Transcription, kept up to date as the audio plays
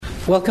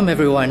Welcome,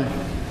 everyone,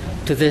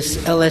 to this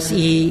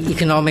LSE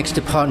Economics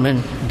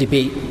Department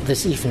debate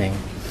this evening.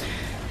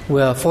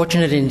 We are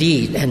fortunate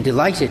indeed and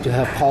delighted to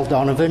have Paul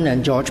Donovan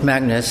and George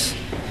Magnus,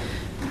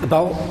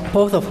 about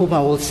both of whom I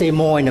will say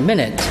more in a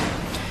minute,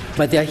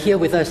 but they're here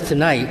with us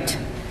tonight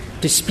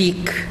to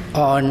speak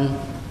on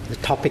the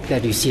topic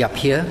that you see up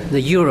here,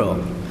 the euro,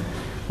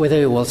 whether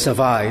it will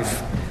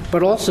survive,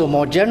 but also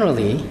more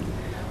generally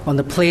on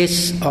the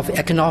place of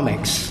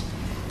economics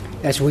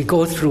as we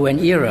go through an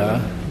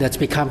era that's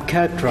become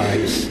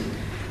characterized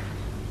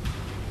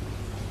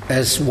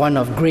as one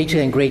of greater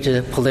and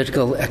greater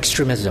political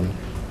extremism.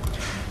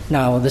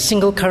 Now, the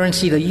single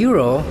currency, the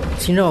euro,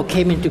 as you know,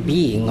 came into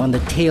being on the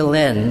tail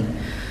end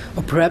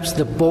of perhaps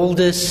the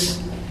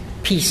boldest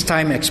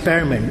peacetime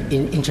experiment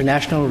in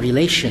international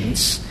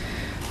relations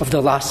of the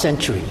last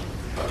century.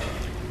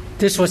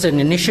 This was an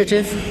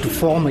initiative to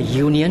form a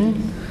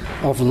union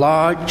of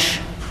large,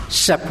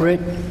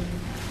 separate,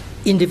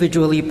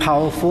 individually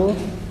powerful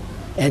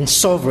and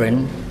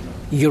sovereign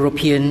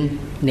European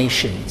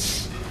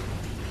nations.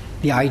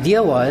 The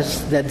idea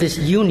was that this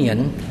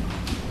union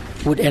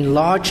would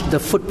enlarge the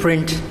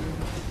footprint.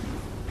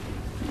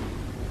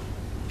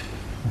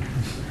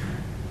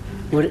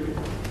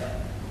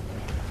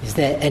 Is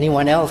there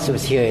anyone else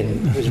who's here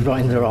who's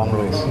in the wrong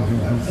room?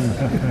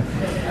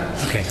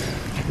 Okay.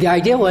 The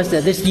idea was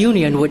that this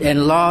union would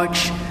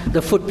enlarge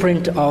the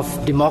footprint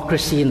of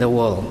democracy in the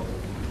world.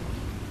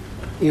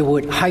 It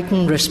would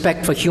heighten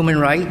respect for human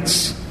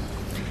rights.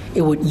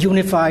 It would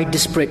unify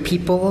disparate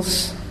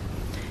peoples.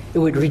 It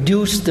would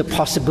reduce the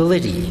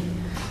possibility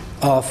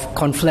of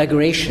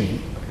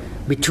conflagration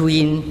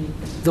between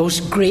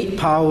those great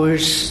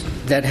powers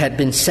that had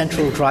been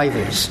central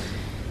drivers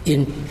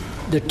in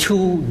the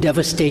two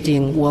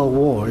devastating world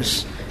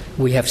wars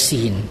we have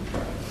seen.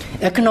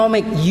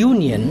 Economic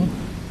union,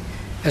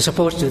 as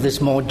opposed to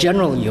this more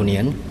general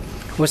union,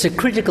 was a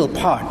critical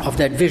part of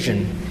that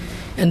vision.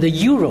 And the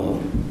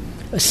euro,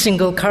 a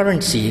single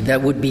currency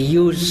that would be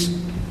used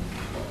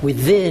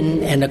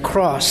within and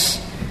across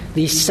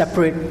these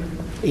separate,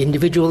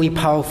 individually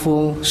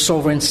powerful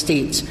sovereign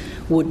states,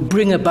 would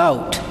bring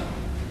about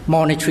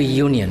monetary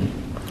union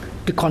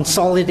to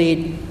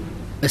consolidate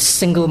a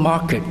single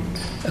market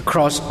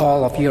across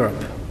all of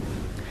Europe.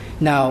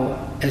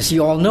 Now, as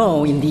you all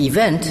know, in the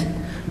event,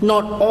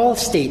 not all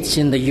states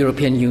in the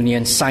European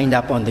Union signed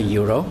up on the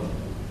euro,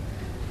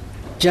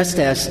 just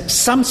as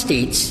some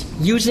states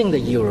using the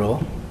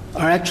euro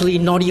are actually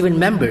not even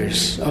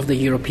members of the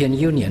European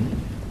Union.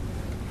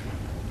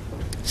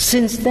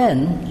 Since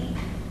then,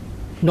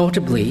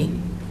 notably,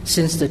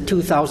 since the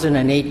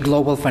 2008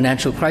 global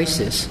financial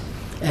crisis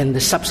and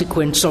the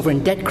subsequent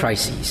sovereign debt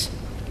crises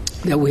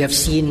that we have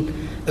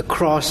seen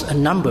across a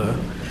number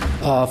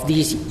of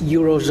these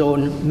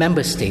Eurozone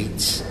member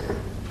states,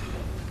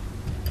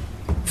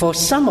 for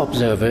some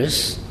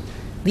observers,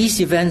 these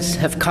events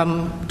have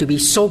come to be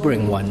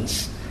sobering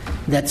ones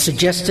that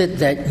suggested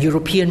that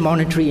European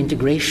monetary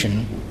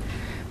integration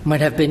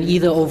might have been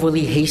either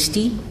overly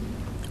hasty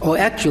or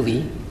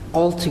actually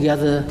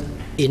altogether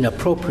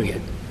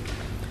inappropriate.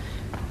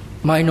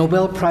 My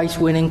Nobel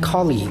Prize-winning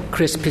colleague,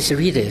 Chris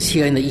Pissarides,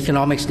 here in the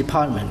Economics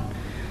Department,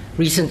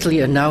 recently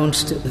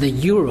announced the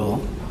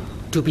euro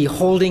to be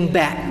holding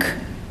back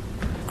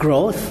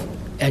growth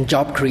and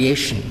job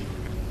creation,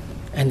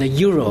 and the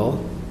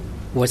euro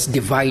was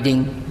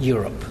dividing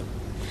Europe.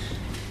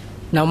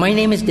 Now, my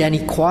name is Danny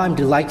Kwa. I'm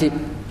delighted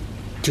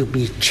to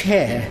be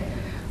chair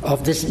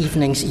of this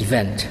evening's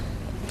event.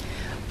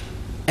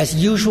 As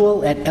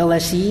usual at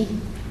LSE,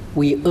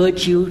 we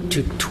urge you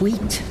to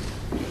tweet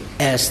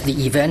as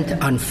the event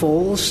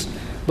unfolds,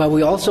 but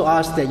we also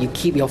ask that you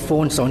keep your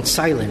phones on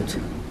silent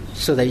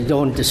so that you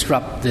don't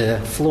disrupt the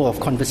flow of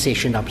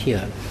conversation up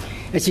here.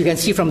 As you can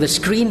see from the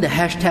screen, the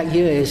hashtag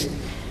here is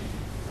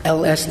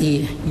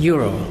LSE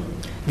Euro.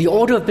 The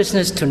order of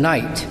business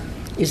tonight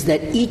is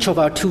that each of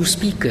our two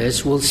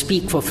speakers will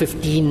speak for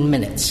 15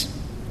 minutes.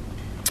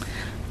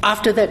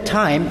 After that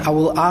time, I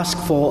will ask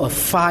for a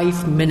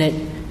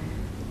 5-minute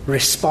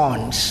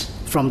response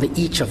from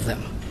each of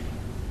them.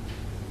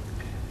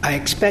 I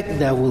expect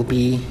there will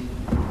be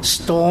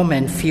storm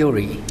and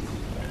fury,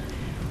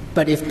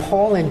 but if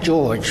Paul and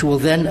George will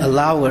then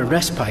allow a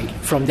respite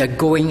from their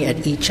going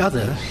at each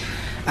other,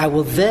 I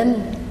will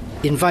then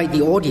invite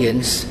the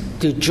audience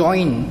to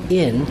join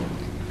in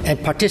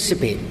and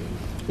participate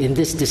in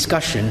this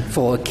discussion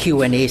for a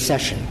Q&A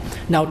session.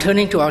 Now,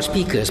 turning to our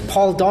speakers,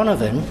 Paul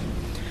Donovan,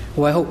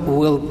 who I hope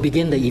will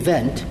begin the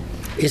event,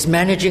 is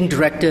Managing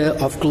Director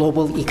of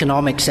Global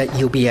Economics at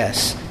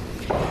UBS.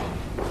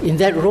 In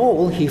that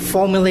role, he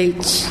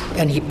formulates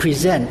and he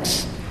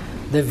presents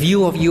the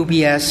view of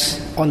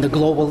UBS on the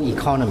global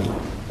economy.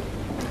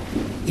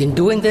 In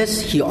doing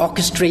this, he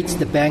orchestrates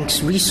the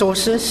bank's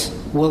resources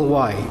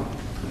worldwide.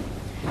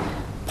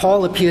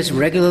 Paul appears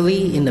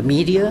regularly in the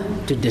media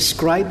to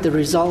describe the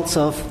results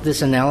of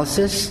this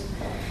analysis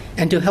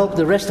and to help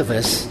the rest of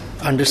us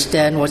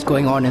understand what's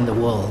going on in the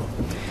world.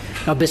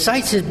 Now,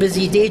 besides his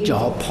busy day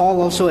job,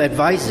 Paul also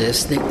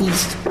advises the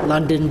East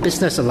London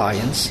Business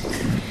Alliance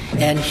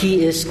and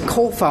he is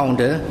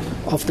co-founder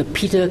of the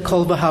Peter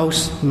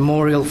Culverhouse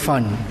Memorial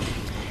Fund,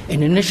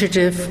 an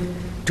initiative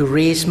to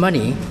raise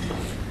money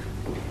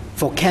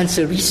for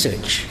cancer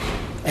research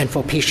and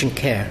for patient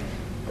care.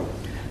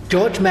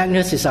 George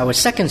Magnus is our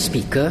second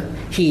speaker.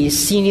 He is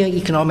Senior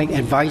Economic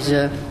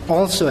Advisor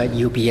also at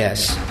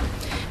UBS.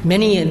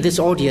 Many in this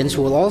audience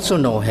will also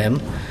know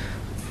him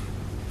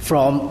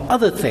from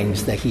other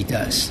things that he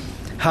does.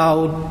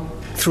 How,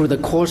 through the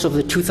course of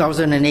the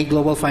 2008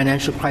 global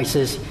financial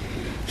crisis,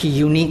 he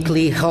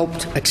uniquely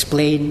helped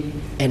explain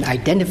and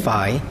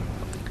identify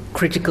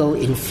critical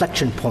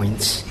inflection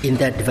points in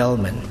that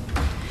development.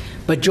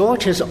 But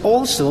George has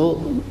also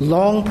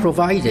long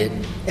provided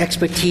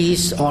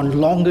expertise on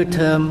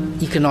longer-term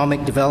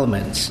economic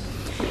developments.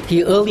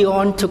 He early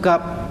on took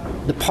up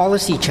the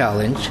policy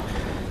challenge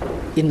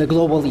in the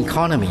global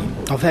economy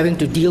of having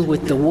to deal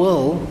with the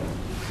world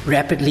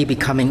rapidly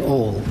becoming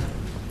old.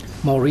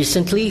 More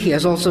recently, he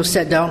has also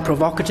set down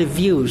provocative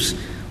views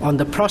on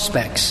the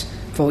prospects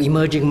for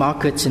emerging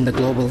markets in the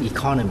global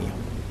economy.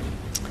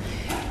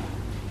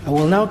 I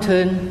will now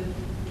turn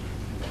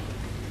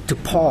to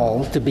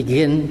Paul to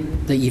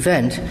begin the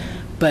event,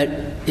 but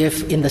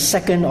if in the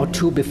second or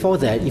two before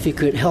that, if you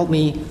could help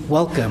me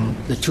welcome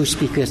the two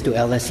speakers to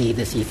LSE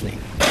this evening.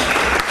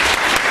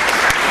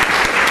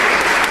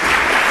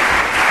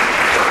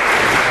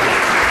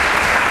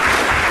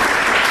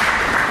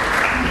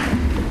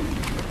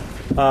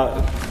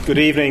 Good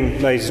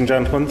evening, ladies and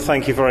gentlemen.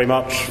 Thank you very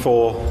much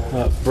for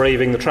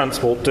braving the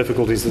transport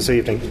difficulties this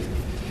evening.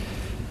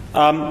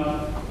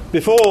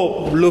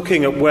 Before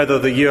looking at whether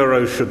the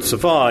euro should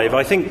survive,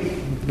 I think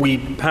we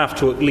have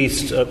to at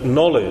least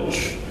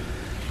acknowledge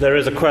there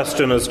is a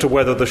question as to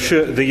whether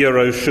the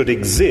euro should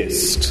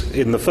exist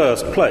in the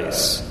first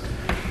place.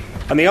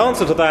 And the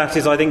answer to that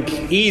is, I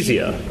think,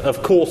 easier.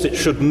 Of course, it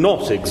should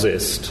not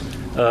exist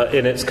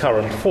in its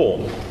current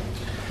form.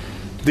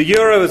 The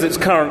euro as it's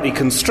currently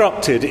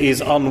constructed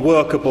is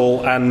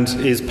unworkable and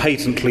is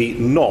patently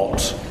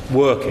not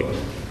working.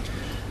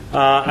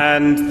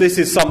 And this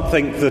is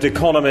something that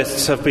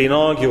economists have been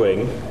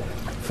arguing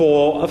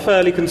for a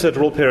fairly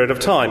considerable period of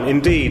time.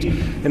 Indeed,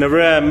 in a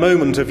rare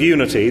moment of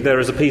unity,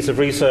 there is a piece of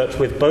research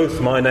with both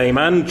my name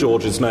and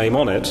George's name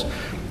on it,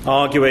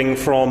 arguing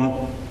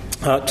from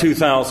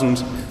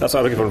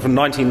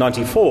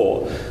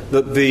 1994,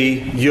 that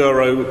the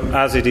euro,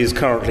 as it is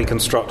currently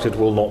constructed,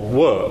 will not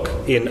work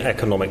in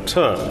economic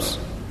terms.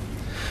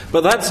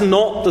 But that's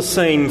not the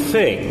same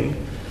thing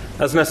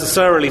as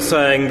necessarily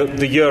saying that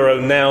the euro,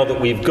 now that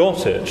we've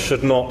got it,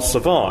 should not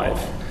survive.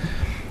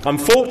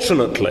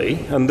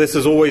 Unfortunately, and this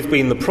has always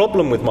been the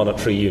problem with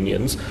monetary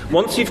unions,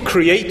 once you've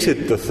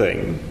created the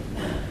thing,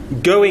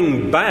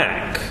 going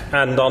back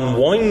and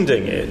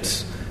unwinding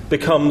it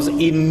becomes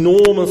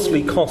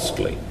enormously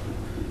costly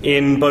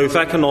in both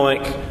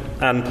economic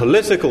and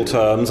political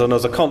terms, and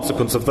as a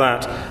consequence of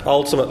that,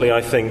 ultimately,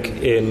 I think,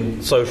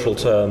 in social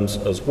terms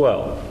as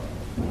well.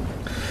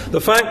 The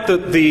fact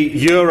that the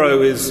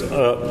euro is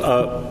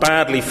a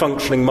badly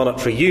functioning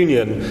monetary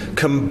union,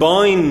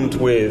 combined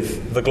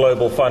with the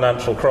global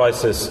financial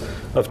crisis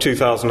of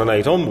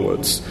 2008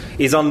 onwards,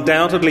 is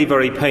undoubtedly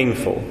very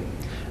painful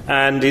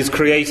and is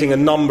creating a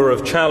number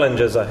of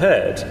challenges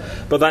ahead.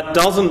 But that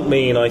doesn't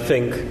mean, I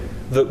think,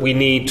 that we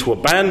need to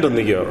abandon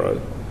the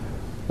euro.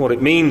 What it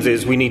means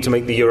is we need to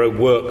make the euro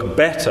work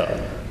better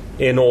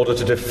in order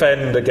to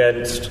defend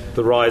against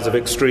the rise of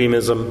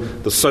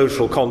extremism, the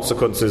social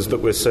consequences that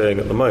we're seeing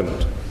at the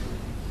moment.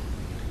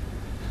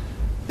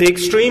 The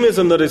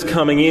extremism that is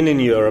coming in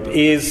Europe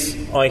is,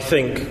 I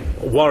think,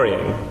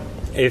 worrying.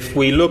 If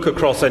we look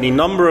across any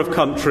number of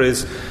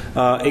countries,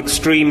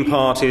 extreme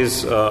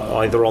parties,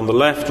 either on the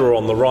left or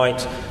on the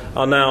right,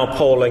 are now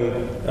polling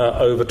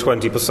over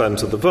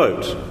 20% of the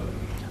vote.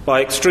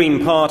 By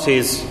extreme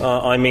parties,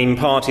 I mean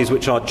parties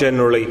which are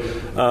generally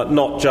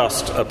not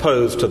just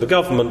opposed to the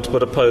government,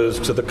 but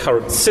opposed to the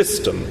current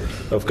system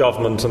of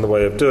government and the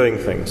way of doing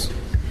things.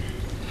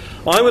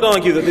 I would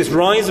argue that this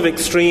rise of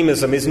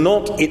extremism is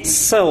not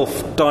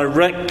itself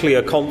directly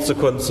a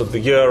consequence of the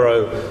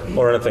euro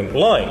or anything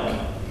like.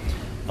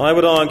 I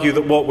would argue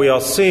that what we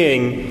are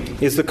seeing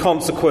is the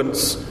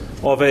consequence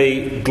of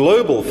a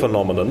global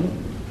phenomenon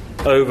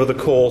over the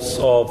course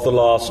of the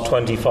last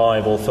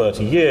 25 or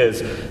 30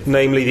 years,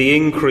 namely the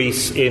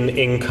increase in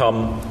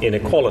income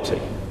inequality.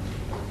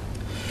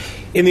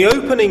 In the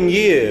opening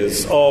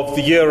years of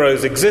the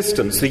euro's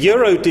existence, the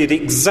euro did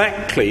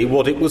exactly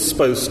what it was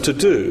supposed to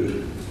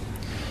do.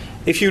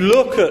 If you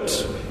look at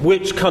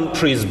which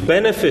countries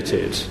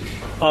benefited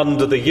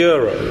under the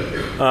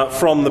euro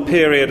from the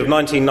period of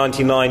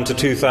 1999 to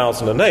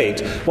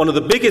 2008, one of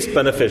the biggest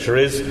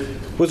beneficiaries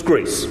was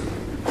Greece.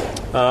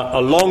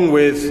 Along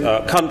with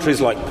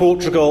countries like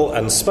Portugal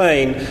and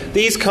Spain,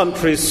 these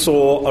countries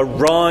saw a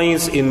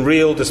rise in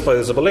real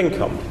disposable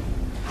income.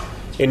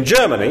 In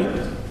Germany,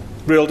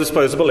 real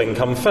disposable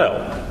income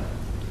fell.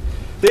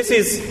 This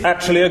is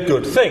actually a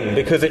good thing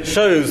because it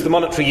shows the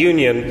monetary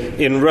union,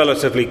 in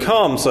relatively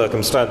calm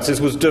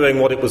circumstances, was doing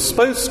what it was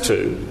supposed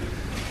to.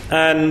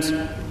 And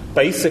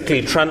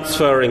basically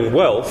transferring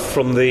wealth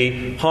from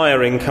the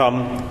higher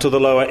income to the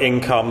lower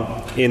income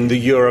in the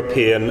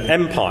European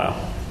empire.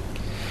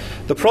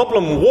 The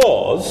problem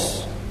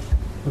was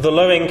the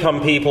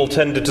low-income people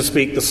tended to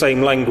speak the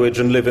same language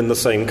and live in the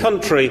same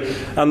country,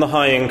 and the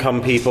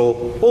high-income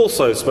people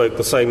also spoke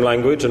the same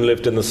language and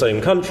lived in the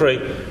same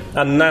country,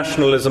 and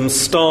nationalism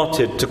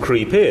started to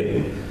creep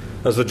in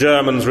as the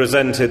Germans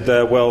resented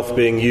their wealth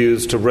being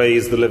used to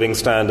raise the living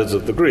standards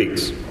of the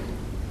Greeks.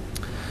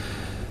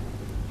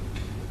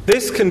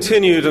 This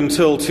continued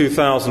until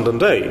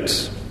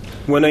 2008,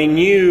 when a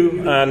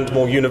new and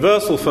more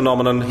universal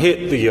phenomenon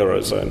hit the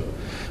Eurozone.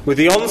 With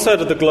the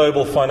onset of the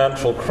global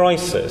financial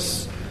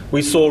crisis,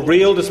 we saw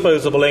real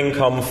disposable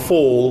income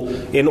fall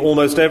in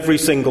almost every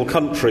single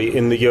country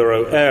in the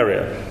euro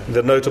area,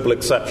 the notable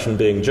exception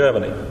being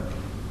Germany.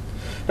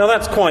 Now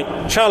that's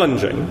quite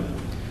challenging,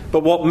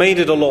 but what made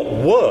it a lot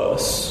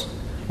worse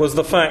was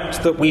the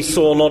fact that we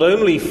saw not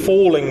only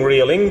falling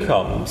real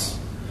incomes,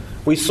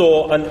 we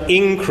saw an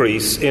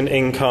increase in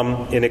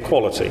income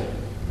inequality.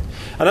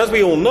 And as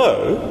we all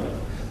know,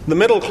 the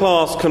middle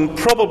class can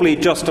probably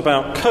just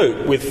about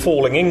cope with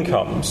falling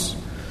incomes,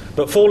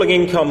 but falling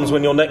incomes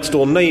when your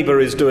next-door neighbour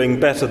is doing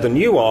better than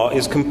you are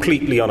is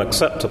completely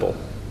unacceptable.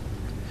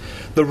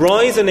 The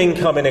rise in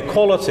income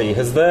inequality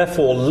has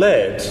therefore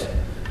led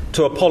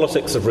to a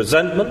politics of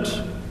resentment,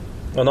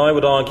 and I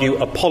would argue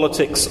a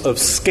politics of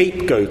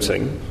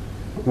scapegoating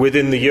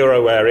within the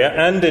euro area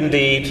and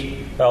indeed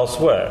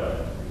elsewhere.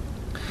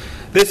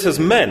 This has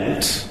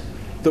meant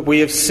that we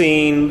have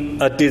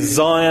seen a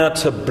desire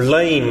to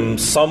blame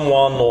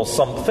someone or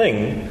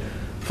something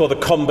for the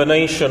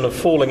combination of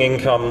falling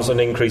incomes and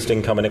increased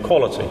income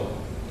inequality.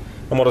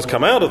 And what has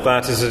come out of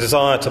that is a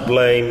desire to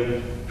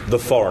blame the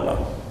foreigner.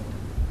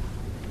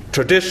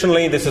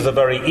 Traditionally, this is a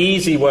very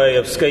easy way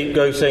of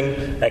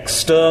scapegoating,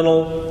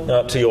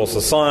 external to your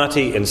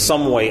society, in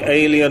some way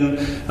alien,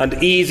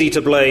 and easy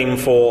to blame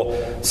for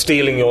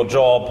stealing your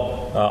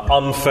job,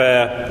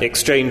 unfair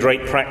exchange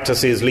rate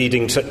practices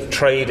leading to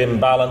trade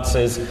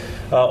imbalances,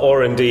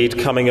 or indeed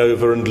coming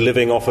over and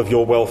living off of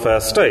your welfare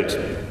state.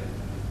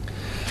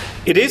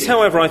 It is,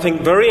 however, I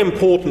think, very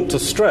important to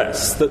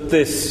stress that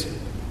this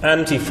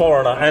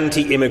anti-foreigner,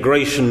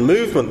 anti-immigration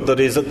movement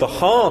that is at the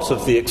heart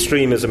of the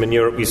extremism in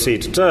Europe we see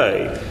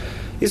today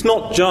is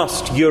not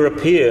just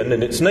European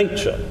in its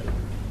nature.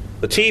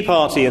 The Tea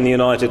Party in the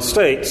United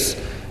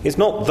States is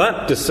not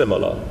that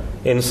dissimilar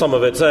in some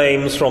of its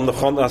aims from the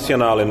Front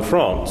National in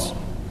France.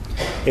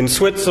 In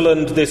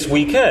Switzerland this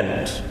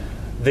weekend,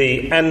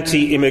 the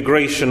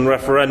anti-immigration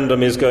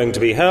referendum is going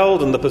to be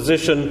held, and the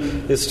position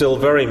is still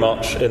very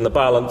much in the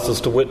balance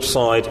as to which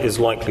side is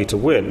likely to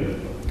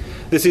win.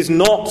 This is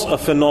not a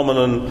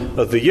phenomenon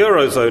of the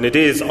Eurozone. It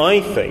is, I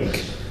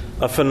think,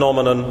 a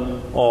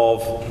phenomenon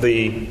of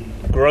the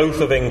growth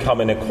of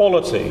income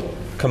inequality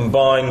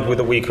combined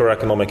with a weaker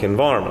economic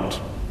environment.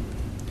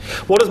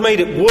 What has made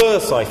it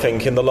worse, I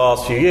think, in the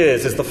last few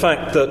years is the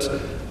fact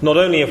that not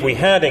only have we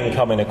had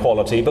income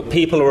inequality, but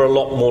people are a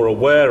lot more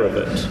aware of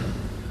it.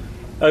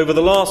 Over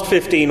the last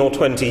 15 or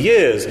 20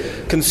 years,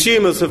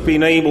 consumers have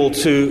been able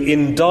to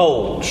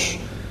indulge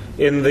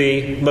in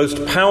the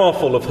most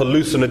powerful of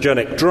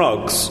hallucinogenic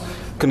drugs,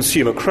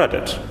 consumer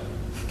credit.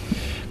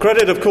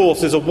 Credit, of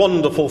course, is a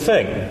wonderful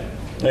thing.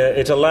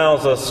 It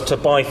allows us to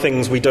buy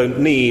things we don't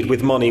need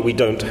with money we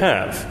don't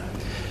have.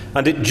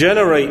 And it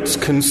generates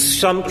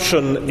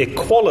consumption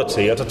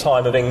equality at a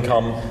time of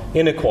income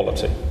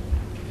inequality.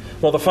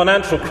 What the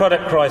financial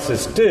credit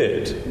crisis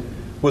did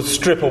was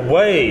strip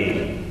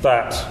away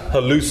that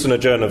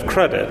hallucinogen of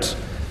credit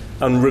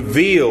and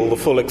reveal the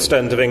full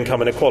extent of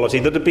income inequality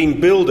that had been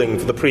building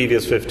for the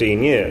previous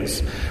 15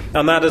 years.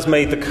 And that has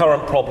made the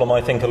current problem,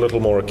 I think, a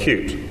little more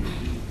acute.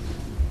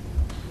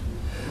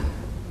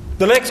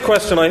 The next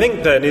question, I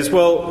think, then, is,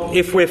 well,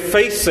 if we're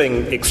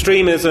facing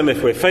extremism,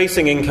 if we're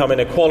facing income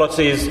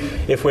inequalities,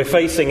 if we're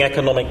facing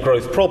economic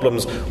growth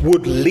problems,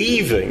 would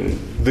leaving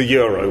the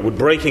euro, would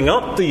breaking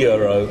up the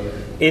euro,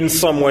 in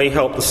some way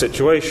help the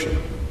situation?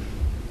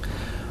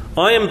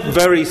 I am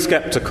very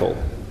sceptical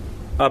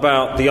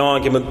about the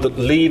argument that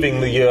leaving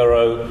the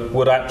euro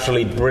would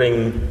actually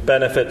bring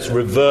benefits,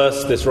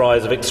 reverse this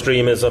rise of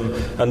extremism,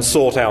 and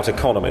sort out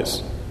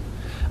economies.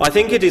 I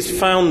think it is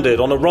founded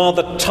on a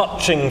rather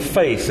touching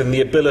faith in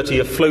the ability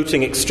of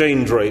floating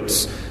exchange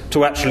rates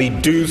to actually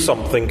do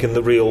something in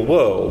the real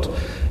world,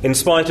 in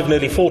spite of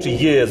nearly 40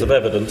 years of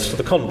evidence to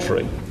the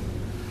contrary.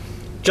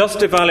 Just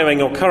devaluing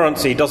your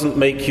currency doesn't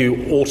make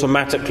you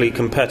automatically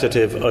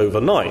competitive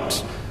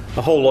overnight.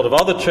 A whole lot of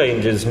other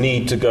changes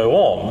need to go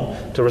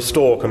on to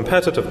restore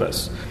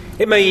competitiveness.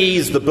 It may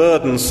ease the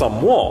burden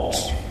somewhat,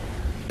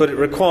 but it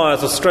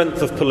requires a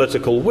strength of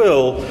political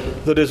will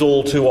that is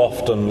all too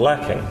often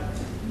lacking.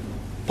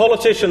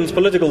 Politicians,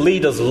 political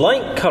leaders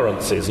like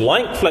currencies,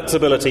 like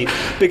flexibility,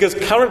 because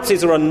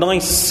currencies are a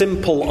nice,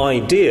 simple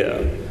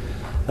idea,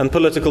 and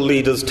political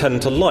leaders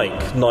tend to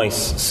like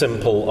nice,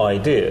 simple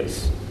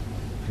ideas.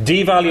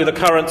 Devalue the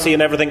currency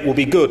and everything will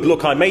be good.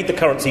 Look, I made the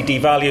currency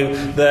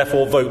devalue,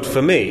 therefore vote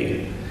for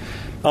me.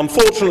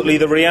 Unfortunately,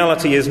 the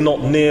reality is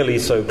not nearly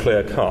so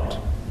clear-cut.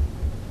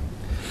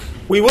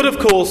 We would, of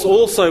course,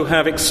 also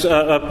have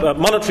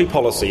monetary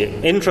policy,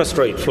 interest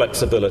rate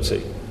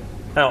flexibility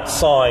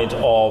outside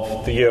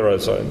of the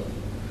Eurozone.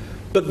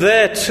 But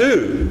there,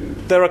 too,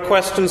 there are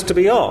questions to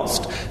be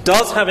asked.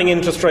 Does having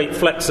interest rate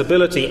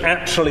flexibility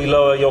actually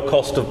lower your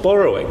cost of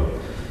borrowing?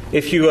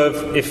 If you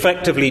have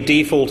effectively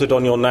defaulted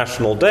on your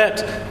national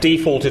debt,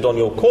 defaulted on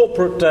your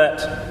corporate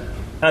debt,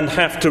 and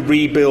have to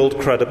rebuild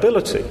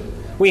credibility,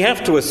 we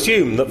have to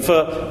assume that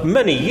for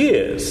many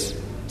years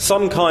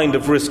some kind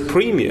of risk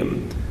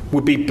premium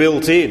would be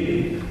built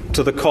in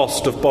to the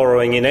cost of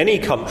borrowing in any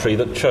country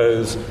that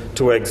chose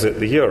to exit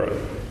the euro.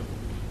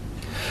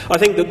 I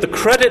think that the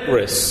credit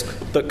risk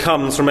that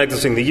comes from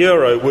exiting the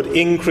euro would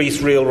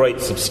increase real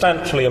rates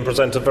substantially and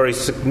present a very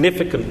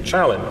significant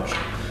challenge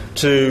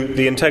to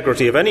the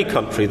integrity of any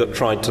country that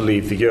tried to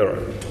leave the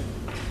euro.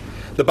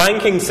 The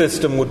banking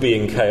system would be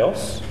in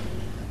chaos.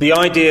 The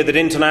idea that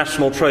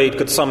international trade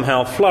could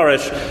somehow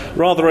flourish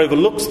rather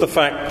overlooks the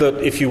fact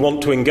that if you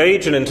want to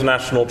engage in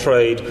international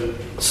trade,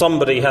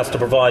 somebody has to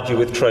provide you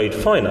with trade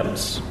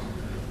finance.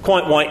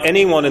 Quite why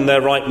anyone in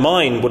their right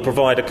mind would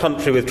provide a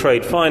country with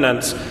trade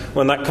finance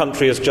when that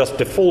country has just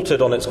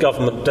defaulted on its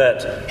government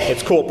debt,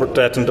 its corporate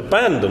debt, and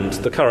abandoned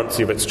the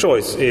currency of its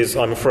choice is,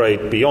 I'm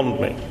afraid, beyond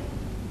me.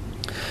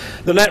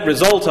 The net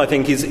result, I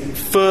think, is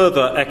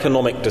further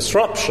economic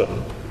disruption,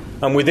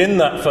 and within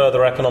that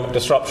further economic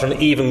disruption,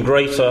 even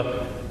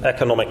greater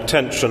economic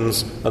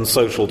tensions and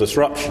social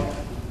disruption.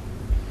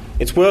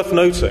 It's worth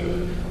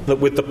noting that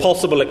with the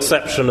possible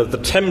exception of the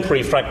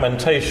temporary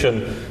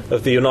fragmentation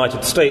of the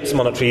United States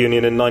monetary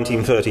union in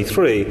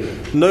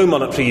 1933, no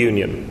monetary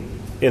union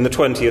in the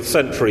 20th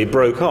century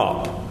broke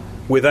up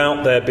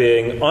without there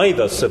being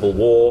either civil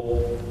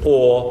war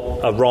or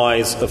a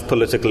rise of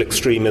political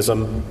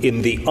extremism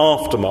in the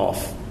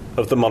aftermath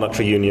of the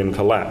monetary union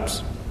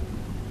collapse.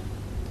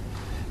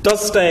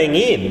 Does staying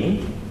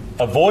in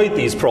avoid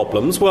these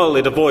problems? Well,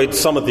 it avoids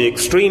some of the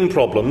extreme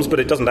problems, but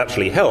it doesn't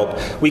actually help.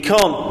 We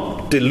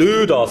can't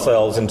delude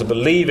ourselves into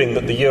believing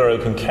that the euro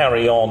can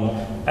carry on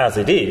as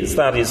it is.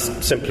 That is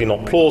simply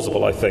not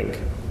plausible, I think.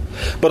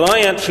 But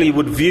I actually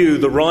would view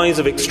the rise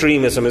of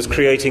extremism as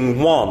creating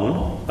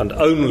one, and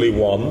only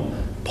one,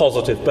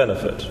 positive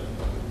benefit.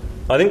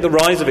 I think the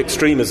rise of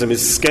extremism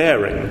is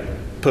scaring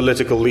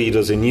political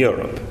leaders in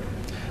Europe.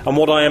 And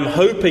what I am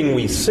hoping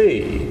we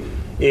see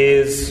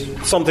is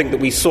something that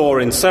we saw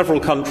in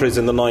several countries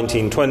in the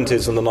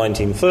 1920s and the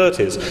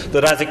 1930s,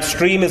 that as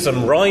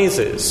extremism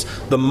rises,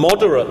 the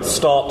moderates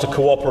start to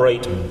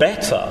cooperate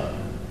better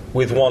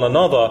with one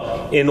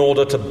another in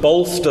order to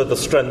bolster the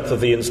strength of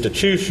the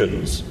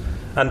institutions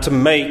and to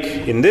make,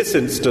 in this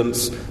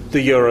instance,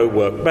 the euro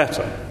work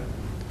better.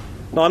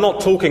 Now, I'm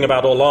not talking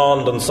about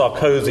Hollande and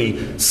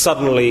Sarkozy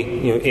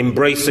suddenly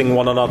embracing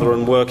one another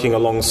and working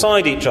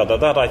alongside each other.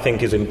 That, I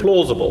think, is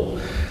implausible.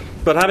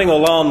 But having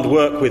Hollande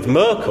work with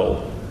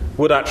Merkel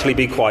would actually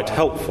be quite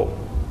helpful.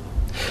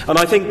 And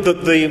I think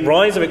that the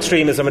rise of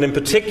extremism, and in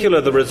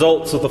particular the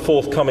results of the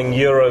forthcoming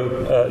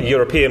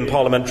European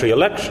parliamentary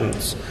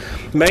elections,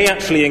 may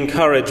actually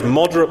encourage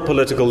moderate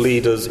political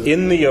leaders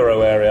in the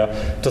euro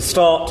area to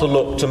start to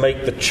look to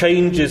make the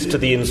changes to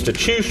the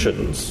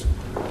institutions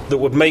that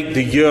would make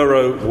the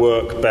euro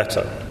work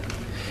better.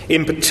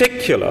 In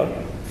particular,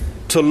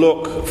 to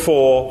look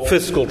for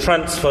fiscal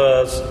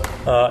transfers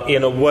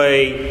in a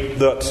way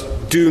that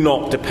do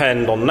not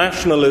depend on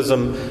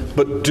nationalism,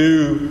 but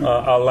do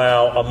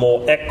allow a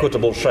more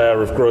equitable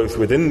share of growth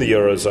within the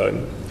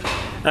Eurozone,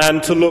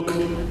 and to look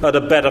at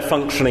a better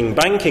functioning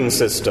banking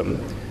system,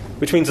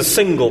 which means a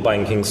single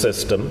banking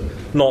system,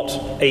 not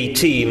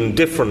 18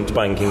 different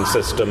banking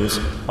systems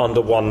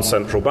under one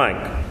central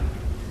bank.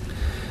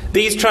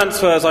 These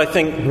transfers, I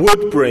think,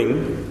 would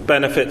bring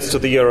benefits to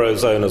the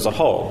Eurozone as a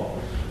whole.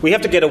 We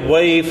have to get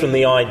away from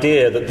the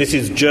idea that this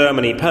is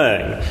Germany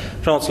paying.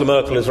 Chancellor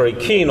Merkel is very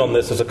keen on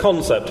this as a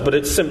concept, but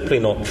it's simply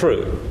not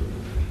true.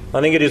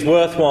 I think it is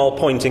worthwhile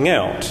pointing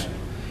out,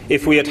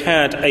 if we had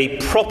had a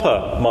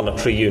proper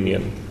monetary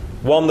union,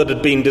 one that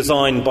had been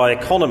designed by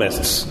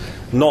economists,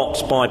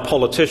 not by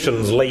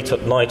politicians late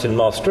at night in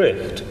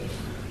Maastricht,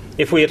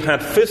 if we had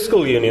had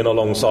fiscal union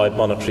alongside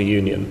monetary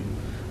union,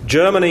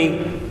 Germany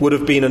would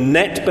have been a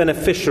net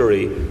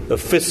beneficiary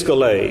of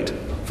fiscal aid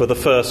for the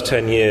first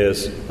 10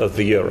 years of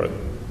the euro.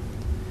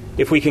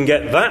 If we can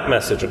get that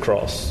message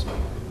across,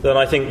 then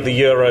I think the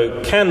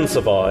euro can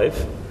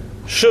survive,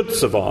 should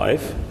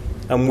survive,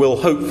 and will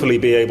hopefully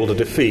be able to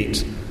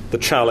defeat the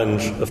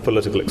challenge of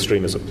political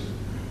extremism.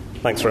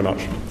 Thanks very much.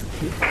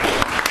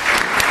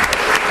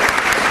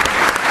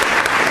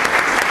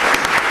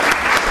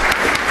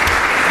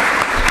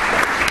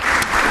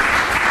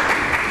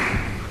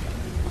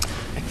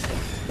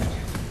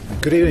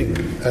 Good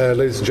evening,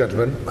 ladies and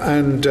gentlemen,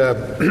 and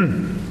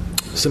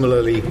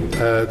similarly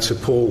to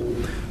Paul,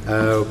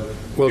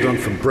 well done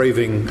for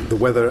braving the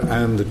weather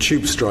and the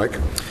tube strike.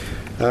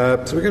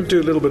 So we're going to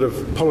do a little bit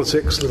of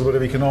politics, a little bit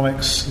of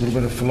economics, a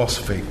little bit of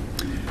philosophy,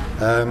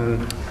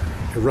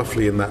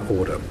 roughly in that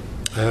order.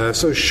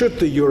 So should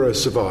the euro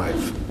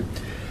survive?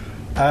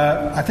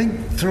 I think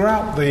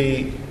throughout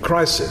the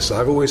crisis,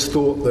 I've always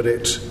thought that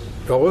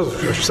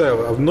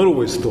I've not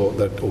always thought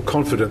that, or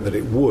confident that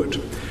it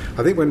would.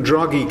 I think when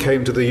Draghi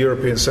came to the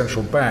European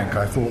Central Bank,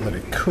 I thought that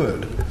it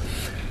could.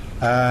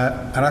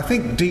 And I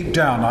think deep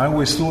down, I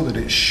always thought that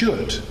it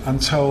should,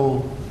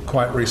 until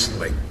quite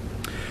recently.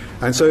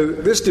 And so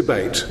this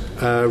debate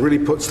really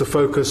puts the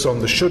focus on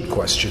the should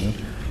question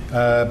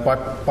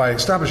by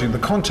establishing the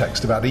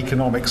context about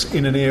economics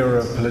in an era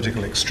of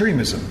political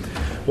extremism.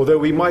 Although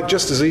we might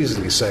just as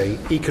easily say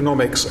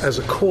economics as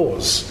a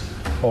cause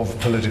of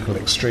political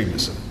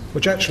extremism,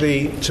 which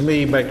actually, to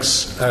me,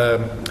 brings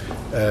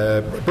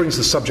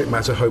the subject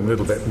matter home a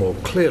little bit more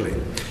clearly.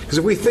 Because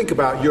if we think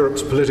about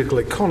Europe's political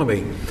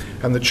economy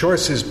and the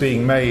choices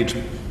being made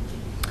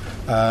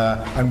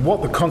and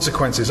what the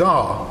consequences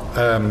are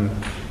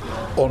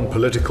on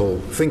political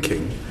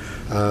thinking,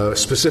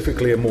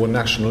 specifically a more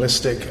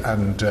nationalistic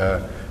and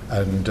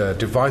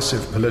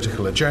divisive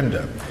political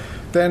agenda,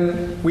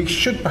 then we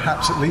should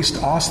perhaps at least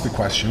ask the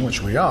question,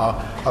 which we are,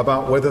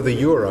 about whether the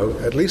euro,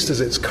 at least as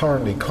it's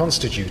currently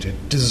constituted,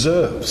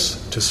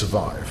 deserves to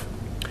survive.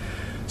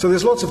 So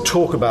there's lots of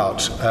talk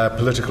about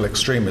political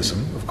extremism,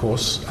 of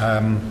course.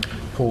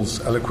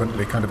 Paul's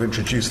eloquently kind of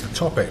introduced the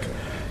topic.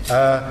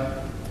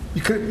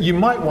 You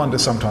might wonder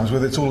sometimes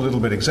whether it's all a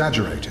little bit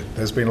exaggerated.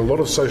 There's been a lot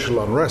of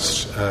social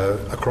unrest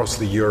across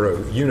the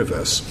euro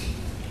universe.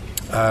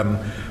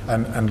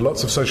 And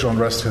lots of social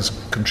unrest has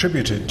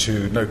contributed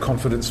to no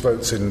confidence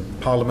votes in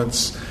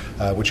parliaments,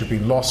 which have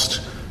been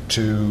lost,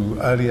 to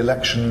early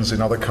elections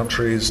in other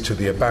countries, to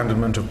the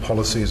abandonment of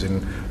policies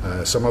in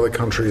some other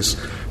countries.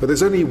 But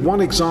there's only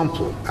one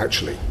example,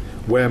 actually,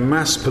 where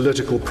mass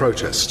political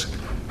protest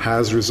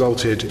has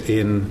resulted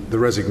in the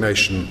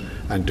resignation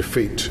and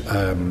defeat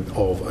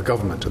of a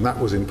government, and that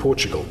was in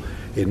Portugal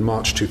in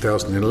March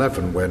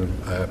 2011 when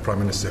Prime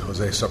Minister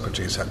José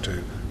Sócrates had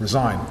to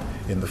resign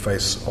in the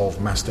face of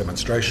mass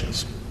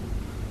demonstrations.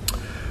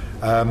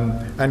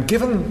 And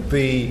given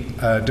the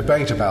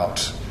debate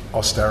about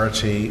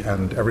austerity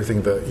and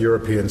everything that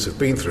Europeans have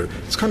been through,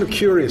 it's kind of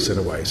curious in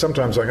a way.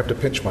 Sometimes I have to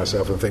pinch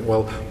myself and think,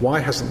 well, why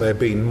hasn't there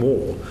been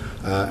more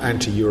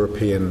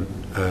anti-European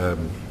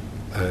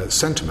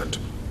sentiment?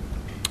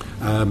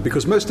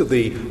 Because most of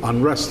the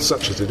unrest,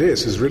 such as it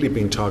is, has really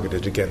been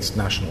targeted against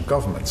national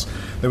governments.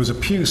 There was a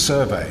Pew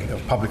survey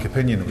of public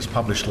opinion that was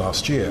published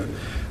last year,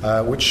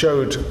 which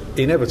showed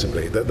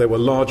inevitably that there were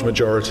large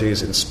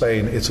majorities in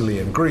Spain, Italy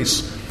and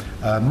Greece,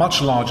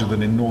 much larger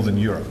than in Northern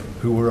Europe,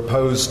 who were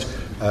opposed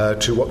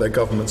to what their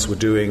governments were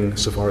doing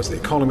so far as the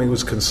economy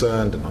was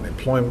concerned, and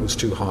unemployment was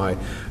too high,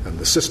 and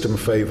the system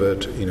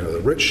favoured,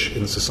 the rich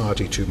in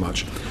society too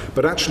much.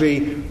 But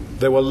actually,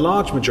 there were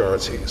large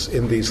majorities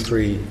in these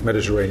three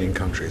Mediterranean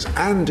countries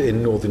and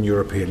in Northern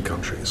European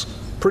countries,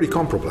 pretty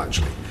comparable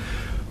actually,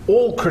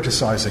 all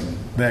criticising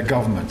their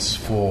governments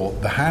for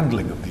the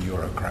handling of the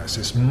euro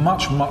crisis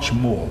much, much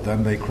more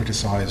than they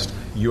criticised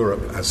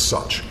Europe as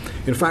such.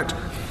 In fact,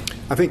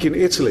 I think in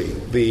Italy,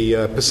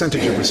 the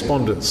percentage of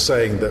respondents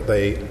saying that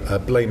they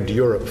blamed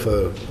Europe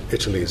for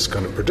Italy's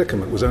kind of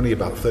predicament was only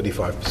about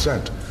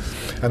 35%.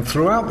 And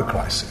throughout the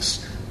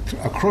crisis,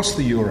 across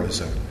the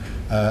Eurozone,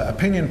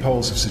 opinion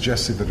polls have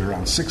suggested that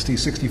around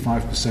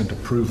 60-65%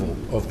 approval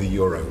of the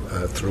euro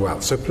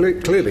throughout. So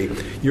clearly,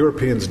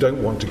 Europeans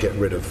don't want to get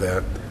rid of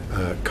their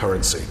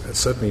currency,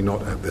 certainly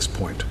not at this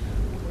point.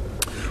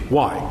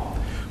 Why?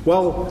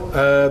 Well,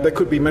 there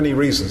could be many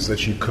reasons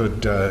that you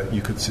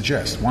could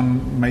suggest.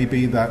 One may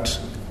be that,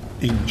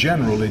 in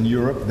general, in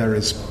Europe, there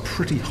is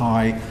pretty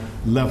high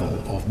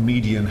level of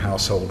median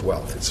household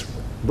wealth. It's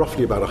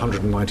roughly about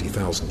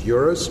 190,000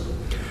 euros.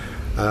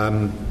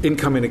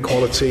 Income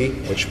inequality,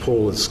 which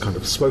Paul has kind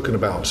of spoken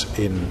about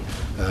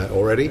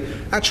already,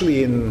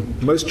 actually in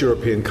most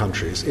European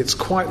countries, it's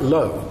quite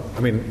low. I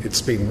mean,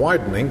 it's been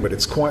widening, but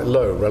it's quite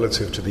low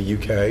relative to the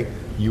UK,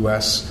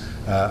 US,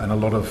 and a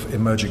lot of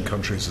emerging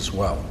countries as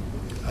well,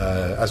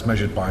 as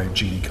measured by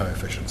Gini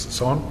coefficients and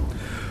so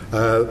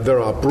on. There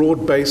are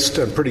broad-based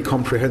and pretty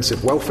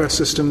comprehensive welfare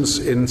systems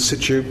in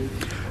situ.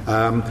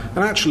 And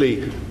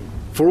actually,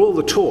 for all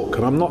the talk,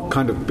 and I'm not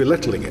kind of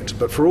belittling it,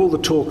 but for all the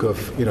talk of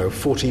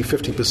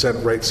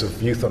 40-50% rates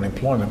of youth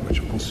unemployment, which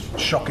of course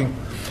is shocking,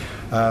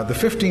 the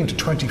 15 to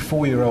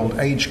 24-year-old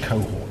age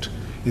cohort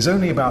is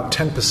only about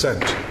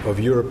 10% of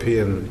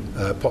European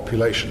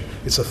population.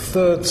 It's a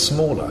third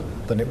smaller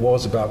than it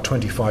was about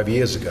 25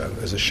 years ago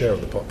as a share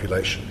of the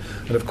population.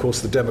 And of course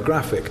the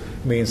demographic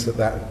means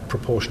that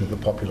proportion of the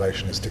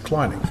population is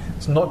declining.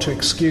 It's not to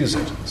excuse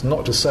it. It's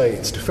not to say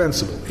it's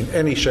defensible in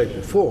any shape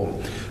or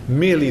form.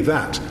 Merely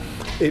that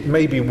it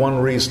may be one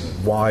reason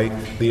why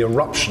the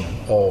eruption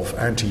of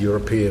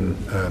anti-European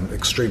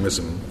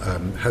extremism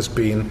has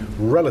been,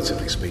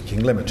 relatively speaking,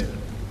 limited.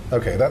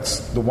 Okay,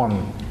 that's the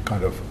one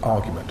kind of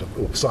argument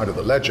or side of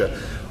the ledger.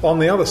 On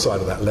the other side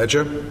of that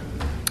ledger,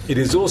 it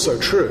is also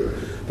true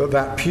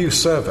that Pew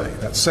survey,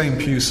 that same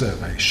Pew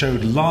survey,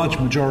 showed large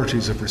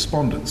majorities of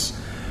respondents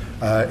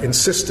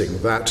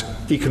insisting that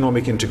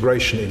economic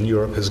integration in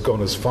Europe has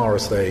gone as far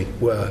as they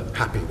were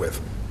happy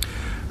with.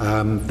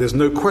 There's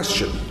no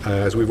question,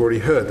 as we've already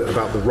heard,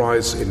 about the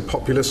rise in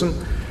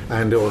populism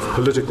and of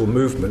political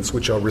movements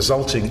which are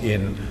resulting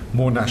in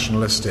more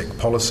nationalistic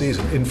policies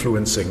and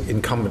influencing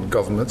incumbent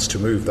governments to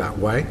move that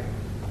way.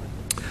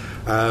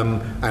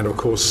 And of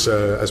course,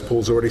 as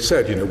Paul's already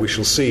said, we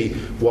shall see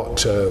what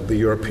the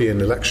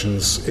European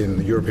elections, in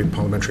the European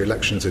parliamentary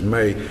elections in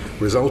May,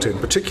 result in.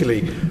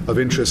 Particularly of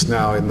interest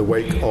now in the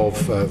wake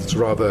of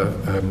rather,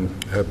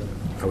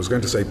 I was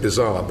going to say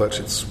bizarre, but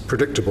it's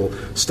predictable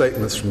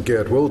statements from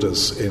Geert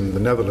Wilders in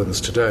the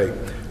Netherlands today,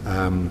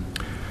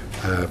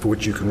 for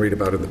which you can read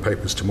about in the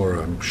papers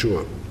tomorrow, I'm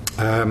sure.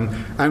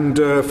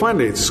 And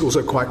finally, it's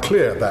also quite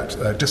clear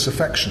that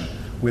disaffection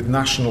with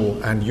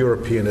national and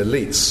European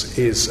elites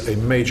is a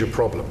major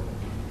problem.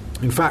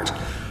 In fact,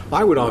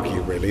 I would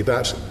argue really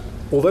that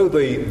although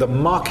the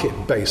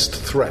market-based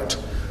threat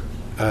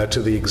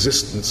to the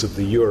existence of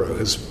the euro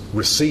has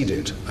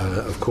receded,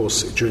 of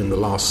course, during the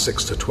last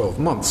 6 to 12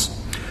 months,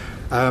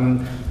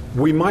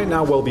 we might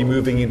now well be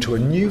moving into a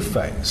new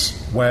phase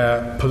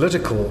where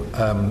political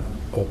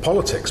or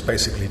politics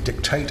basically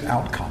dictate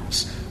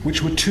outcomes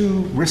which were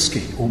too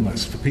risky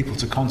almost for people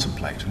to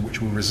contemplate and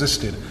which were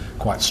resisted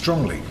quite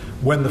strongly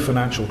when the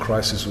financial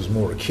crisis was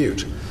more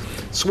acute.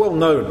 It's well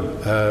known,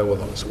 well,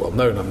 not so well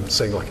known, I'm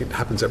saying like it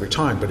happens every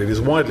time, but it is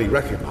widely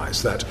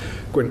recognised that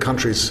when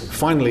countries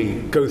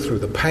finally go through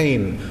the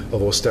pain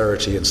of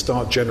austerity and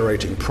start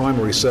generating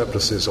primary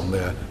surpluses on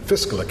their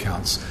fiscal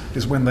accounts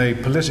is when they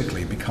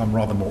politically become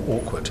rather more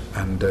awkward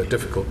and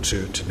difficult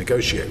to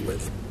negotiate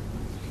with.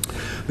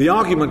 The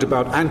argument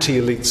about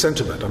anti-elite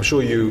sentiment, I'm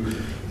sure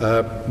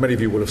many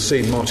of you will have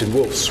seen Martin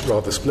Wolf's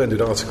rather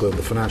splendid article in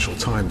the Financial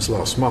Times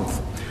last month,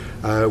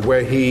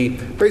 where he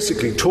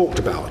basically talked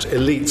about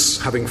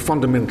elites having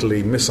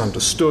fundamentally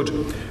misunderstood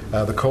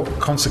the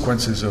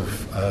consequences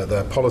of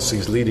their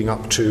policies leading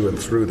up to and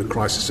through the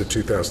crisis of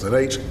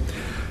 2008,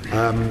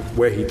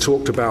 where he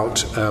talked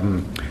about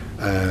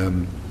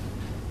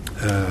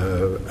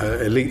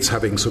elites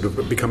having sort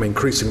of become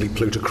increasingly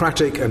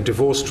plutocratic and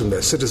divorced from their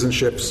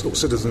citizenships or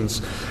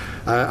citizens,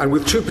 and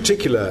with two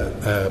particular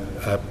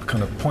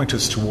kind of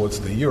pointers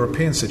towards the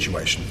European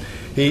situation.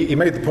 He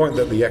made the point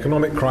that the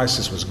economic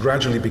crisis was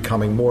gradually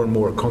becoming more and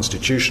more a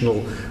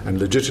constitutional and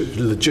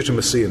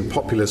legitimacy and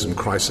populism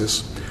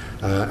crisis,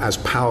 as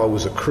power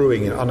was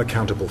accruing in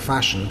unaccountable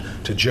fashion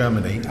to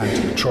Germany and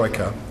to the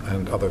Troika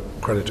and other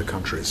creditor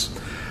countries.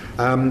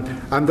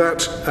 And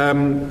that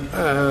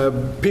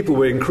people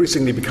were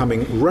increasingly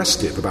becoming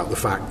restive about the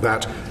fact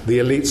that the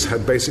elites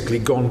had basically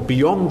gone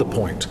beyond the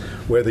point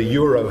where the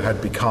euro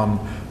had become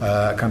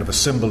kind of a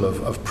symbol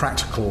of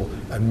practical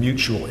and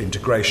mutual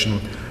integration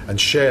and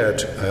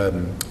shared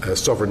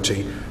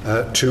sovereignty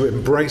to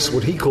embrace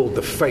what he called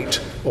the fate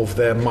of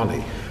their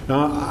money.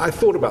 Now, I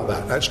thought about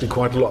that actually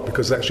quite a lot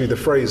because actually the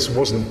phrase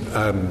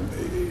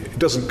it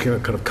doesn't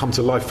kind of come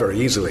to life very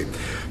easily.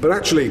 But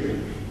actually,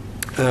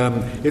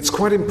 it's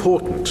quite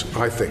important,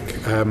 I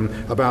think,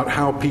 about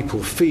how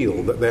people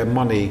feel that their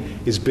money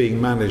is being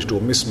managed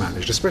or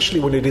mismanaged, especially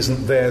when it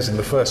isn't theirs in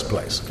the first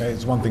place. Okay?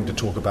 It's one thing to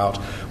talk about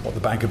what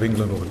the Bank of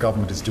England or the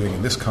government is doing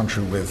in this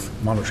country with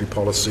monetary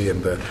policy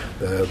and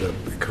the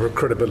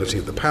credibility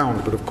of the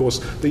pound, but of course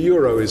the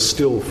euro is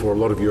still, for a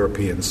lot of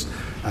Europeans,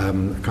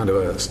 kind of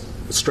a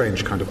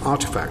strange kind of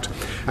artifact.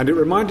 And it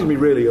reminded me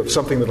really of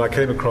something that I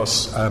came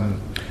across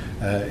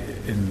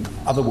in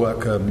other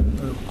work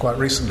quite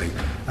recently,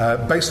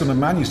 based on a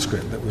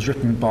manuscript that was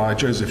written by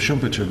Joseph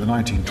Schumpeter in the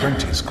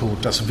 1920s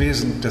called Das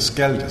Wesen des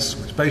Geldes,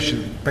 which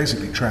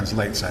basically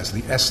translates as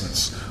the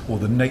essence or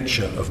the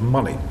nature of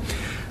money.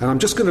 And I'm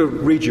just going to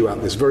read you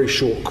out this very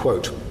short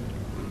quote.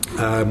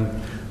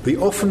 The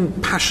often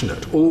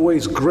passionate,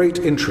 always great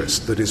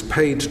interest that is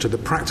paid to the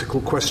practical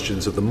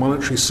questions of the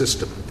monetary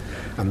system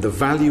and the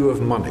value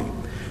of money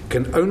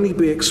can only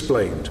be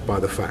explained by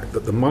the fact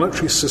that the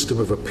monetary system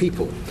of a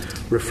people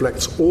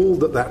reflects all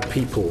that that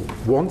people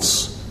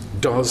wants,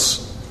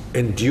 does,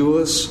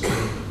 endures,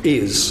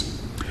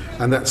 is,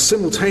 and that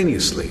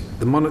simultaneously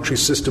the monetary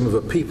system of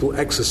a people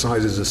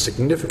exercises a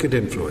significant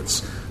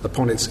influence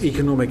upon its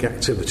economic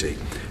activity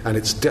and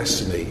its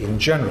destiny in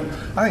general.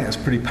 I think that's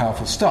pretty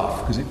powerful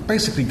stuff because it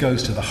basically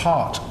goes to the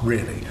heart,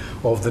 really,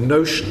 of the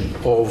notion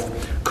of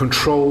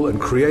control and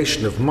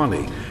creation of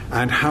money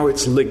and how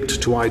it's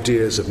linked to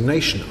ideas of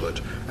nationhood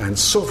and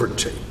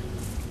sovereignty.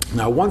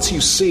 Now, once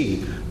you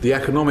see the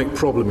economic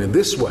problem in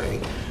this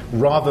way,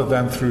 rather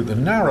than through the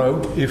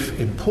narrow, if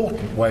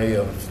important, way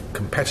of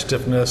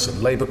competitiveness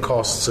and labour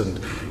costs and,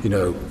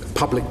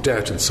 public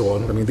debt and so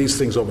on, I mean, these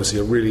things obviously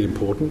are really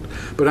important.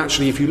 But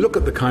actually, if you look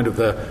at the kind of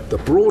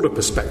the broader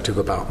perspective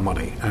about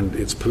money and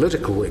its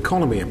political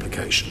economy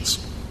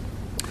implications,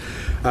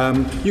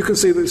 you can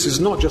see that this is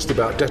not just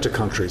about debtor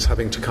countries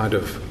having to kind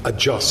of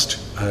adjust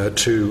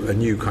to a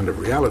new kind of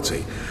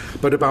reality,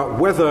 but about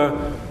whether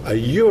a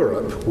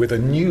Europe with a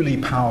newly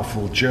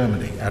powerful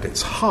Germany at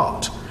its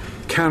heart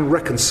can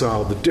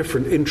reconcile the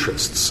different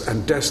interests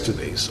and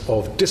destinies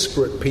of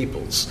disparate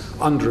peoples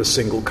under a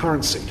single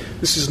currency.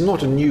 This is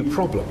not a new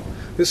problem.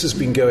 This has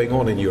been going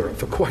on in Europe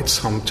for quite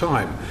some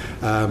time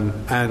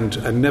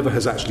and never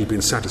has actually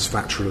been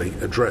satisfactorily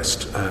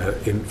addressed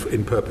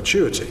in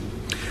perpetuity.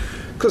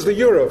 Because the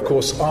euro, of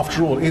course,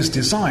 after all, is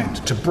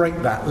designed to break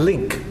that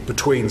link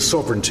between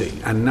sovereignty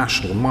and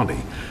national money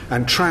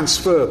and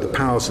transfer the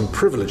powers and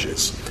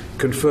privileges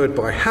conferred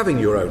by having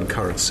your own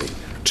currency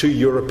to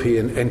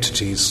European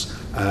entities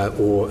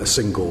or a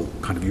single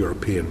kind of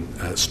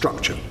European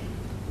structure.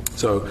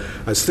 So,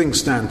 as things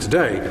stand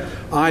today,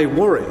 I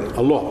worry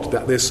a lot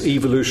that this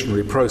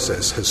evolutionary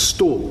process has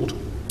stalled,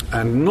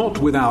 and not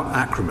without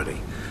acrimony,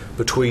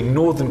 between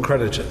northern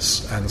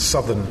creditors and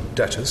southern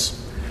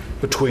debtors,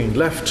 between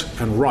left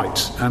and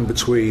right, and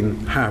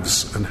between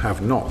haves and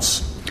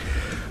have-nots.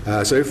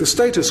 So if the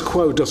status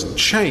quo doesn't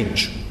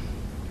change,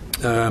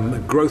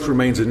 growth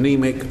remains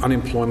anemic,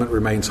 unemployment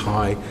remains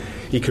high,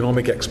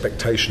 economic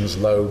expectations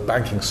low,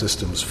 banking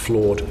systems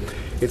flawed,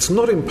 it's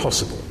not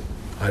impossible,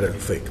 I don't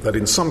think, that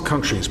in some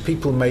countries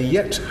people may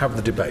yet have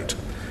the debate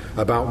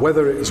about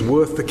whether it is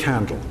worth the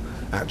candle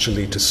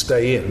actually to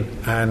stay in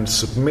and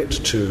submit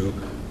to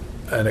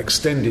an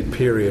extended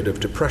period of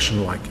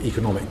depression-like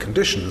economic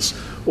conditions,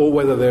 or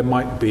whether there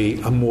might be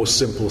a more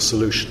simple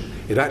solution.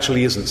 It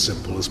actually isn't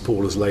simple, as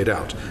Paul has laid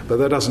out, but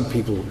that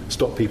doesn't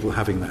stop people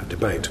having that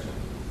debate.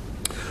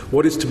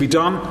 What is to be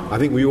done? I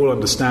think we all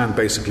understand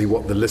basically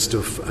what the list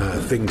of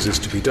things is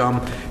to be done.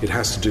 It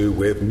has to do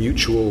with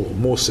mutual,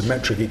 more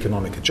symmetric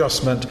economic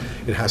adjustment.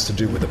 It has to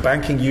do with the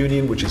banking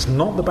union, which is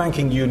not the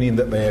banking union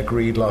that they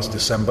agreed last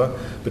December,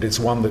 but it's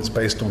one that's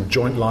based on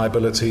joint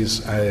liabilities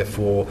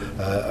for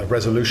a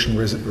resolution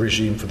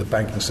regime for the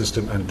banking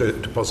system and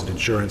deposit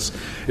insurance.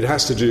 It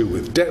has to do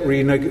with debt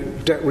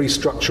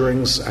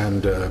restructurings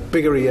and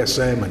bigger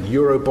ESM and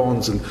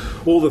Eurobonds and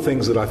all the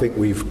things that I think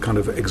we've kind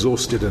of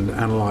exhausted and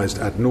analysed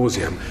ad nauseam.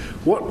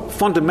 What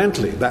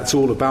fundamentally that's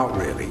all about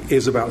really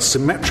is about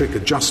symmetric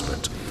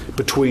adjustment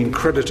between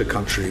creditor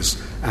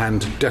countries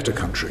and debtor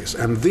countries.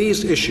 And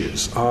these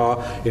issues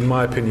are, in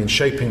my opinion,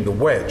 shaping the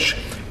wedge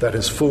that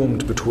has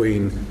formed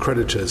between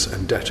creditors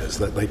and debtors,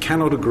 that they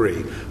cannot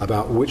agree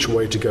about which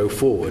way to go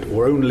forward,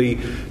 or only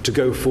to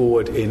go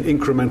forward in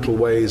incremental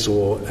ways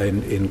or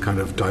in kind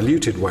of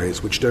diluted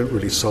ways which don't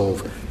really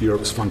solve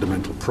Europe's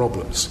fundamental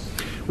problems.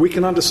 We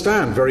can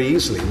understand very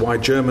easily why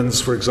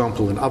Germans, for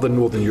example, and other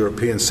Northern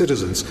European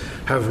citizens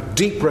have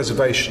deep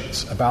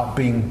reservations about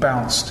being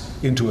bounced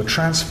into a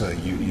transfer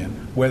union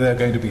where they're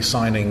going to be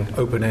signing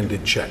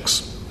open-ended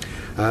checks.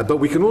 But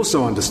we can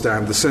also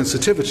understand the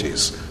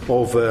sensitivities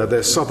of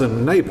their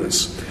southern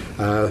neighbours,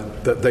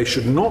 that they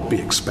should not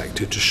be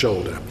expected to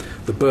shoulder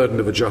the burden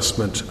of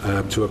adjustment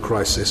to a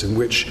crisis in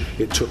which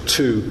it took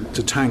two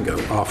to tango.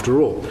 After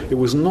all, it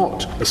was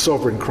not a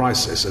sovereign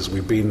crisis as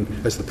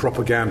the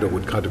propaganda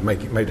would kind of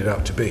made it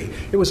out to be.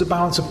 It was a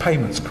balance of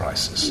payments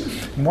crisis.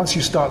 And once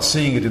you start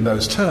seeing it in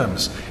those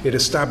terms, it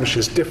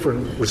establishes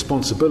different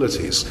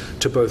responsibilities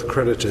to both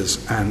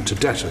creditors and to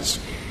debtors.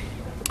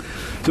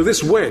 So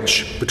this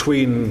wedge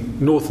between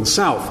North and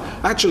South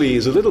actually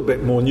is a little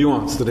bit more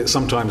nuanced than it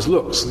sometimes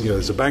looks.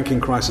 There's a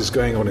banking crisis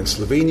going on in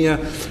Slovenia,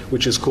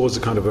 which has caused a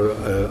kind of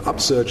an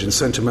upsurge in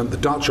sentiment. The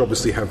Dutch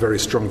obviously have very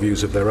strong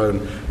views of their own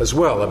as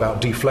well about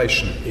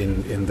deflation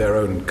in their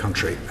own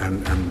country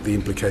and the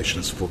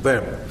implications for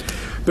them.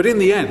 But in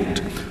the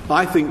end,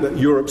 I think that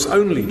Europe's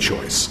only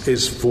choice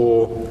is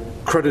for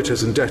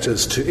creditors and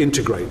debtors to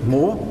integrate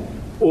more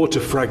or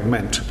to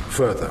fragment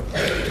further.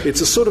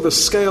 It's a sort of a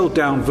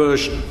scaled-down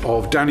version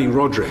of Danny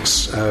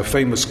Roderick's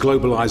famous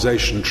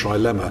globalization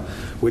trilemma,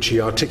 which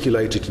he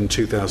articulated in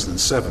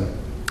 2007,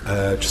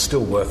 which is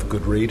still worth a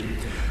good read.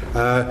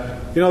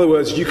 In other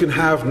words, you can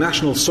have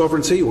national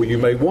sovereignty, or you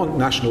may want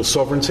national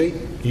sovereignty,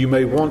 you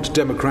may want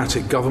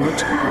democratic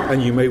government,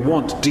 and you may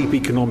want deep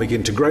economic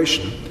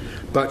integration,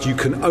 but you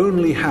can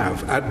only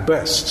have, at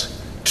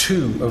best,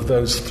 two of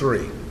those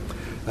three,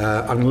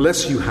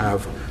 unless you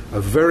have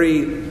a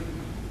very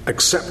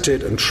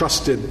accepted and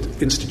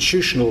trusted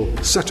institutional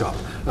setup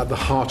at the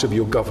heart of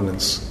your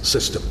governance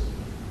system.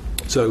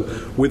 So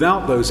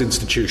without those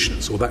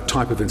institutions, or that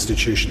type of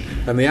institution,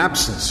 and the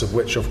absence of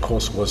which, of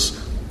course,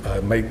 was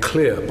made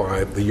clear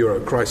by the euro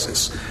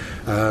crisis,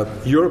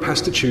 Europe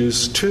has to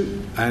choose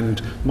two.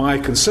 And my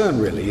concern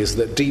really is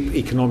that deep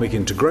economic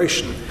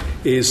integration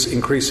is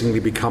increasingly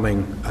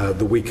becoming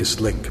the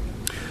weakest link.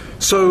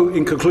 So,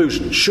 in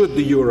conclusion, should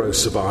the euro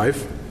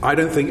survive? I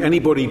don't think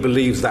anybody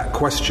believes that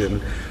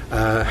question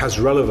has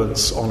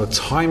relevance on a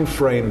time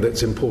frame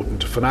that's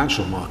important to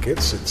financial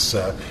markets.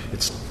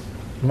 It's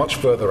much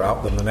further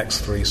out than the next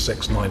 3,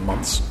 6, 9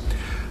 months.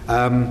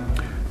 And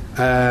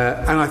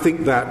I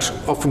think that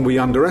often we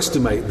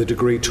underestimate the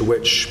degree to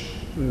which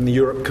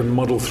Europe can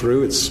muddle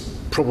through. It's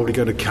probably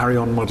going to carry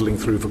on muddling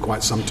through for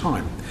quite some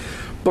time.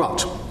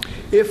 But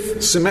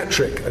if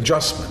symmetric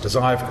adjustment, as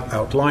I've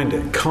outlined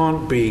it,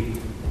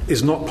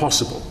 is not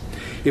possible,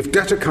 if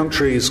debtor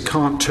countries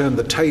can't turn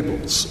the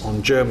tables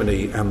on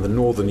Germany and the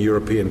northern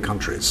European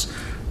countries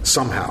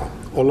somehow,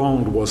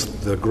 Hollande was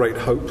the great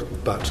hope,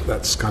 but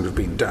that's kind of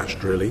been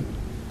dashed really.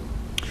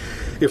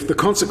 if the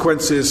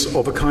consequences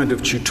of a kind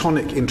of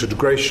Teutonic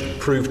integration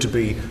prove to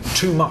be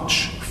too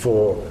much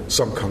for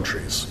some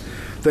countries,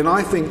 then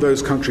I think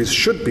those countries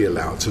should be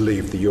allowed to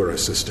leave the euro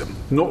system,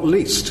 not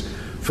least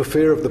for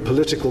fear of the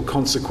political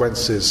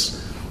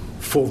consequences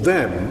for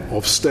them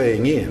of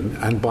staying in,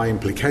 and by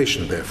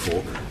implication,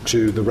 therefore,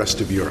 to the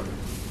rest of Europe.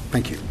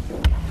 Thank you.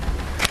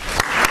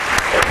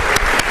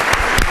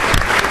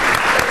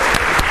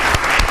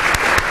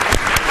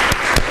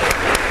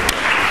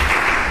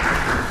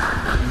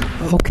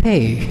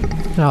 Okay,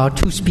 our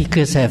two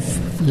speakers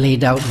have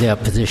laid out their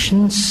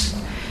positions.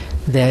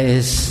 There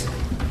is,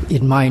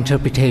 in my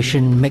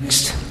interpretation,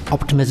 mixed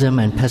optimism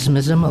and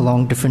pessimism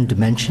along different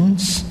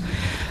dimensions.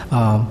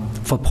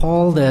 For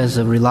Paul, there's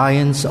a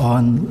reliance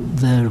on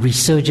the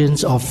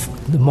resurgence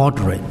of the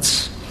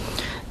moderates,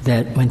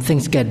 that when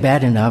things get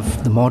bad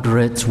enough, the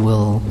moderates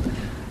will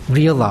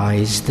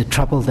realize the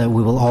trouble that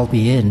we will all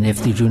be in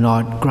if they do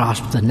not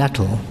grasp the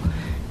nettle,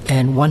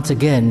 and once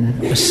again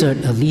assert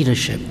a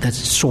leadership that's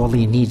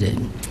sorely needed.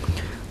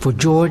 For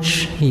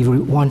George, he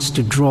wants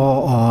to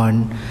draw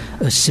on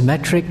a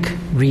symmetric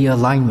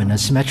realignment, a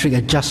symmetric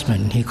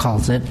adjustment, he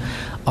calls it,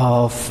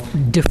 of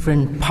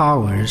different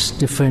powers,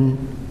 different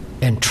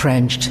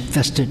entrenched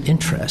vested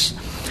interests.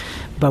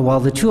 But while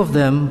the two of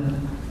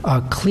them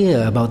are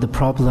clear about the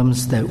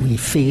problems that we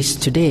face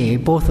today,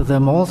 both of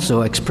them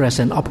also express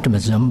an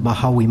optimism about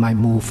how we might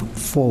move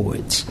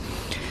forwards.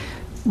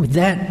 With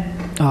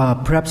that,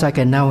 perhaps I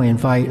can now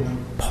invite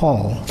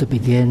Paul to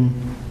begin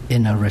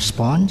in a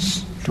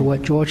response to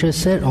what George has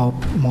said, or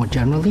more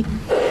generally.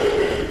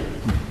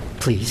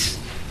 Please.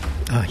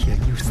 Here,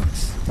 you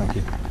first. Thank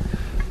you.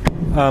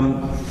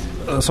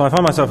 So I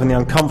find myself in the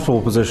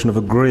uncomfortable position of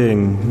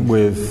agreeing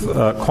with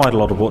quite a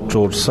lot of what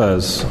George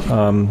says,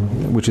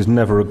 which is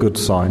never a good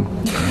sign.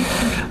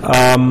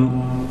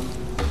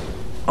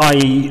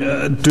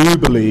 I do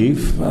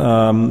believe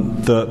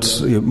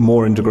that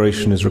more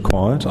integration is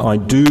required. I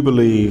do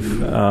believe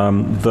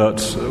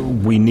that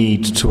we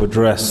need to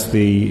address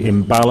the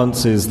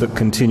imbalances that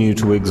continue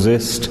to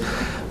exist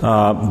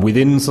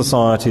within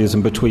societies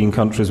and between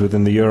countries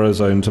within the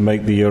Eurozone to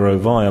make the euro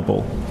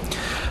viable.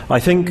 I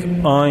think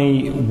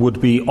I would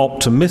be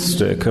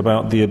optimistic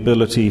about the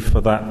ability for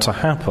that to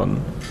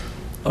happen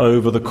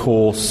over the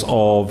course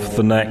of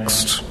the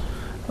next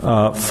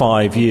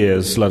 5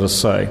 years, let us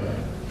say.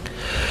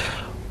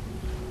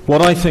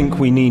 What I think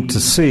we need to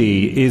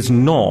see is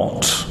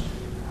not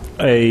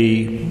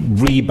a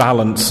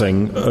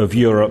rebalancing of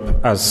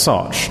Europe as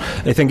such.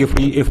 I think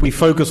if we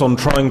focus on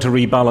trying to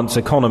rebalance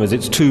economies,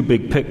 it's too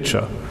big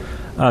picture,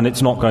 and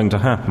it's not going to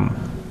happen.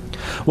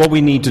 What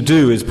we need to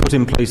do is put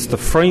in place the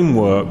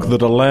framework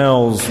that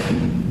allows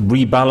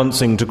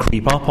rebalancing to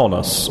creep up on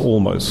us,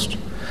 almost.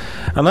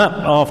 And that,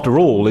 after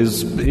all,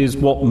 is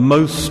what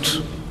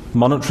most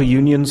monetary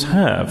unions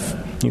have.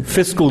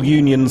 Fiscal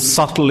union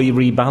subtly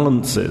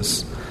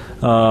rebalances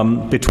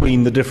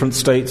between the different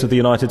states of the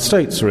United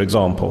States, for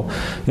example.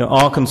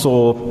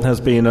 Arkansas has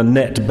been a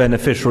net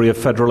beneficiary of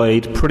federal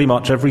aid pretty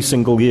much every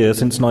single year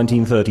since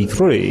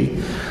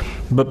 1933.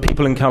 But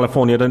people in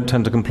California don't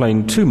tend to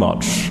complain too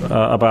much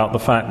about the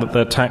fact that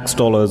their tax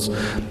dollars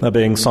are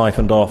being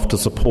siphoned off to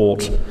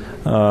support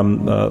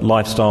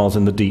lifestyles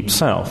in the Deep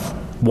South.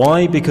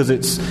 Why? Because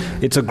it's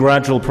a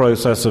gradual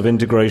process of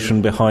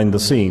integration behind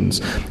the scenes.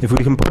 If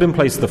we can put in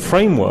place the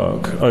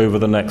framework over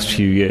the next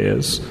few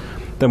years,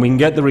 then we can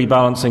get the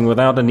rebalancing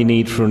without any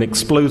need for an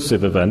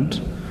explosive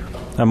event,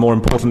 and more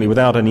importantly,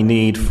 without any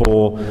need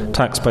for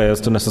taxpayers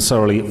to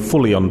necessarily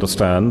fully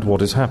understand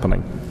what is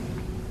happening.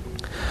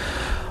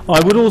 I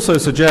would also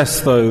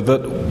suggest, though,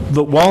 that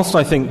whilst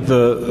I think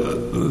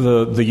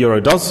the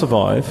euro does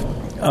survive,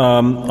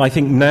 I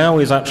think now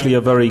is actually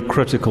a very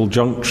critical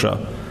juncture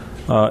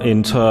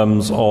in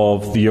terms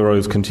of the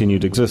euro's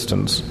continued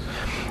existence.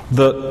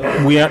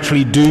 That we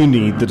actually do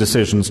need the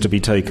decisions to be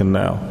taken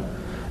now.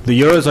 The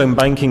eurozone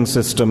banking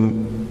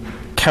system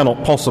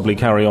cannot possibly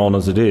carry on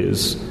as it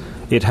is.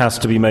 It has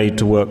to be made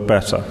to work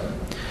better.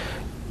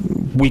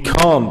 We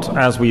can't,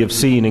 as we have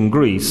seen in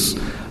Greece,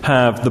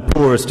 have the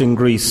poorest in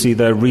Greece see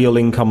their real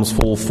incomes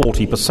fall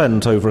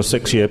 40% over a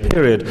 6-year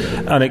period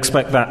and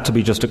expect that to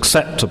be just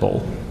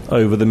acceptable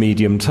over the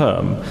medium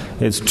term.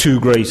 It's too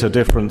great a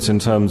difference in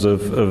terms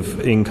of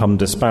income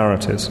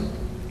disparities.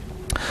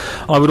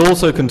 I would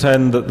also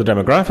contend that the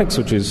demographics,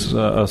 which is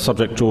a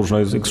subject George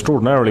knows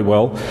extraordinarily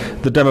well,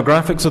 the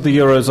demographics of the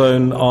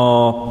Eurozone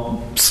are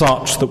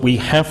such that we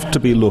have to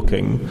be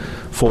looking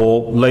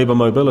for labour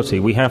mobility.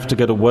 We have to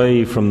get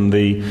away from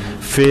the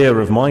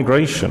fear of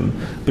migration,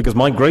 because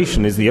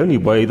migration is the only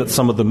way that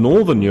some of the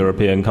northern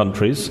European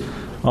countries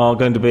are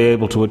going to be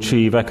able to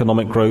achieve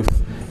economic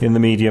growth in the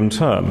medium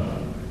term.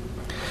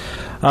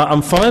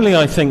 And finally,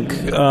 I think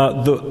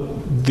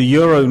the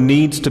euro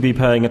needs to be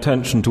paying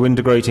attention to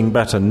integrating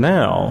better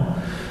now,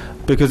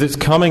 because it's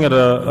coming at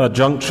a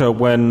juncture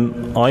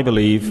when, I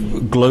believe,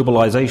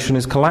 globalization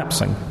is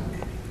collapsing.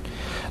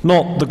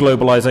 Not the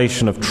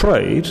globalization of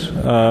trade.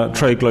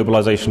 Trade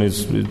globalization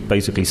is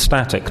basically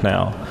static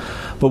now.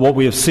 But what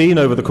we have seen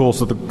over the course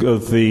of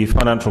the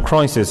financial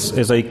crisis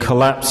is a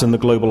collapse in the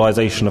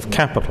globalization of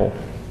capital.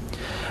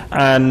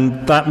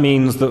 And that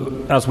means that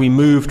as we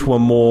move to a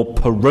more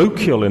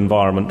parochial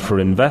environment for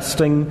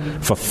investing,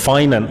 for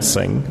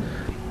financing,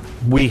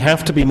 we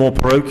have to be more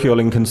parochial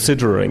in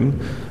considering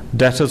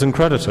debtors and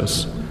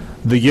creditors.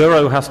 The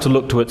euro has to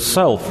look to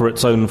itself for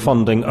its own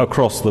funding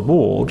across the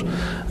board,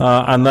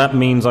 and that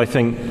means, I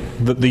think,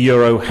 that the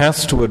euro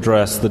has to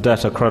address the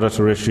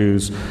debtor-creditor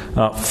issues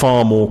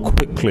far more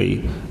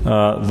quickly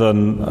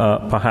than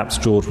perhaps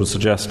George was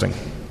suggesting.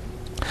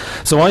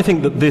 So I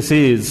think that this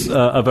is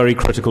a very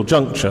critical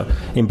juncture.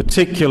 In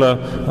particular,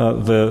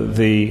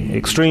 the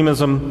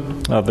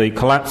extremism, the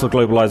collapse of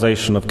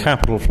globalization of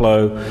capital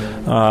flow,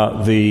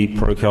 the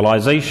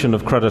parochialization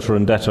of creditor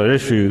and debtor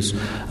issues,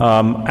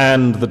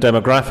 and the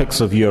demographics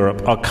of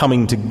Europe are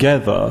coming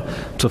together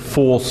to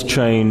force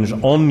change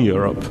on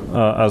Europe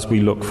as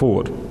we look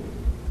forward.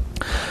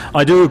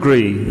 I do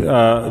agree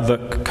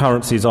that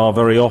currencies are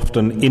very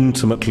often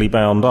intimately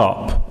bound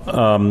up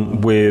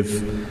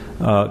with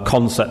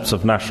concepts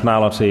of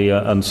nationality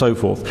and so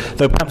forth,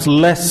 though perhaps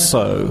less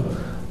so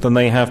than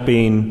they have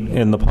been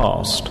in the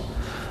past.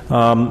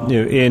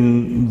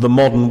 In the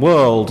modern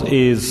world,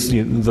 is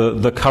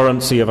the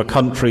currency of a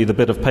country the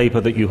bit of paper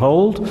that you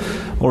hold,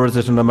 or is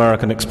it an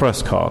American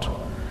Express card?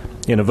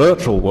 In a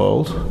virtual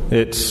world,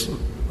 it's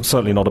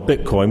certainly not a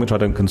Bitcoin, which I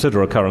don't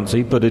consider a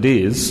currency, but it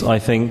is, I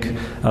think,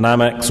 an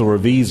Amex or a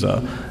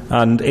Visa.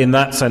 And in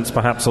that sense,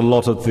 perhaps a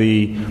lot of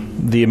the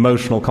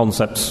emotional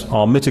concepts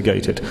are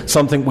mitigated.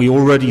 Something we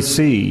already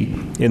see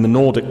in the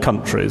Nordic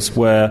countries,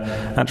 where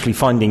actually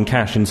finding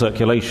cash in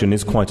circulation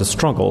is quite a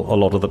struggle a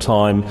lot of the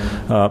time.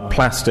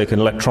 Plastic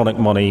and electronic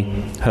money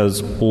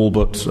has all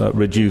but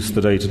reduced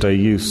the day-to-day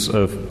use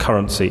of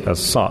currency as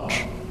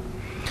such.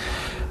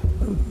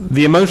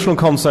 The emotional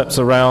concepts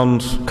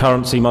around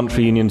currency,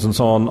 monetary unions and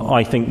so on,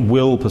 I think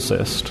will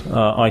persist.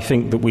 I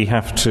think that we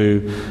have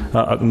to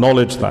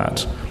acknowledge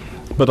that.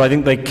 But I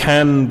think they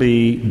can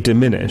be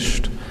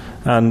diminished,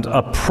 and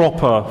a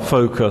proper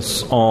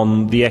focus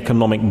on the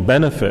economic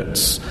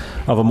benefits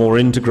of a more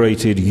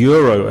integrated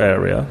euro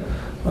area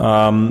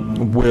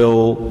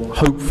will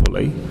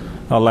hopefully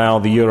allow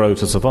the euro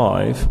to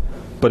survive,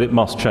 but it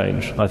must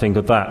change. I think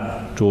of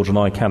that George and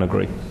I can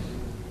agree.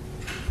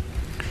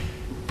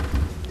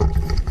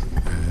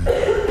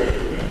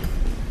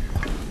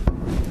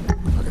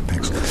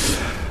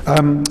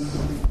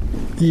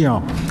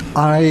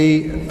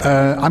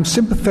 I'm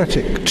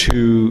sympathetic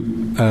to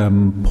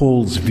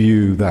Paul's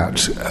view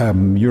that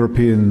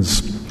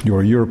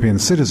European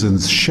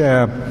citizens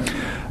share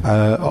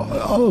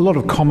a lot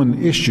of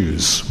common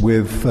issues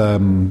with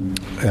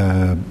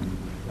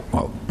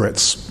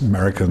Brits,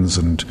 Americans,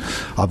 and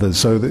others.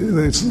 So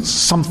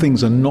some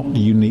things are not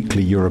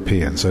uniquely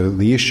European. So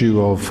the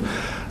issue of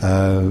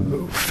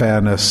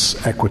fairness,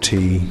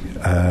 equity,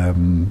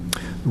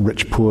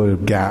 rich-poor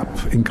gap,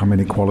 income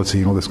inequality,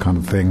 and all this kind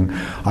of thing.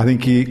 I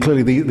think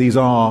clearly these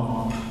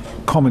are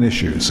common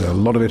issues. A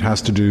lot of it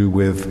has to do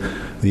with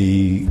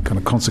the kind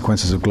of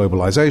consequences of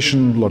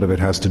globalization. A lot of it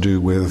has to do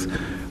with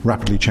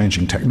rapidly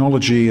changing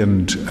technology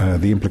and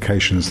the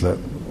implications that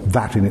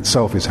in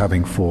itself is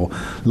having for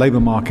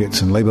labour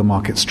markets and labour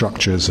market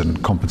structures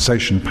and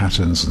compensation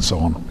patterns and so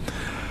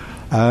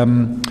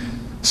on.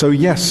 So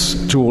yes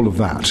to all of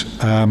that.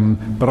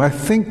 But I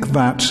think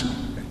that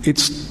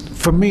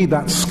for me,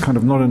 that's kind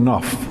of not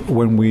enough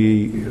when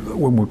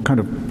we're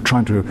kind of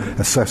trying to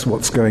assess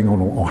what's going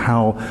on or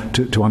how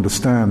to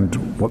understand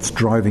what's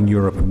driving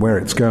Europe and where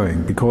it's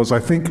going. Because I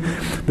think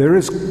there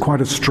is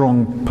quite a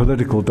strong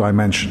political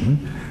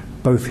dimension,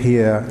 both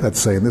here, let's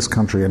say, in this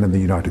country and in the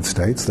United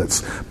States,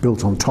 that's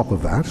built on top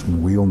of that,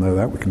 and we all know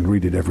that, we can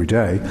read it every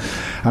day.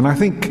 And I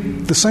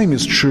think the same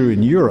is true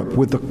in Europe,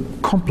 with the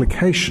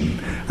complication,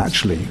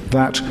 actually,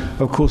 that,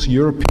 of course,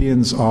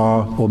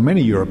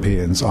 many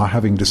Europeans are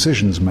having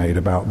decisions made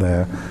about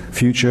their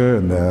future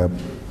and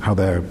how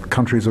their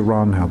countries are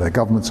run, how their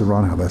governments are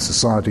run, how their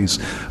societies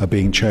are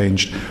being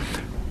changed.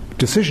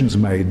 Decisions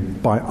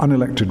made by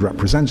unelected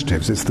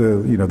representatives. It's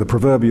the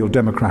proverbial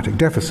democratic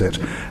deficit,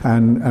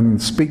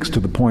 and speaks to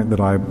the point that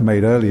I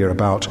made earlier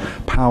about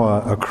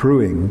power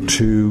accruing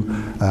to,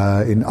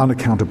 in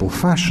unaccountable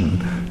fashion,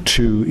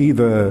 to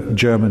either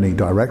Germany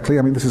directly.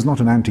 I mean, this is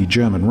not an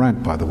anti-German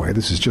rant, by the way.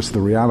 This is just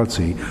the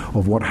reality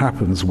of what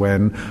happens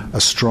when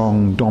a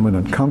strong,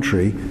 dominant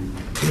country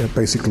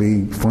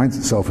basically finds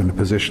itself in a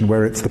position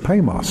where it's the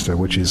paymaster,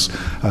 which is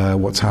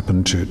what's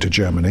happened to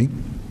Germany.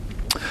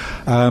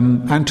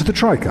 And to the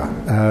Troika,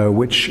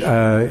 which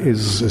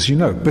is, as you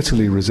know,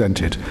 bitterly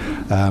resented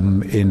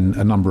in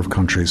a number of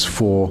countries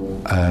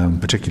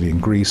particularly in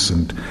Greece,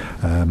 and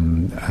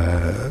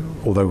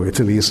although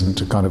Italy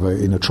isn't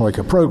in a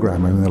Troika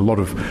program, I mean, a lot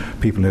of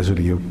people in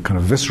Italy are kind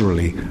of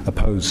viscerally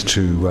opposed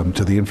to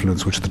the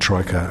influence which the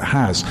Troika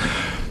has.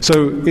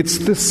 So it's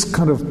this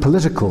kind of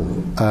political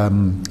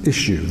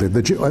issue,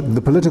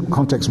 the political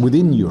context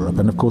within Europe,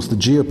 and of course the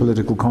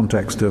geopolitical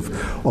context of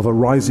a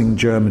rising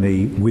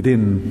Germany within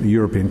within the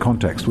European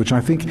context, which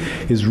I think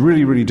is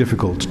really, really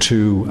difficult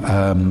to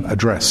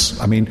address.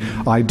 I mean,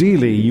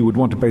 ideally, you would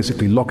want to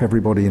basically lock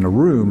everybody in a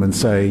room and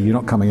say, you're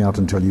not coming out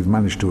until you've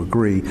managed to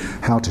agree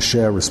how to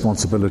share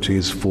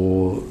responsibilities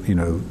for,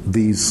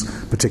 these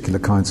particular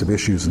kinds of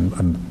issues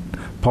and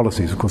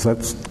policies. Of course,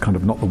 that's kind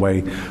of not the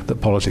way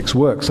that politics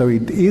works. So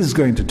it is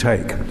going to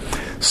take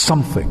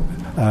something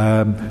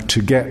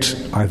to get,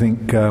 I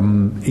think,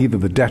 either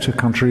the debtor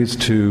countries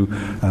to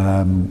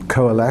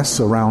coalesce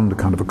around a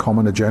kind of a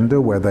common agenda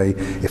where they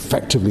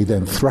effectively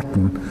then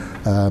threaten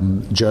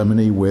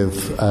Germany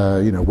with,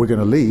 we're going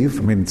to leave.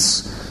 I mean,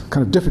 it's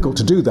kind of difficult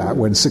to do that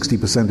when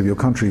 60% of your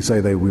country say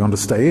we want to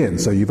stay in.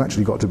 So you've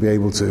actually got to be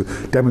able to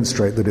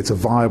demonstrate that it's a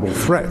viable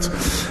threat.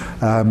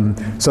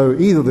 So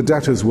either the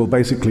debtors will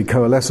basically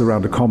coalesce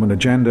around a common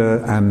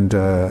agenda and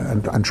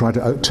try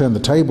to turn the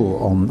table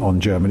on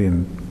Germany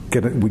and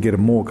we get a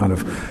more kind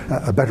of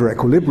a better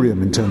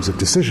equilibrium in terms of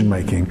decision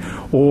making,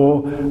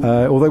 or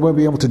they won't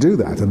be able to do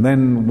that. And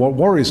then what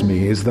worries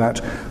me is that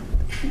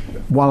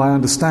while I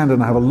understand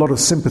and I have a lot of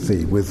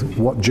sympathy with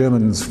what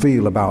Germans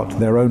feel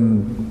about their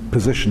own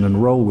position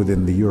and role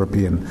within the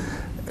European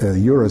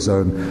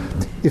Eurozone,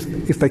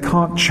 if they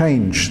can't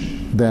change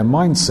their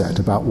mindset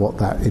about what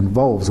that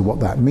involves or what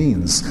that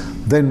means,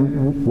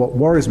 then what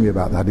worries me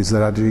about that is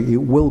that actually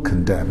it will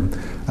condemn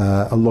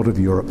a lot of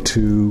Europe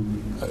to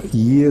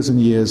years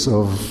and years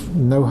of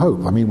no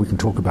hope. I mean, we can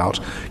talk about,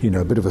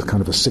 a bit of a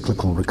kind of a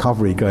cyclical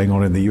recovery going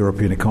on in the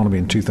European economy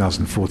in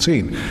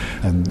 2014.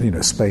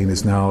 And, Spain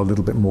is now a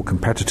little bit more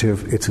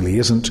competitive. Italy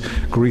isn't.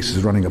 Greece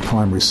is running a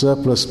primary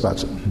surplus,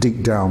 but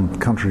deep down the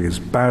country is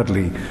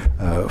badly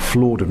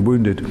flawed and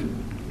wounded.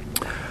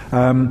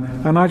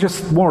 And I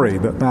just worry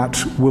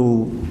that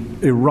will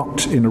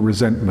erupt in a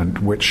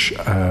resentment which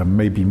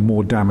may be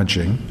more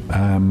damaging.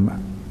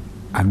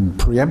 And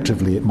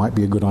preemptively, it might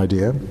be a good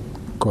idea,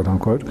 quote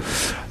unquote,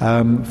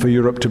 for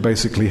Europe to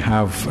basically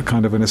have a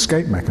kind of an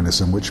escape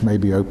mechanism which may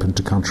be open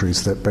to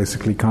countries that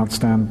basically can't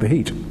stand the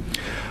heat.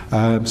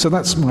 So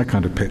that's my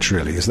kind of pitch,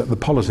 really, is that the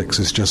politics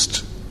is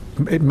just,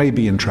 it may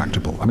be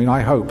intractable. I mean,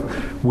 I hope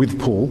with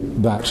Paul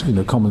that,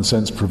 common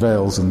sense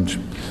prevails and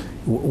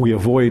we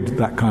avoid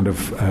that kind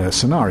of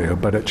scenario,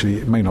 but actually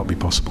it may not be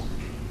possible.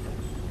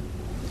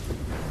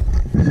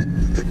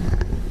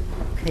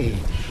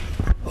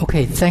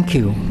 Okay, thank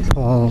you,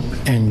 Paul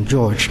and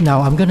George.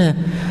 Now I'm going to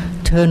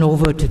turn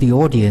over to the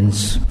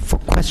audience for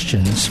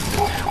questions.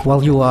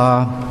 While you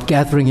are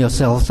gathering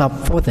yourselves up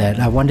for that,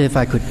 I wonder if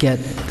I could get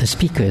the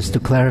speakers to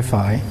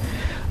clarify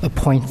a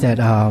point that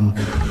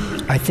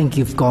I think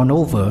you've gone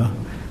over,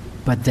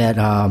 but that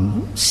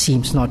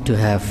seems not to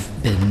have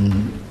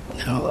been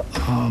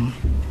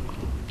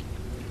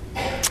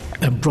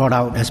brought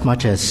out as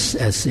much as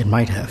it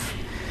might have.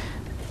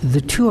 The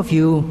two of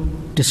you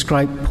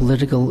describe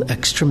political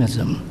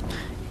extremism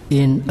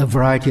in a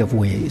variety of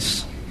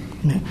ways.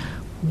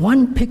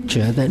 One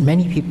picture that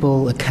many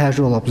people, a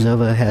casual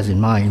observer, has in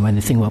mind when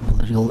they think about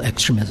political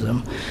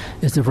extremism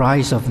is the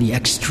rise of the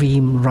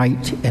extreme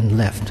right and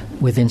left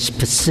within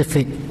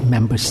specific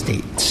member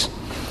states.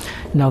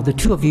 Now, the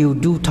two of you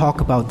do talk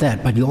about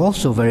that, but you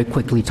also very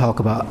quickly talk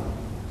about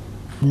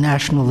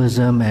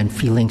nationalism and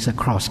feelings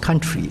across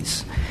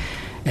countries,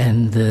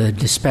 and the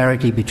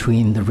disparity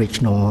between the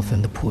rich North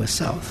and the poor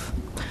South.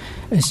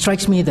 It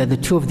strikes me that the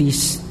two of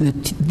these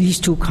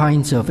two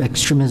kinds of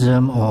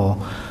extremism or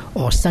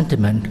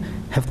sentiment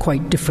have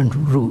quite different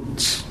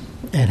roots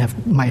and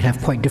might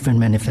have quite different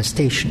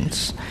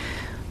manifestations.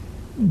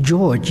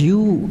 George,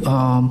 you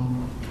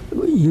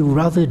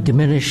rather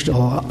diminished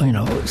or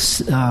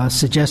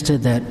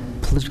suggested that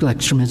political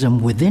extremism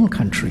within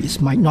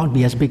countries might not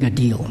be as big a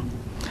deal,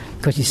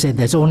 because you said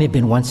there's only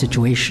been one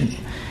situation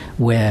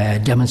where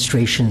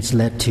demonstrations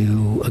led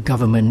to a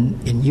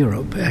government in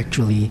Europe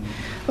actually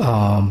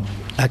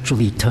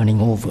turning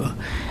over.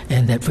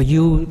 And that for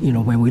you,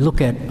 when we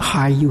look at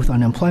high youth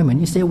unemployment,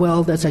 you say,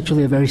 well, that's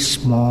actually a very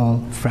small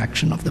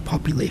fraction of the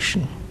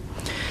population.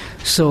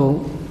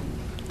 So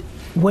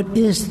what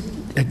do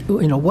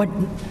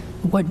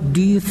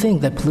you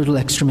think that political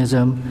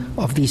extremism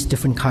of these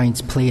different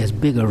kinds play as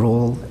big a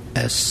role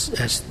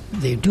as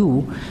they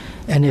do?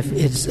 And if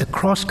it's a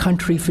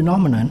cross-country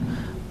phenomenon,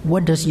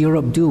 what does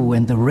Europe do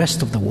when the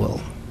rest of the world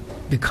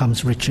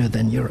becomes richer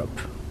than Europe?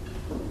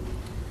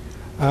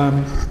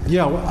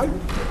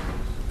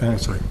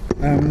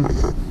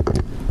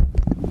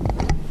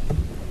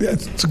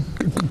 It's a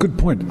good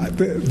point.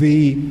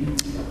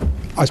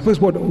 I suppose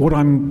what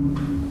I'm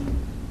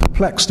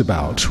perplexed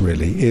about,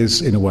 really,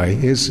 is in a way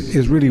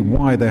is really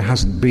why there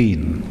hasn't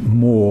been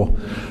more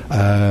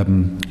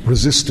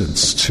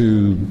resistance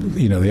to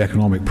the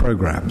economic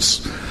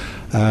programs.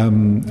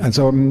 And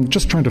so I'm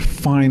just trying to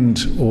find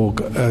or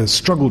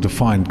struggle to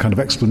find kind of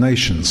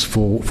explanations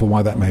for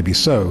why that may be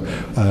so.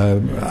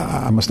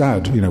 I must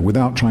add,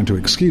 without trying to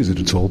excuse it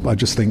at all, I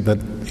just think that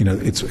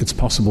it's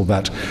possible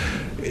that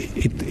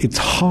it's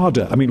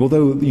harder. I mean,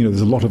 although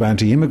there's a lot of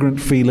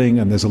anti-immigrant feeling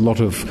and there's a lot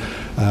of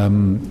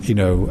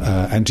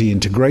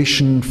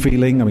anti-integration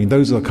feeling. I mean,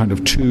 those are kind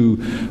of two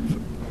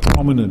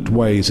prominent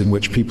ways in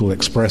which people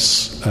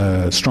express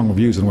strong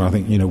views, and I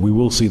think we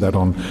will see that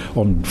on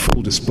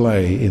full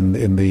display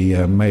in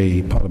the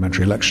May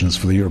parliamentary elections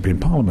for the European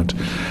Parliament.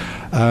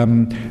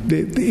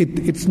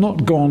 It's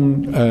not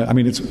gone.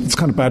 It's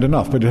kind of bad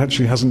enough, but it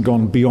actually hasn't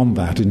gone beyond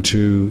that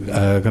into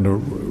kind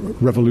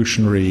of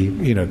revolutionary,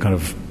 kind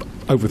of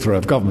overthrow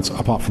of governments.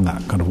 Apart from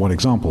that, kind of one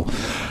example.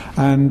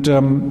 And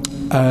I'm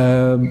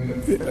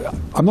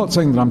not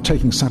saying that I'm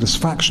taking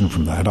satisfaction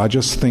from that. I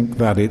just think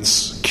that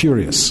it's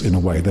curious in a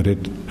way that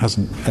it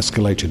hasn't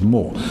escalated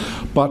more.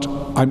 But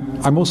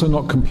I'm also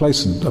not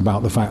complacent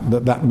about the fact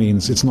that that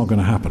means it's not going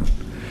to happen.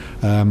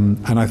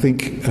 And I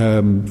think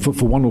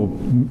for one or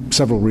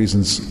several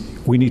reasons,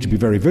 we need to be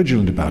very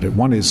vigilant about it.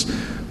 One is,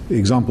 the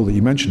example that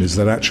you mentioned is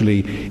that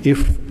actually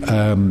if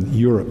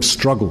Europe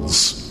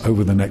struggles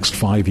over the next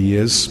 5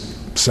 years,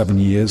 7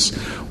 years,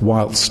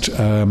 whilst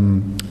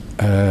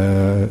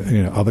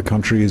other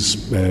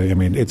countries,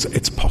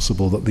 it's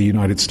possible that the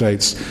United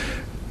States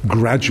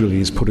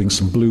gradually is putting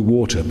some blue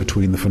water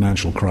between the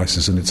financial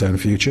crisis and its own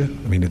future.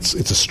 I mean, it's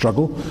a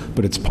struggle,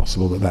 but it's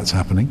possible that that's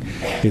happening.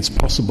 It's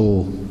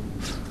possible.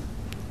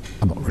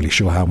 I'm not really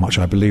sure how much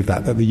I believe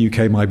that the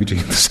UK might be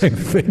doing the same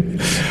thing,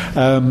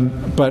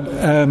 but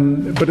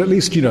at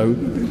least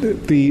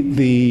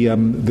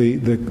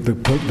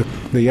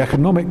the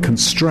economic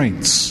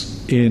constraints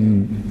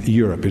in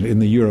Europe, in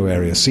the euro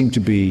area, seem to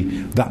be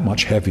that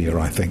much heavier,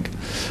 I think,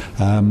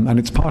 and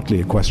it's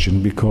partly a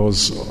question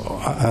because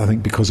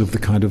of the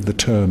kind of the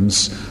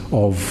terms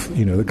of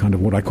the kind of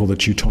what I call the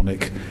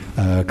Teutonic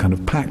kind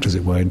of pact, as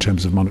it were, in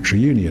terms of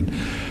monetary union.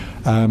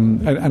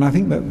 And I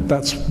think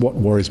that's what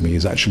worries me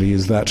is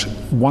that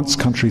once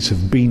countries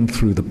have been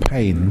through the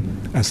pain,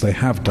 as they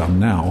have done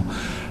now,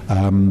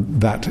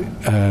 that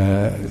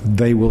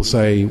they will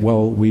say,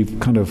 well, we've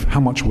kind of, how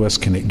much worse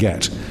can it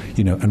get,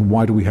 and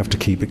why do we have to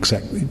keep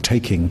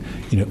taking,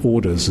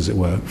 orders, as it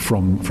were,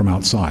 from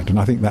outside? And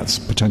I think that's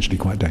potentially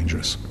quite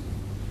dangerous.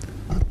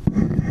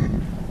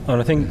 And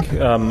I think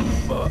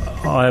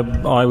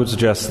I would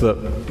suggest that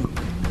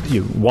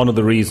one of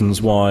the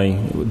reasons why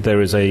there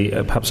is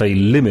perhaps a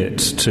limit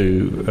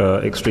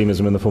to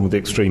extremism in the form of the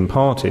extreme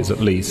parties,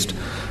 at least,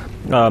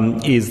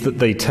 is that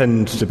they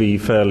tend to be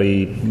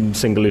fairly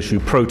single-issue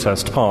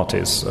protest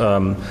parties.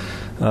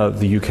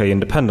 The UK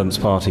Independence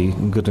Party,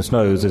 goodness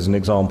knows, is an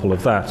example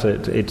of that.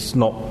 It's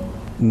not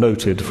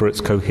noted for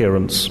its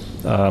coherence,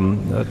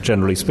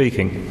 generally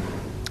speaking.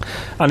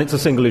 And it's a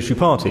single-issue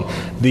party.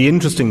 The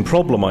interesting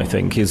problem, I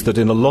think, is that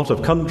in a lot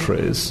of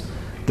countries,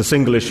 the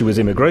single issue is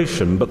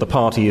immigration, but the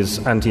party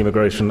is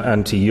anti-immigration,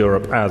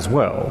 anti-Europe as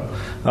well.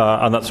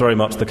 And that's very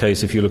much the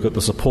case if you look at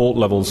the support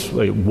levels,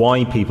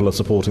 why people are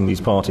supporting these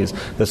parties.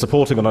 They're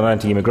supporting on an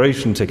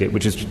anti-immigration ticket,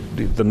 which is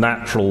the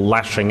natural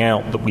lashing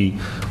out that we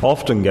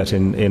often get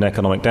in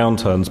economic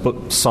downturns,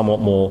 but somewhat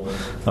more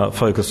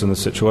focused in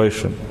this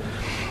situation.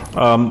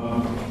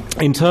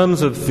 In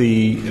terms of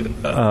the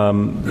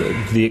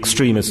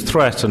extremist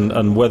threat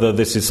and whether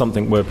this is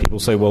something where people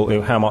say,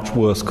 well, how much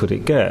worse could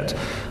it get?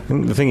 I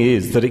think the thing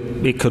is that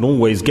it can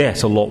always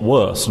get a lot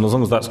worse, and as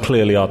long as that's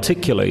clearly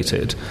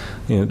articulated,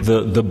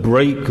 the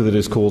break that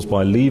is caused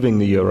by leaving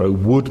the euro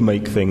would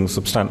make things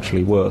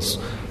substantially worse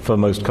for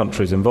most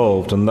countries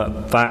involved, and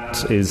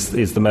that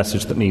is the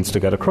message that needs to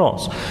get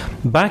across.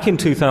 Back in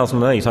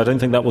 2008, I don't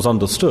think that was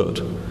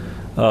understood.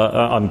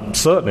 I'm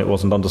certain it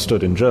wasn't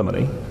understood in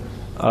Germany.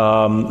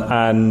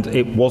 And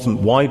it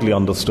wasn't widely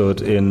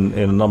understood in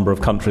a number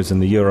of countries in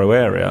the euro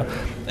area.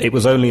 It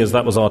was only as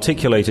that was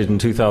articulated in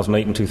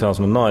 2008 and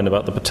 2009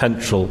 about the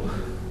potential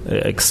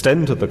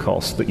extent of the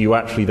cost that you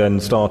actually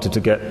then started to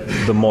get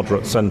the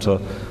moderate centre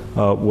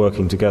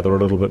working together a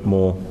little bit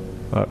more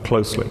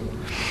closely.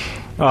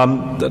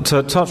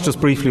 To touch just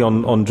briefly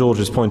on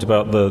George's point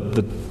about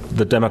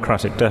the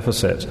democratic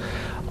deficit,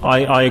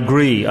 I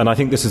agree, and I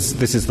think this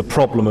is the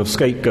problem of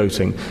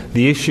scapegoating.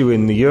 The issue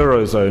in the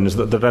Eurozone is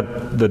that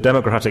the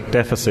democratic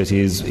deficit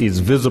is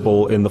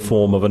visible in the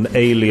form of an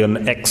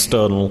alien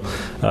external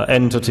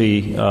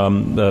entity, be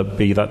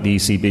that the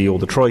ECB or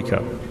the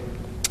Troika.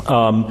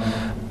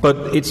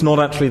 But it's not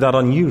actually that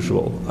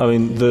unusual. I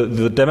mean,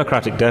 the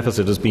democratic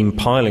deficit has been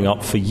piling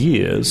up for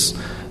years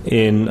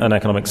in an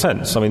economic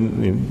sense. I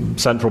mean,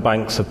 central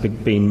banks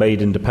have been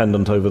made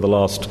independent over the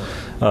last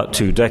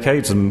 2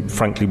 decades, and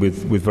frankly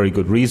with very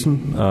good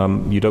reason.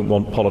 You don't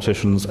want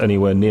politicians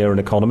anywhere near an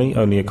economy.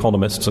 Only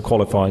economists are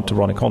qualified to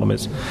run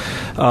economies.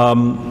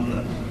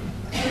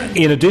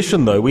 In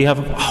addition, though, we have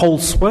whole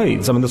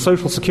swathes. I mean, the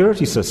social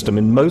security system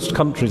in most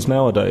countries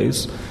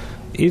nowadays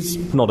is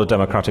not a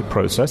democratic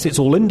process. It's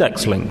all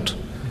index-linked.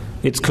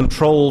 It's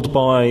controlled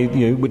by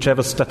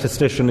whichever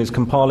statistician is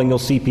compiling your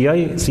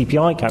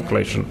CPI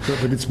calculation.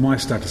 But it's my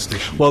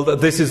statistician. Well,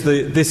 this is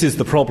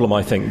the problem,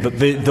 I think. That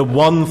the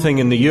one thing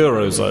in the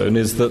Eurozone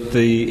is that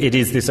it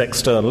is this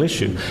external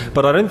issue.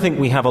 But I don't think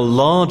we have a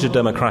larger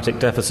democratic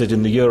deficit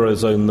in the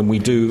Eurozone than we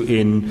do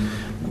in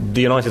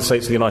the United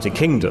States or the United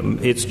Kingdom.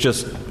 It's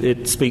just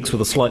it speaks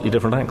with a slightly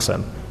different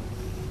accent.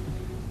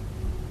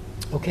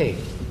 Okay.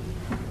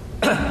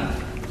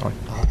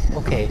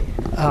 Okay.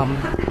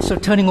 So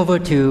turning over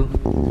to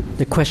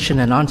the question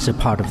and answer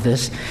part of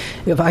this,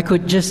 if I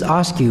could just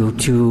ask you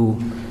to,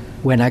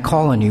 when I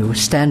call on you,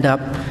 stand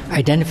up,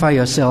 identify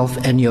yourself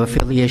and your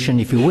affiliation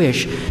if you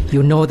wish.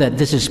 You know that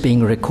this is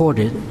being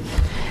recorded.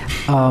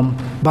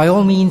 By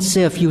all means,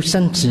 say a few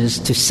sentences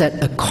to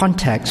set a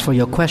context for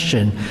your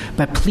question,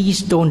 but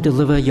please don't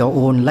deliver your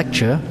own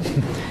lecture.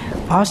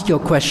 Ask your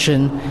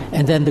question,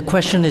 and then the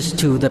question is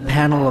to the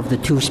panel of the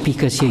two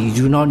speakers here. You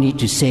do not need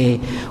to say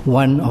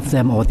one of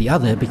them or the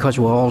other, because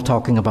we're all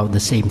talking about the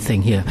same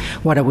thing here.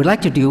 What I would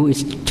like to do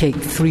is take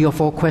 3 or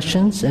 4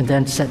 questions and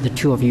then set the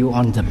two of you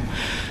on them.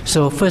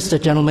 So first, the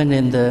gentleman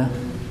in the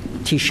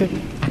T-shirt.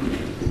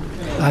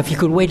 If you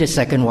could wait a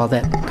second while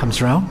that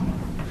comes around.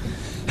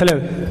 Hello.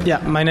 Yeah,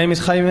 my name is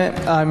Jaime.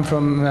 I'm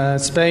from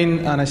Spain,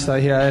 and I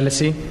study here at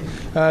LSE.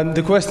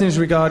 The question is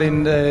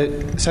regarding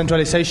the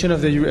centralization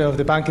of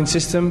the banking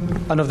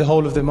system and of the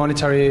whole of the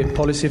monetary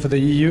policy for the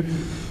EU.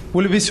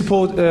 Will it be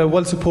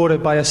well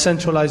supported by a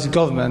centralized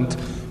government?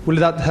 Will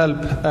that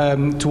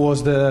help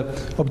towards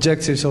the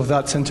objectives of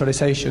that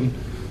centralization?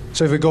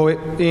 So if we go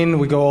in,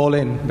 we go all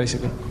in,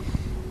 basically.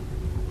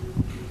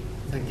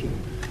 Thank you.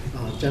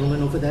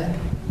 Gentleman over there,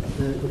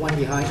 the one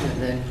behind,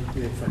 and then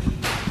you in front.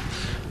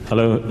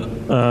 Hello,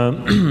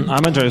 I'm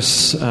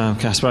Andres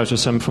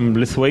Kasparaitis. I'm from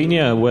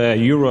Lithuania, where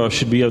euro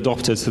should be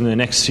adopted in the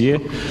next year.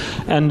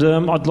 And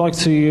I'd like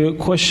to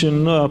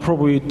question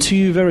probably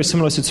 2 very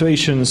similar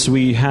situations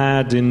we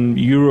had in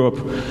Europe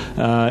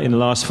in the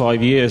last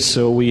 5 years.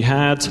 So we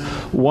had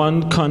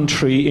one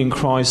country in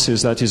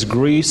crisis, that is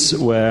Greece,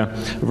 where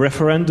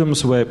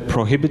referendums were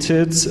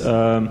prohibited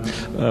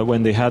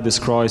when they had this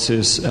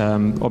crisis.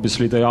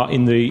 Obviously, they are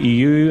in the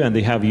EU and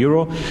they have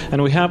euro.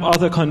 And we have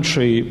other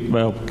country,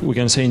 well, we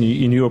can say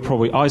in Europe,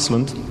 probably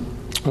Iceland,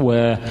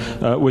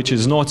 which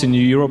is not in the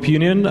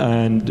European Union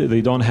and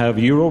they don't have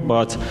euro,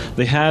 but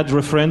they had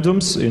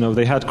referendums.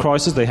 They had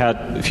crisis, they had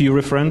a few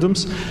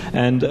referendums,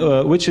 and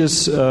which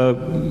is a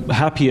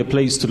happier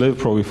place to live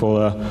probably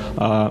for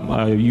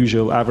a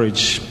usual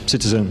average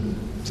citizen.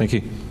 Thank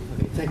you.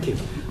 Okay, thank you.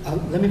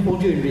 Let me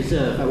hold you in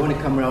reserve. I want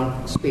to come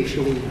around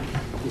spatially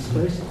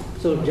dispersed.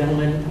 So,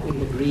 gentleman in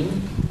the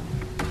green.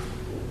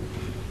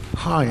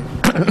 Hi,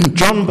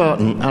 John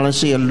Burton,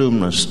 LSE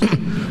alumnus.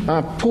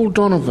 Paul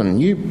Donovan,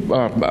 you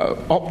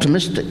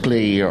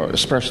optimistically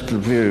expressed the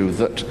view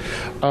that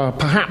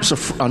perhaps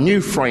a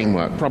new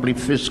framework, probably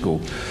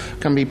fiscal,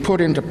 can be put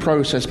into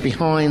process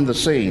behind the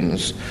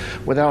scenes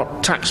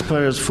without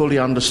taxpayers fully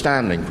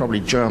understanding,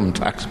 probably German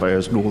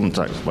taxpayers, northern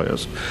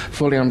taxpayers,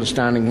 fully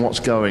understanding what's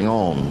going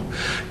on.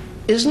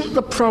 Isn't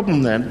the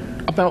problem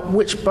then, about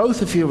which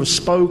both of you have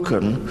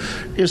spoken,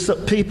 is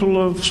that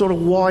people have sort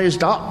of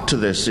wised up to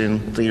this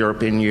in the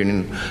European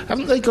Union?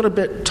 Haven't they got a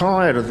bit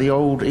tired of the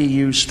old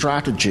EU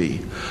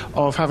strategy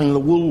of having the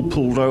wool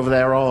pulled over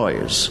their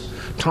eyes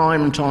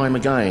time and time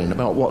again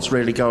about what's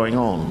really going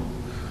on?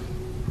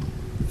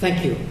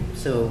 Thank you.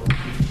 So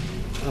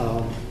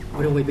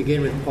why don't we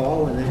begin with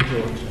Paul and then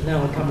George? And then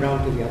I'll come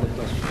around to the other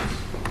questions.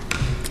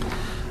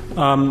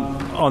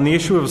 On the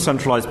issue of a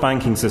centralised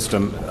banking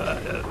system,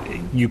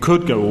 you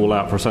could go all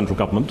out for a central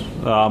government.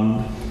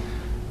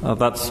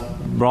 That's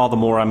rather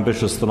more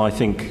ambitious than I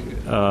think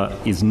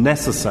is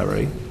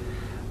necessary.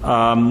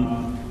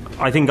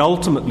 I think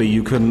ultimately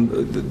you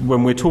can,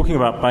 when we're talking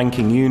about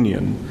banking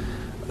union,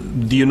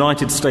 the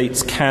United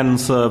States can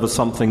serve as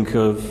something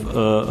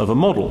of a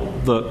model.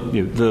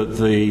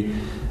 The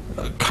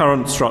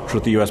current structure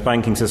of the US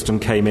banking system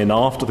came in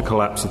after the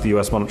collapse of the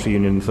US monetary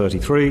union in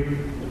 1933,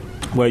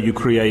 where you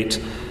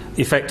create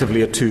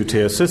effectively a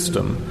 2-tier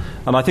system.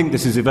 And I think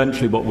this is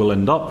eventually what we'll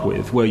end up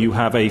with, where you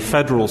have a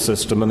federal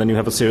system and then you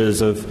have a series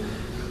of,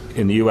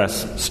 in the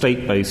US,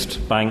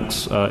 state-based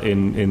banks,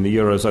 in the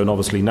Eurozone,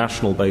 obviously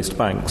national-based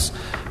banks.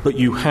 But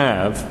you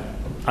have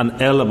an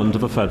element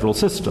of a federal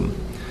system.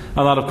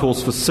 And that, of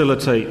course,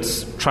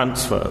 facilitates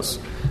transfers.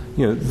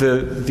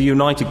 The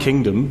United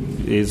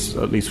Kingdom is,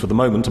 at least for the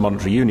moment, a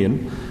monetary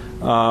union.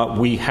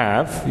 We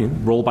have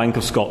Royal Bank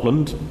of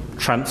Scotland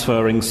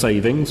transferring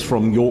savings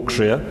from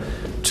Yorkshire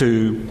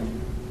to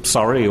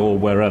Surrey or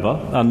wherever,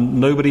 and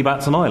nobody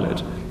bats an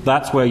eyelid.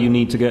 That's where you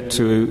need to get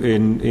to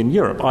in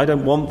Europe. I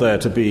don't want there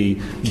to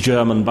be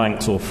German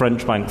banks or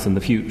French banks in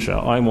the future.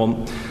 I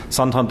want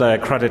Santander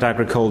Credit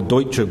Agricole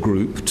Deutsche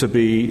Group to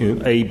be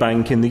a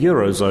bank in the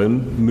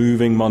Eurozone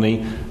moving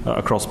money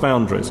across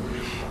boundaries.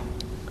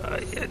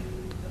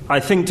 I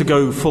think to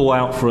go full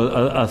out for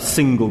a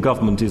single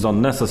government is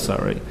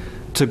unnecessary.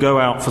 To go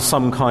out for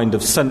some kind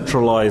of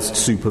centralised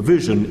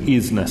supervision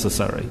is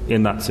necessary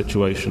in that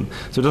situation.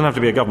 So it doesn't have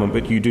to be a government,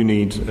 but you do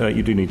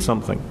need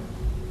something.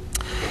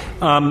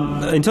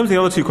 In terms of the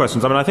other two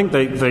questions, I think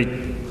they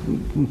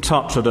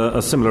touch at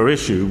a similar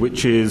issue,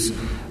 which is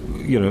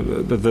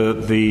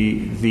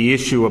the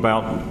issue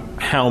about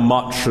how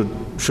much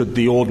should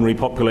the ordinary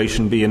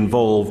population be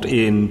involved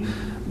in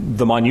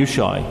the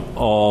minutiae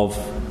of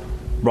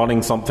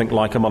running something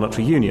like a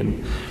monetary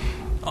union.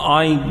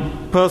 I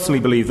personally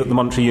believe that the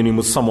monetary union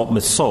was somewhat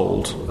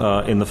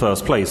missold in the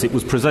first place. It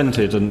was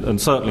presented, and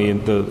certainly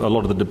in a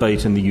lot of the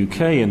debate in the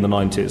UK in the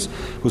 90s,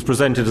 was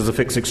presented as a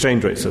fixed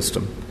exchange rate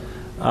system.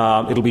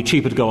 It'll be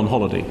cheaper to go on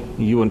holiday.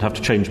 You won't have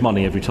to change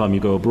money every time you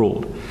go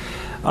abroad.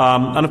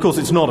 And of course,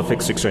 it's not a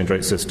fixed exchange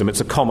rate system.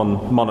 It's a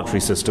common monetary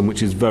system,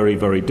 which is very,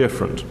 very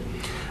different.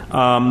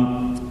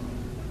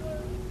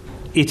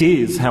 It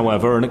is,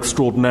 however, an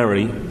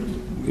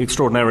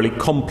extraordinarily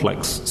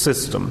complex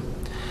system.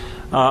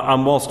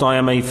 And whilst I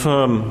am a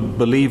firm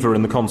believer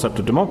in the concept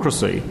of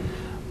democracy,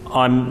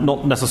 I'm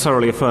not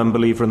necessarily a firm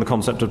believer in the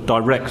concept of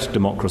direct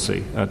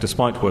democracy,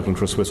 despite working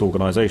for a Swiss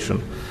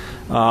organisation,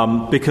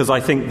 because I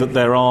think that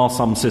there are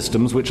some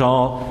systems which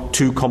are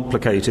too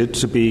complicated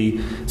to be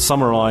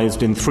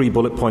summarised in 3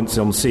 bullet points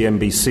on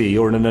CNBC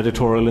or in an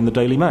editorial in the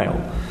Daily Mail.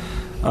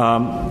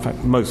 In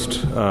fact,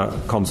 most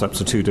concepts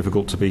are too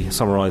difficult to be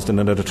summarised in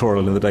an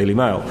editorial in the Daily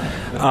Mail.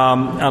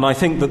 And I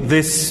think that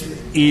this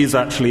is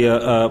actually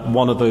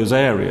one of those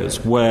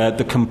areas where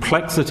the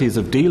complexities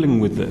of dealing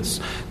with this,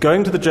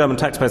 going to the German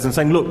taxpayers and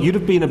saying, look, you'd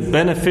have been a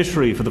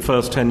beneficiary for the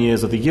first 10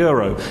 years of the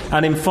euro,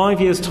 and in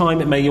 5 years' time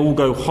it may all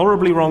go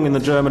horribly wrong in the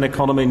German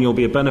economy and you'll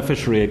be a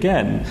beneficiary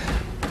again.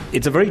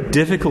 It's a very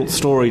difficult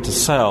story to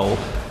sell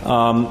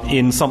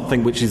in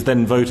something which is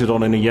then voted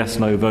on in a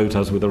yes-no vote,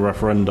 as with a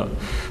referenda.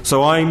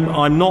 So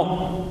I'm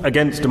not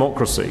against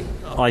democracy.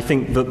 I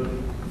think that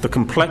the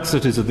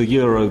complexities of the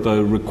euro,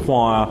 though,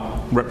 require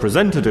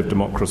representative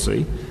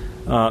democracy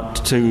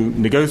to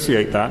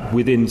negotiate that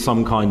within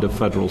some kind of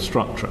federal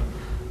structure.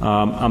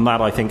 And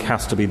that, I think,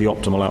 has to be the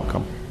optimal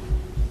outcome.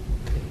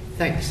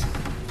 Thanks.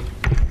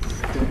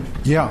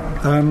 Yeah.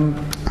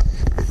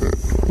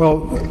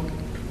 Well,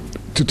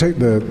 to take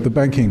the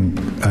banking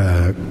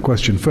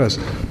question first,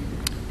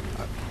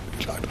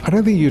 I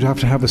don't think you'd have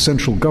to have a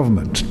central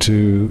government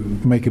to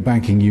make a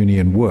banking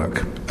union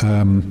work.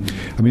 I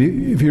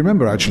mean, if you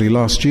remember, actually,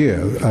 last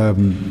year,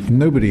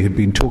 nobody had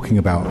been talking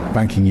about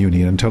banking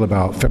union until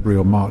about February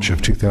or March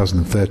of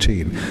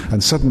 2013.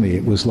 And suddenly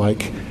it was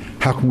like,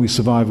 how can we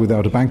survive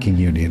without a banking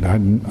union?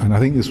 And I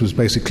think this was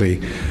basically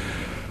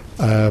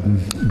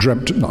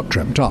not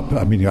dreamt up.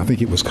 I mean, I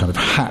think it was kind of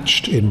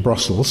hatched in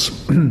Brussels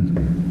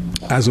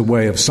as a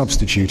way of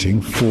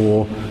substituting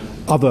for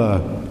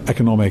other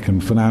economic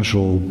and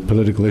financial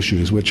political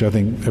issues, which I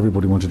think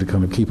everybody wanted to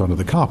kind of keep under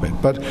the carpet.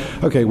 But,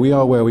 okay, we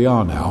are where we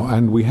are now,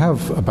 and we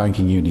have a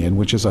banking union,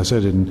 which, as I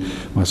said in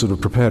my sort of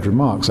prepared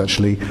remarks,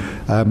 actually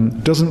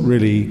doesn't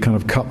really kind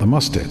of cut the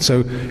mustard.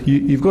 So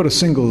you've got a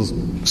single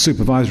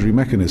supervisory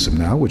mechanism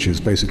now, which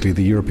is basically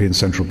the European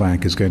Central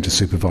Bank is going to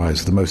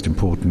supervise the most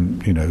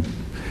important,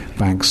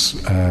 banks,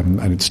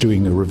 and it's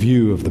doing a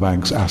review of the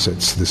bank's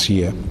assets this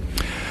year.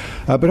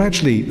 But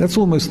actually, that's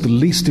almost the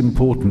least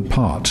important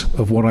part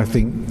of what I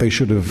think they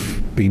should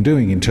have been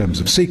doing in terms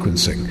of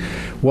sequencing.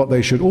 What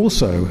they should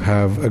also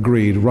have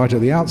agreed right at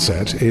the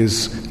outset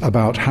is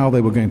about how they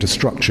were going to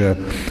structure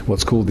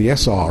what's called the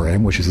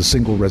SRM, which is a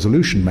single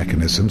resolution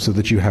mechanism, so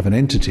that you have an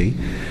entity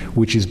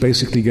which is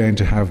basically going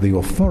to have the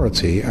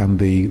authority and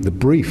the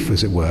brief,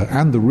 as it were,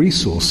 and the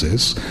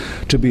resources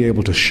to be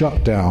able to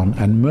shut down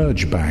and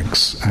merge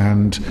banks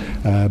and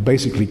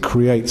basically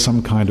create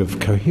some kind of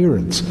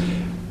coherence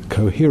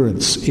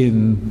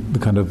in the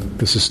kind of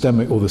the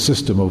systemic or the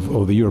system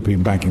of the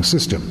European banking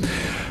system.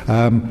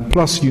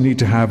 Plus, you need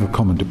to have a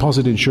common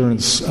deposit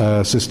insurance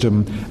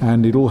system,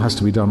 and it all has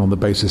to be done on the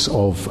basis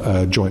of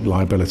joint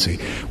liability.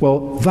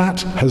 Well,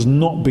 that has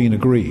not been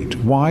agreed.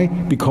 Why?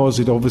 Because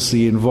it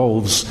obviously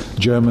involves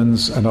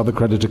Germans and other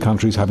creditor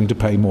countries having to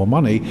pay more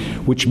money,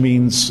 which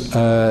means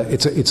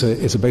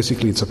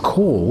basically it's a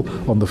call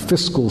on the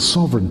fiscal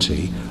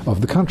sovereignty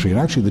of the country. And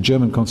actually, the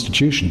German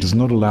constitution does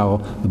not allow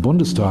the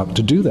Bundestag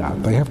to do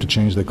that. They have to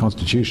change their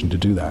constitution to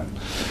do that.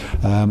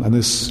 And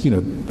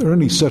there are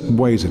only certain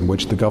ways in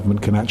which the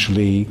government can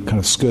actually kind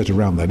of skirt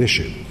around that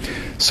issue.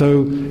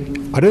 So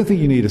I don't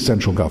think you need a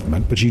central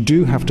government, but you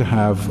do have to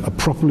have a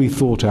properly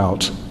thought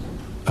out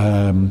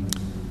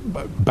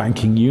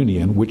banking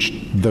union, which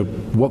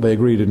what they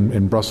agreed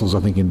in Brussels, I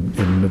think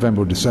in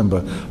November or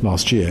December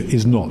last year,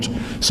 is not.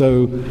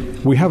 So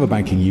we have a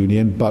banking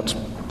union, but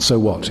so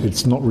what?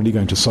 It's not really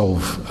going to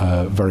solve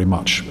very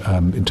much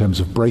in terms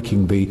of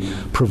breaking the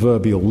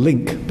proverbial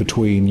link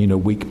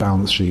between weak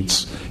balance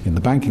sheets in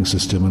the banking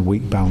system and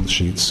weak balance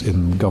sheets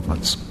in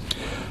governments.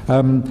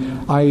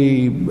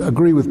 I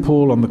agree with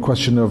Paul on the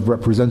question of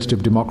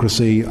representative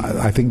democracy.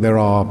 I think there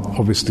are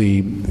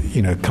obviously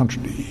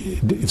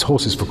it's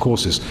horses for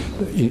courses.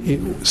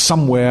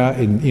 Somewhere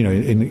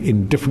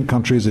in different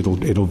countries,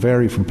 it'll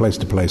vary from place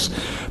to place.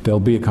 There'll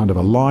be a kind of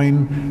a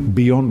line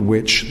beyond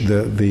which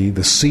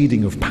the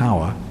ceding of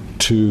power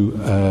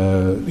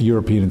to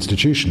European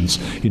institutions,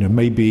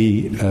 may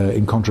be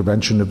in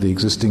contravention of the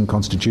existing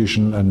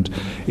constitution, and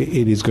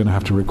it is going to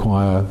have to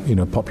require,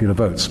 popular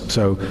votes.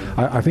 So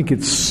I think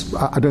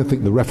I don't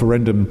think the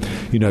referendum,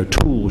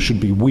 tool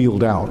should be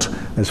wheeled out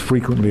as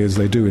frequently as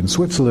they do in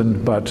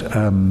Switzerland, but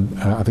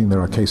I think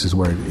there are cases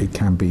where it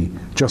can be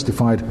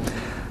justified.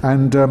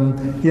 And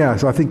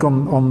so I think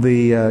on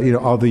the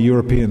are the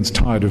Europeans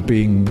tired of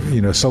being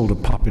sold a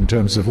pup in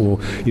terms of,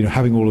 or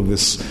having all of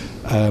this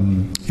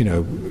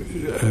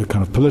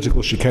kind of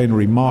political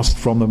chicanery masked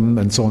from them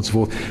and so on and so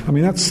forth. I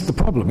mean, that's the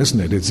problem, isn't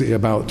it? It's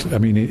about, I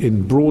mean,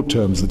 in broad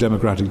terms, the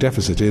democratic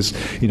deficit is,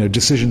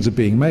 decisions are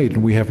being made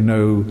and we have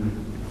no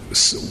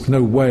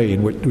way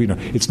in which,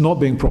 it's not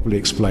being properly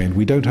explained.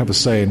 We don't have a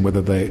say in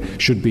whether they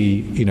should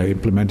be,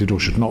 implemented or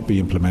should not be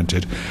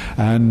implemented.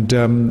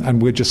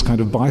 And we're just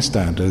kind of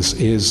bystanders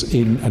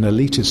in an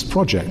elitist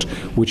project,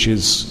 which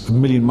is a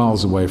million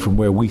miles away from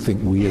where we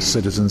think we as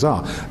citizens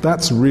are.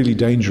 That's really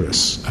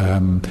dangerous.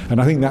 And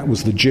I think that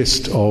was the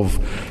gist of,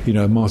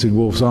 Martin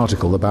Wolf's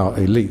article about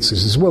elites.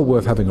 It's well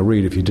worth having a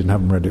read if you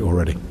haven't read it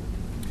already.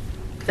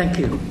 Thank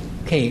you.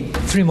 Okay,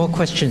 3 more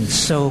questions.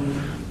 So,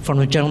 from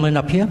the gentleman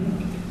up here.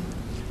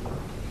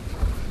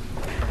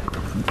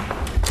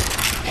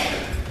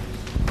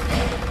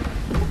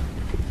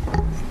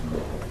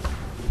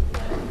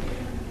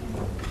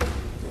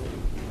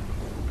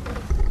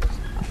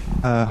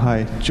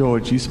 Hi,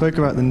 George. You spoke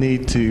about the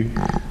need to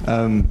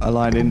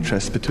align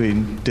interests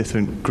between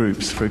different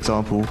groups, for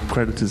example,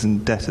 creditors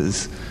and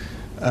debtors,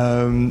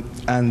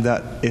 and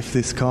that if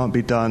this can't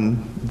be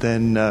done,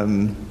 then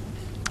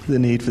the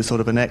need for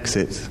sort of an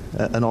exit,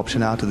 an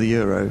option out of the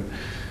euro.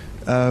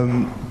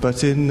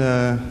 But in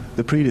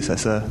the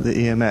predecessor,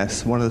 the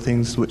EMS, one of the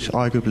things which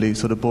arguably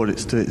sort of brought it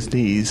to its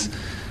knees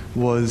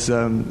was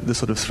the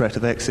sort of threat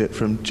of exit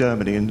from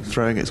Germany and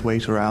throwing its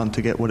weight around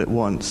to get what it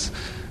wants.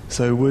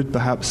 So would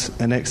perhaps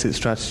an exit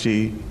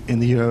strategy in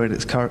the euro in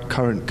its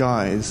current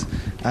guise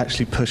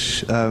actually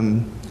push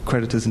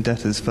creditors and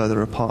debtors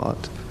further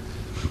apart?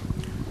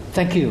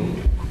 Thank you.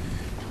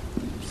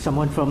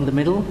 Someone from the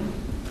middle?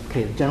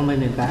 Okay, the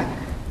gentleman in back.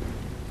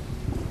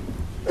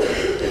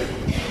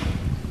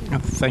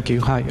 Thank you.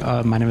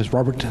 Hi, my name is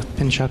Robert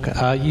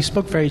Pinchuk. You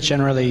spoke very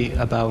generally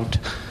about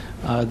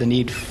the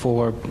need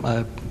for,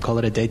 call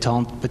it a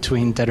détente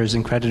between debtors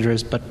and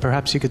creditors, but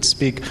perhaps you could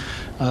speak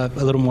a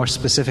little more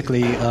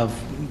specifically of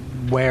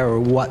where or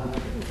what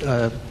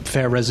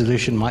fair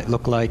resolution might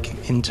look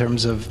like in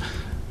terms of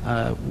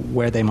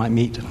where they might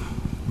meet.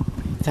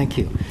 Thank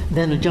you.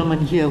 Then the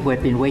gentleman here who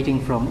had been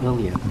waiting from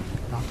earlier.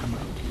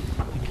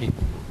 Thank you.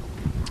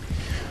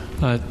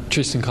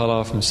 Tristan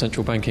Carlisle from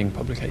Central Banking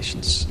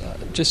Publications.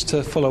 Just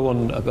to follow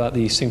on about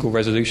the single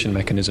resolution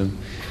mechanism,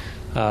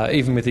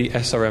 even with the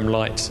SRM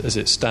light as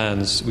it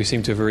stands, we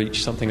seem to have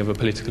reached something of a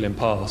political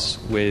impasse,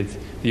 with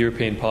the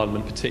European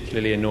Parliament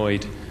particularly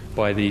annoyed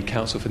by the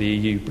Council for the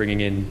EU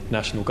bringing in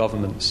national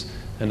governments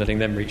and letting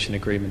them reach an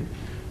agreement.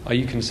 Are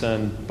you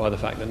concerned by the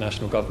fact that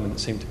national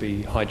governments seem to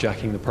be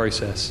hijacking the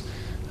process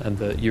and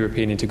that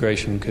European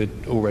integration could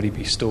already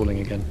be stalling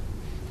again?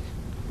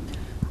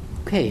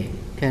 Okay,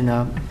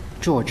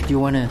 George, do you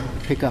want to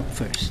pick up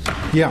first?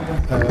 Yeah,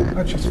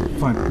 actually,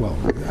 fine. Well,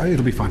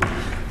 it'll be fine.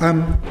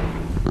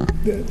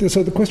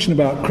 So the question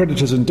about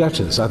creditors and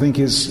debtors, I think,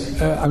 is,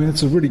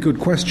 it's a really good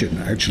question,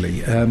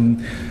 actually.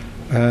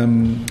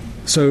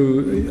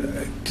 So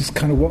just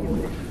kind of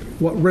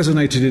what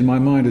resonated in my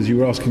mind as you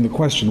were asking the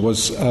question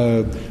was,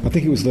 I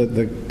think it was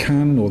the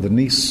Cannes or the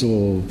Nice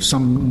or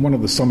one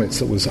of the summits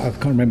that was, I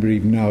can't remember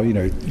even now,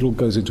 it all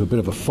goes into a bit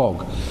of a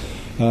fog.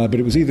 But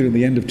it was either in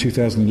the end of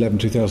 2011,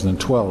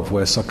 2012,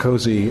 where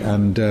Sarkozy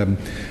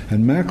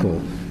and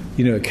Merkel,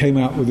 came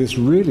out with this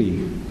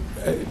really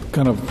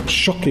kind of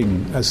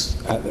shocking,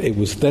 as it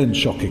was then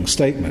shocking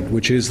statement,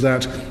 which is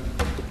that,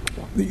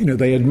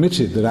 they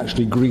admitted that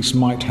actually Greece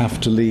might have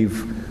to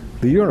leave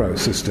the euro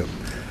system.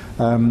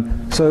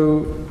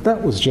 So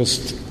that was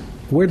just,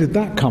 where did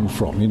that come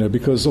from?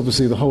 Because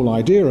obviously the whole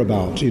idea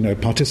about,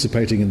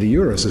 participating in the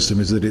euro system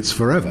is that it's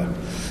forever.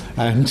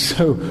 And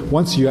so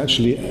once you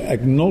actually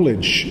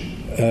acknowledge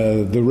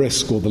the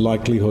risk or the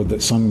likelihood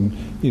that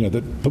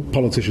that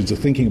politicians are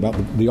thinking about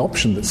the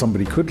option that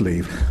somebody could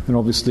leave, then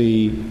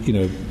obviously,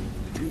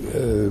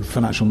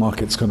 financial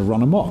markets kind of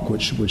run amok,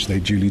 which they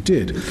duly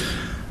did.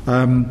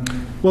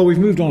 Well, we've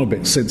moved on a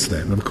bit since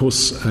then. Of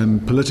course,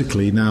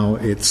 politically now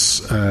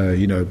it's, we're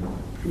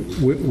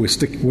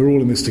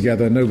all in this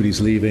together,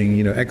 nobody's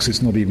leaving,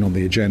 exit's not even on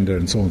the agenda,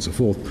 and so on and so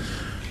forth.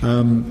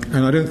 And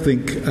I don't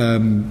think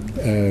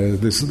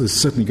there's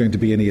certainly going to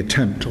be any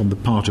attempt on the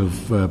part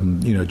of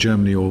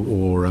Germany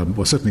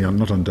or certainly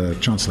not under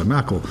Chancellor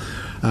Merkel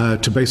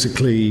to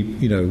basically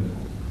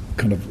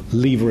kind of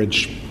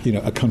leverage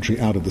a country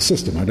out of the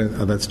system.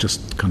 That's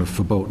just kind of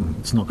verboten.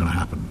 It's not going to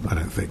happen, I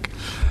don't think.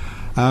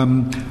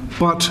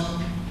 But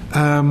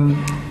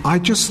I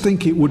just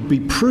think it would be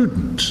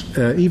prudent,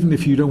 even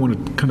if you don't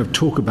want to kind of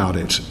talk about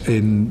it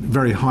in a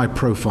very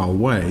high-profile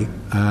way,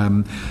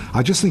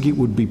 I just think it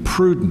would be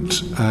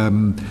prudent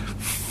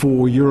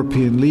for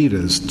European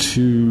leaders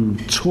to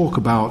talk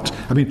about,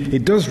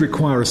 it does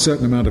require a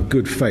certain amount of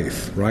good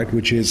faith, right,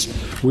 which is,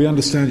 we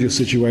understand your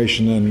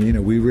situation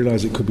and, we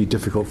realise it could be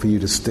difficult for you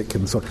to stick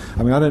and so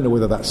on. I don't know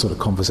whether that sort of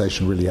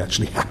conversation really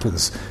actually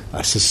happens.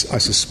 I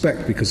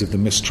suspect because of the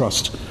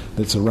mistrust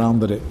that's around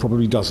that it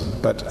probably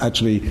doesn't. But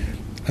actually,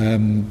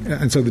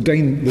 and so the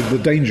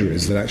danger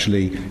is that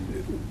actually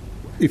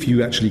if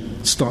you actually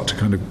start to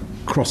kind of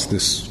cross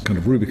this kind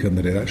of Rubicon,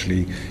 that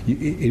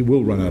it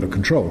will run out of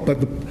control.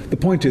 But the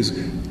point is,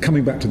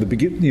 coming back to the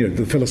beginning,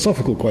 the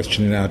philosophical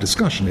question in our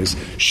discussion is,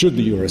 should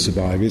the euro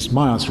survive?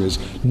 My answer is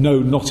no,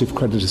 not if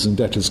creditors and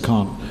debtors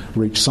can't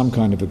reach some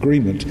kind of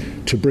agreement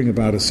to bring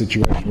about a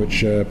situation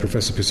which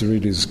Professor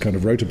Pissarides kind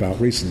of wrote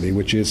about recently,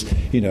 which is,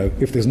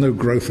 if there's no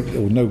growth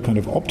or no kind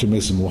of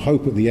optimism or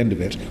hope at the end of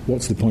it,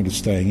 what's the point of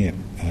staying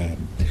in?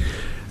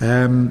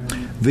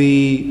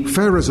 The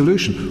fair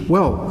resolution.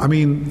 Well, I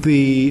mean,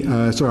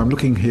 sorry, I'm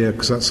looking here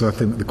because that's, I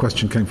think, the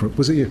question came from.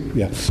 Was it you?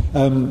 Yeah.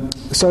 I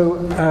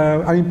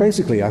mean,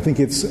 basically, I think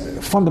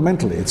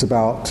fundamentally it's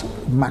about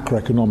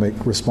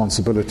macroeconomic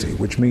responsibility,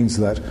 which means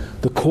that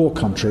the core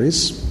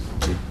countries,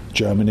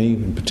 Germany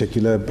in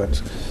particular, but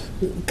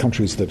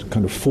countries that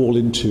kind of fall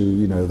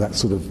into, that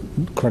sort of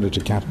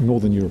creditor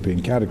Northern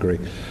European category,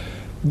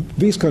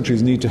 these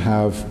countries need to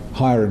have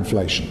higher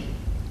inflation,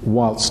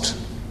 whilst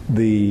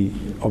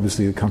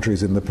obviously the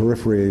countries in the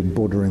periphery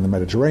bordering the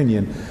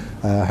Mediterranean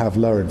have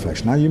lower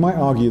inflation. Now, you might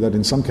argue that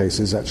in some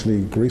cases,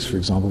 actually Greece, for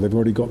example, they've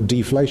already got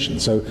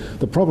deflation. So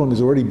the problem is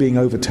already being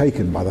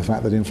overtaken by the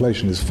fact that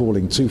inflation is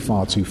falling too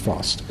far, too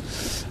fast.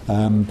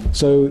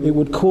 So it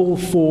would call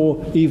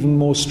for even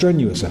more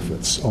strenuous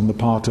efforts on the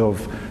part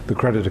of the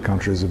creditor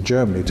countries of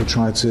Germany to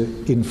try to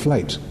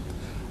inflate.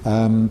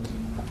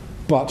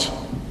 But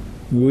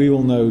we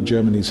all know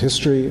Germany's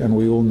history, and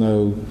we all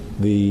know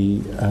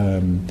the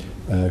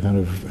kind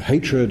of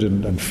hatred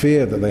and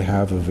fear that they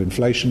have of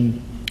inflation,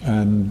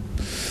 and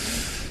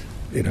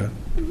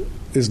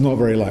is not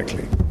very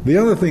likely. The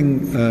other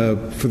thing,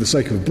 for the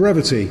sake of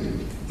brevity,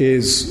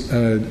 is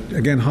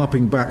again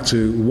harping back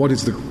to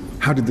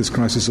how did this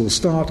crisis all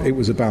start? It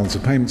was a balance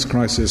of payments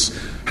crisis.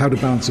 How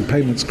did balance of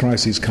payments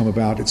crises come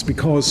about? It's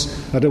because,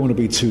 I don't want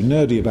to be too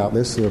nerdy about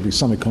this, there will be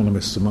some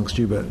economists amongst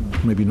you, but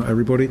maybe not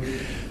everybody.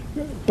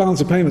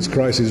 Balance of payments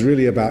crisis is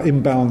really about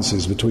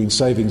imbalances between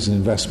savings and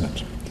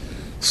investment.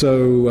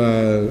 So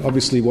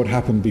obviously what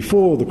happened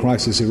before the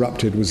crisis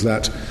erupted was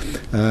that,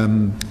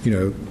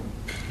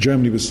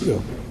 Germany was,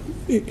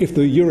 if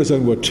the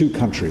Eurozone were two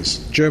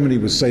countries, Germany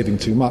was saving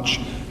too much,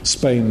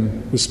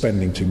 Spain was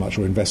spending too much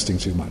or investing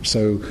too much.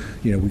 So,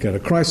 we got a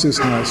crisis,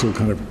 now it's all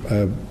kind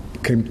of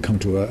come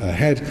to a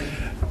head.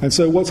 And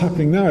so what's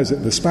happening now is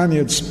that the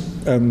Spaniards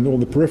and all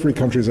the periphery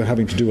countries are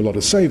having to do a lot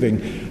of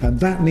saving, and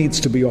that needs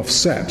to be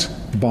offset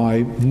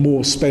by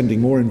more spending,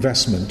 more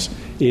investment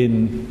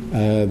in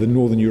the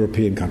northern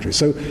European countries.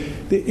 So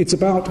it's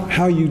about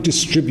how you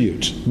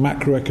distribute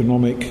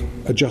macroeconomic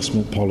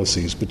adjustment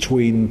policies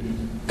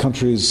between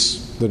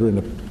countries that are in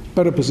a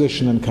better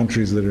position and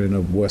countries that are in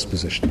a worse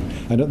position.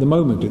 And at the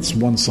moment, it's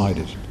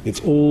one-sided.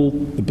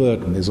 The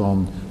burden is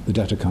on the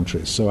debtor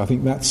countries. So I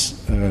think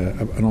that's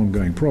an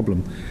ongoing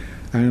problem.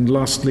 And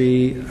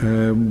lastly,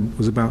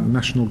 was about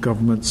national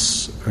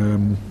governments.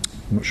 I'm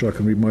not sure I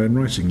can read my own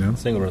writing now.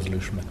 Single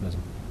resolution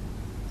mechanism.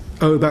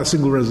 Oh, that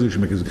single resolution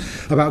mechanism.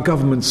 About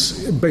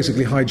governments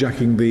basically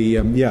hijacking the...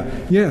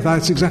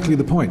 that's exactly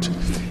the point.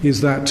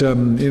 Is that,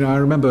 I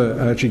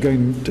remember actually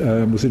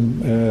was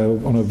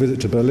on a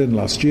visit to Berlin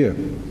last year.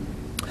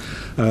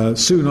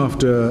 Soon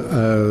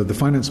after the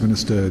finance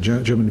minister,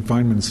 German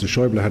finance minister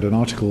Schäuble, had an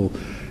article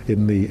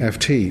in the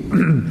FT,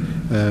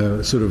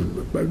 sort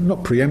of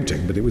not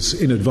preempting, but it was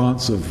in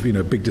advance of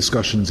big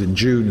discussions in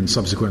June and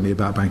subsequently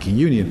about banking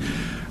union.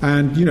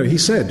 And he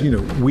said,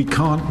 we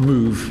can't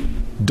move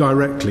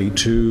directly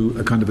to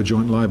a kind of a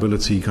joint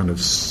liability kind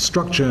of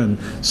structure and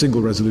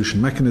single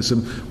resolution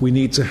mechanism. We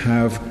need to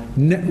have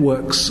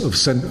networks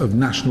of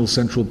national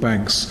central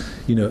banks,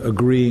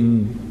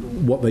 agreeing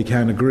what they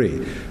can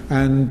agree.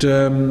 And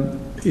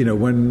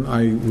when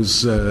I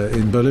was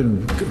in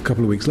Berlin a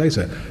couple of weeks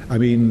later, I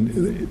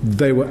mean,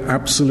 they were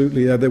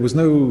absolutely, there was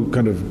no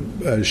kind of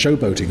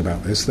showboating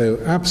about this. They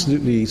were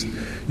absolutely,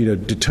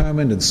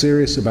 determined and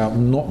serious about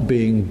not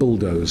being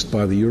bulldozed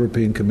by the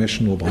European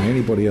Commission or by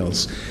anybody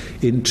else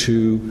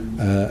into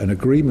an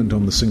agreement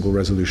on the single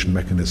resolution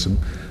mechanism,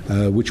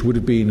 which would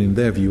have been, in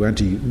their view,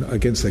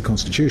 against their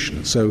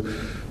constitution. So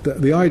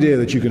the idea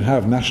that you can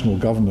have national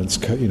governments,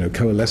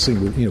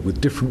 coalescing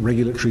with different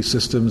regulatory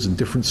systems and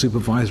different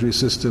supervisory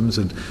systems,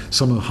 and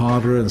some are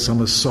harder and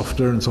some are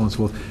softer, and so on and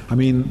so forth. I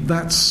mean,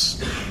 that's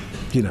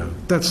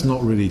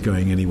not really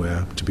going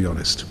anywhere, to be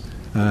honest.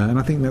 And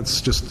I think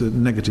that's just a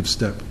negative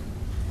step.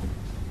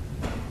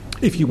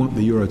 If you want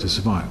the euro to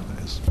survive,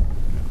 that is.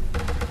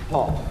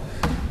 Paul.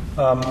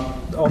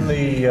 On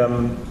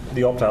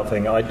the opt-out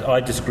thing, I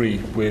disagree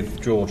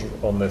with George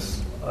on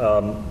this.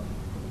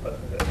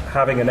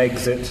 Having an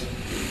exit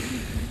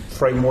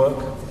framework,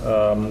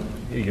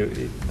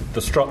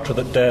 the structure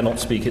that dare not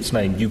speak its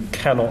name, you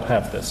cannot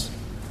have this.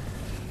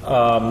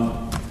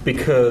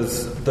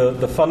 Because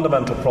the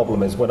fundamental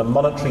problem is when a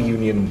monetary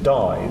union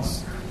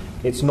dies,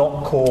 it's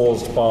not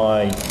caused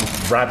by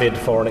rabid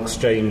foreign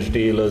exchange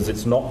dealers,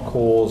 it's not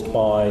caused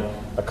by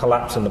a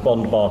collapse in the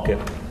bond market.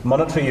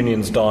 Monetary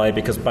unions die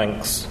because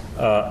banks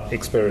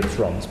experience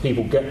runs.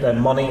 People get their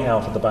money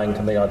out of the bank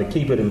and they either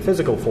keep it in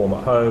physical form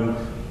at home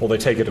or they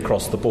take it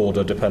across the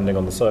border, depending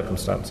on the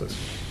circumstances.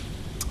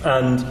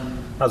 And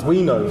as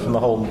we know from the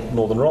whole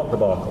Northern Rock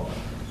debacle,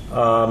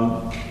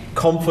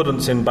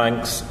 confidence in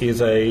banks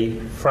is a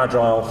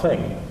fragile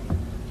thing.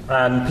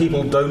 And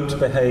people don't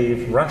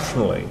behave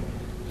rationally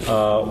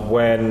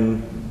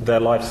when their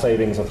life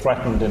savings are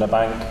threatened in a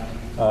bank,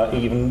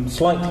 even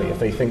slightly. If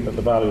they think that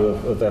the value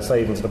of their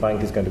savings in the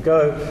bank is going to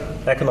go,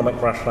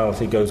 economic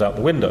rationality goes out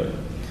the window,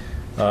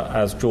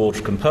 as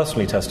George can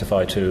personally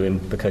testify to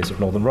in the case of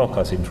Northern Rock,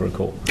 I seem to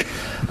recall.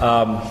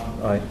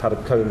 I had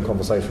a phone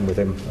conversation with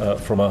him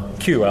from a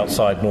queue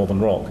outside Northern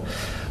Rock.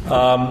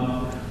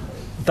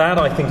 That,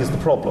 I think, is the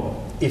problem.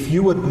 If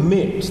you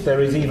admit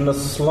there is even the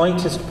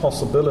slightest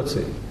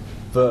possibility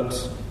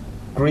that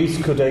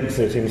Greece could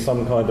exit in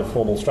some kind of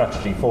formal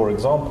strategy, for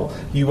example,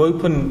 you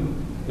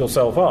open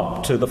yourself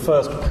up to the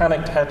first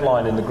panicked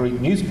headline in the Greek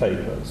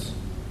newspapers,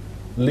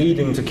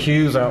 leading to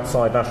queues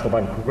outside National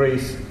Bank of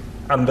Greece,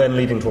 and then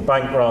leading to a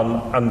bank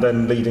run, and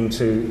then leading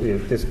to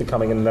this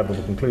becoming an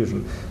inevitable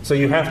conclusion. So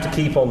you have to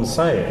keep on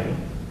saying,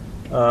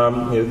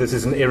 this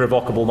is an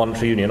irrevocable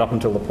monetary union up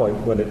until the point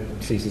when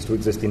it ceases to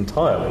exist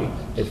entirely,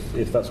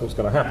 if that's what's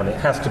going to happen. It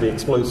has to be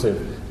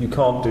explosive. You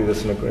can't do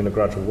this in a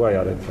gradual way,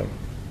 I don't think.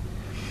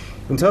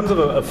 In terms of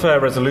a fair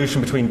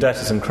resolution between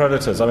debtors and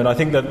creditors, I mean, I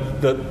think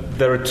that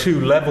there are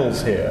two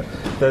levels here.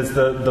 There's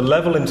the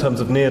level in terms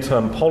of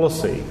near-term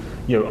policy.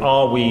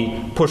 Are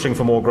we pushing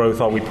for more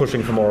growth? Are we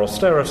pushing for more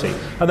austerity?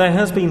 And there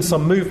has been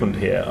some movement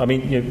here. I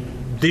mean,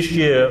 this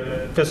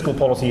year, fiscal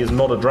policy is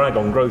not a drag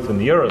on growth in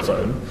the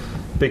Eurozone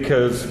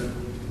because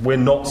we're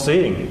not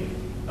seeing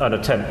an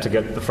attempt to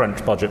get the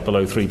French budget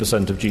below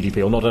 3% of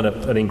GDP, or not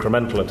an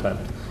incremental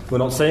attempt. We're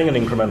not seeing an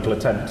incremental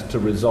attempt to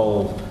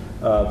resolve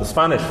the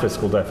Spanish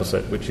fiscal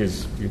deficit, which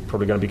is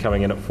probably going to be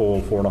coming in at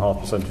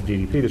 4.5% of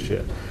GDP this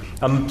year.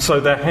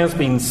 So there has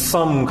been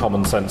some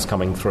common sense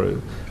coming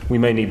through. We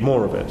may need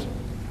more of it.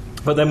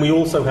 But then we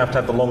also have to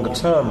have the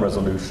longer-term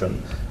resolution,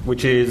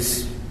 which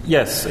is,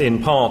 yes,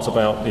 in part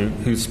about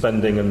who's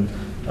spending and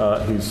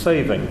who's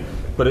saving,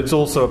 but it's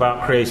also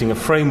about creating a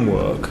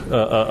framework,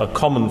 a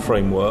common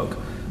framework,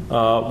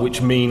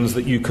 which means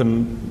that you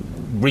can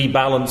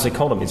rebalance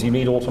economies. You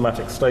need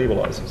automatic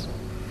stabilizers.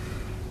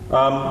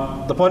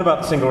 The point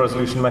about the single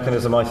resolution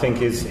mechanism, I think,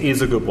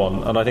 is a good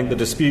one, and I think the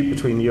dispute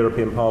between the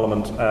European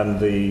Parliament and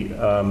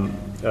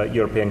the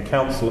European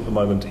Council at the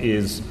moment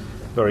is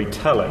very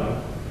telling.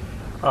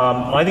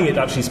 I think it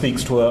actually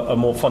speaks to a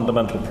more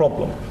fundamental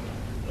problem.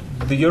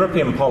 The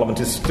European Parliament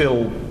is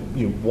still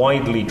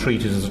widely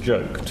treated as a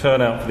joke.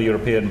 Turnout for the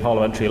European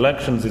parliamentary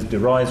elections is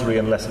derisory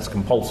unless it's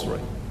compulsory.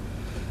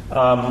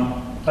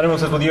 Anyone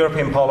says, well, the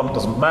European Parliament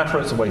doesn't matter,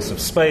 it's a waste of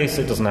space,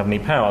 it doesn't have any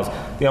powers.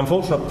 The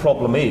unfortunate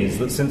problem is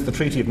that since the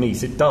Treaty of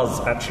Nice, it does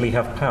actually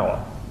have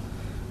power.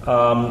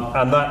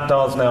 And that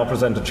does now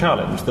present a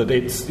challenge, that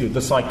it's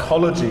the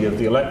psychology of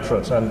the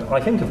electorate, and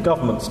I think of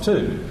governments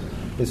too,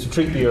 is to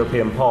treat the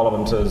European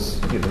Parliament as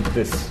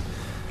this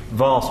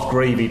vast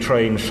gravy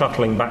train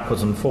shuttling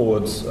backwards and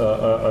forwards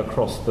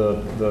across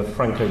the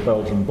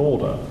Franco-Belgian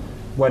border,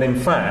 when in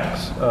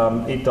fact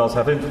it does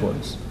have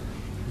influence.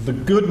 The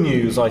good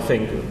news, I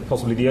think,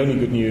 possibly the only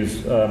good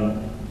news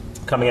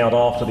coming out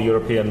after the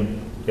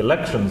European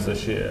elections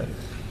this year,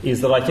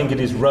 is that I think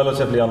it is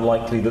relatively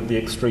unlikely that the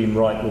extreme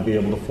right will be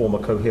able to form a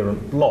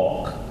coherent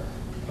bloc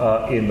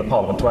in the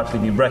Parliament, to actually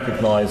be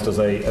recognised as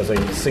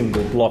a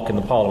single bloc in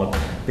the Parliament,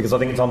 because I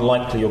think it's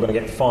unlikely you're going to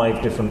get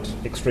 5 different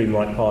extreme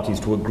right parties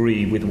to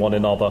agree with one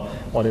another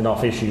on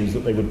enough issues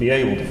that they would be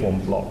able to form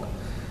a bloc.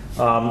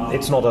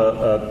 It's not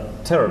a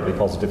terribly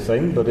positive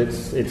thing, but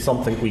it's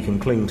something we can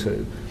cling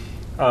to.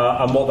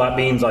 And what that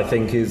means, I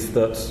think, is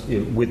that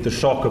with the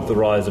shock of the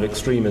rise of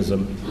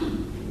extremism,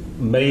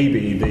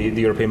 maybe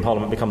the European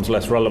Parliament becomes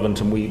less relevant,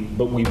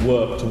 but we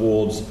work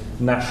towards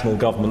national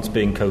governments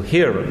being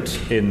coherent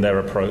in their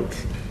approach,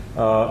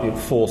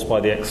 forced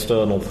by the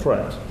external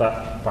threat.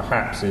 That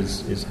perhaps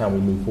is how we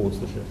move forwards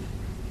this year.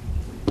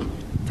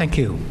 Thank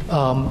you.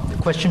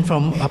 Question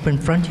from up in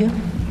front here.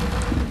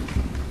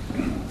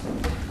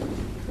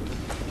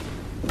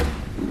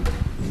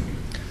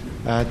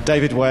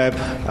 David Webb,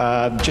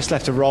 just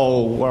left a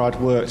role where I'd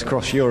worked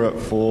across Europe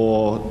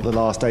for the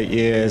last 8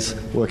 years,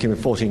 working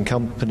with 14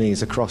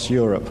 companies across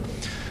Europe.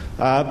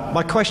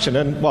 My question,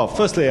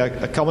 firstly,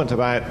 a comment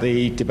about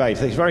the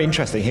debate. It's very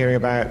interesting hearing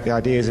about the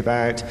ideas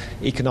about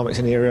economics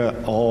in the era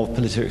of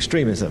political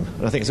extremism,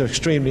 and I think it's an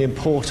extremely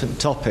important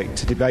topic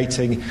to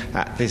debating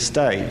at this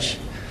stage.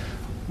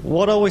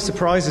 What always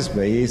surprises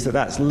me is that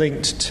that's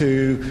linked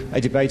to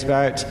a debate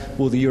about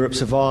will the Europe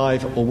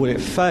survive or will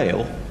it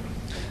fail?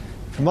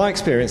 From my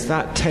experience,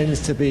 that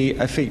tends to be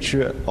a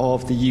feature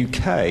of the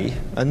UK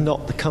and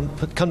not the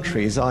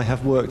countries I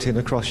have worked in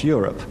across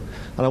Europe.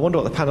 And I wonder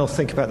what the panel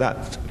think about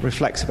that,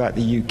 reflects about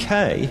the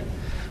UK,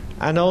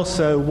 and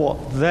also what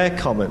their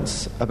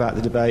comments about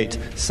the debate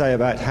say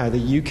about how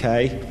the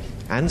UK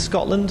and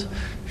Scotland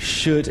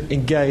should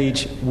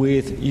engage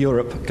with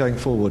Europe going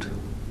forward.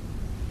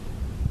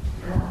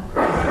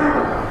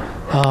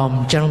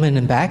 Gentleman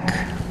in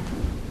back.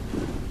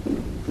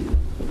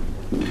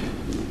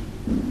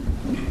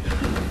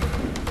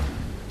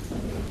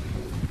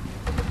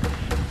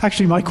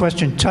 Actually, my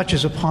question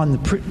touches upon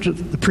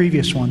the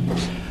previous one.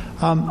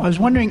 I was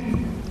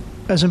wondering,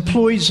 as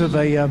employees of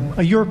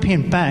a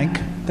European bank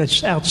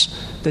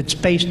that's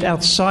based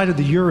outside of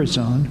the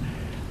Eurozone,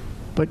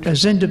 but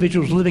as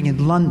individuals living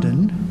in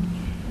London,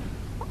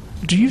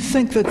 do you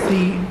think that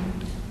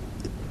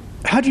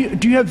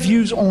do you have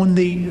views on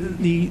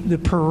the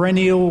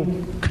perennial,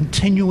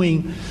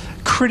 continuing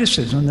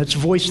criticism that's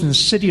voiced in the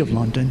City of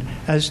London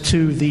as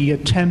to the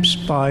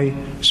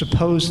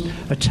supposed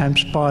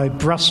attempts by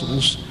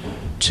Brussels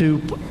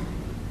to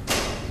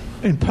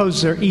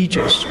impose their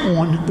aegis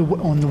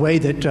on the way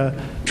that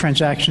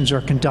transactions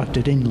are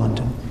conducted in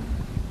London?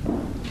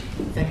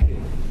 Thank you.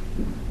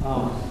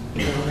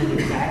 Gentleman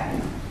in back.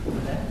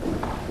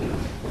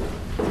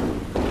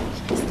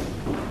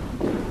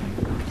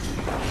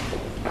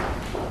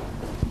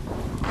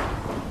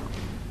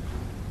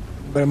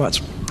 Very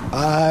much.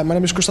 My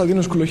name is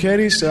Konstantinos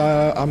Koulocheris.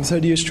 I'm a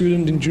third-year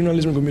student in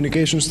Journalism and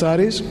Communication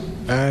Studies,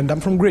 and I'm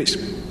from Greece.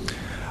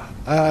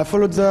 I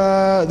followed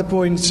the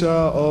points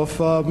of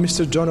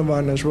Mr.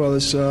 Donovan as well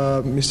as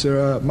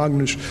Mr.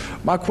 Magnus.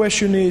 My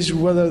question is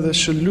whether the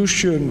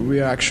solution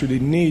we actually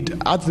need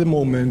at the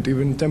moment,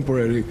 even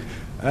temporarily,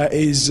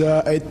 is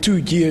a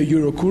 2-year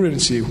euro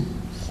currency,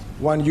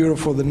 €1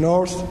 for the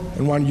north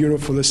and €1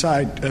 for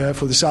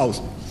the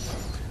south,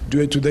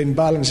 due to the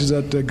imbalances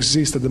that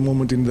exist at the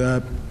moment in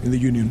the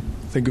Union.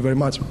 Thank you very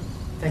much.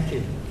 Thank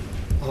you.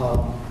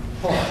 Paul.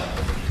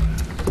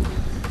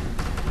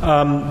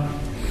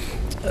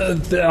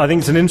 I think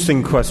it's an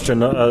interesting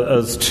question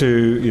as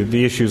to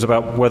the issues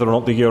about whether or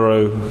not the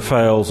euro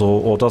fails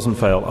or doesn't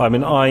fail. I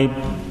mean,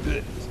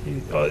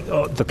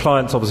 the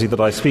clients, obviously, that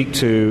I speak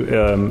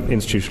to,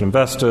 institutional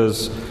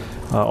investors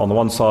on the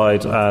one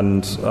side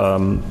and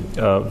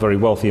very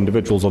wealthy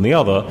individuals on the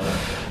other,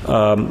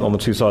 on the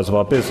two sides of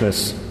our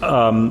business,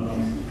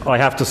 I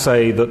have to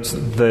say that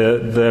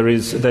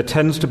there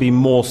tends to be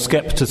more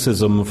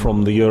scepticism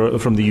from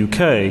the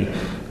UK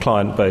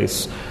client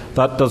base.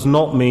 That does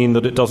not mean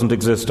that it doesn't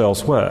exist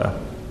elsewhere.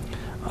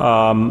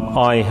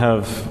 I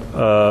have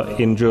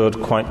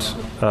endured quite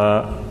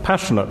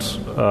passionate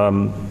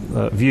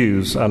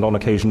views and on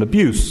occasion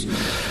abuse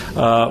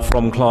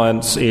from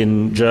clients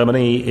in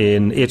Germany,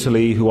 in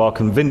Italy, who are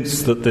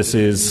convinced that this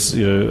is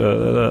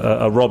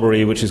a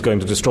robbery which is going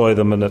to destroy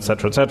them, and et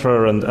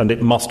cetera, and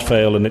it must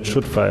fail and it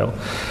should fail.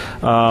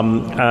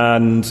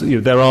 And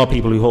there are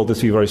people who hold this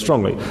view very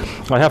strongly.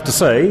 I have to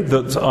say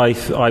that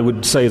I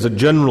would say as a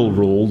general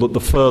rule that the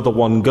further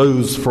one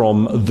goes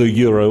from the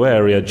euro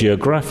area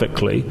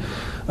geographically,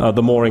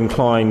 the more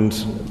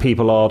inclined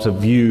people are to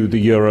view the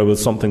euro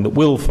as something that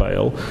will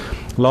fail,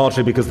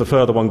 largely because the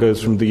further one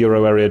goes from the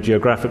euro area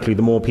geographically,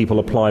 the more people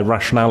apply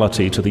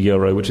rationality to the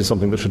euro, which is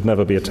something that should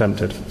never be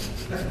attempted.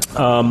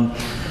 How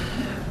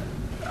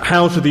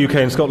should the UK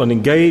and Scotland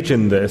engage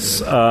in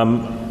this?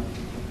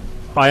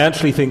 I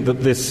actually think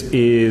that this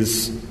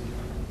is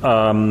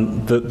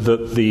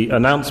that the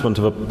announcement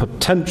of a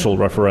potential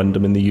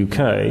referendum in the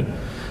UK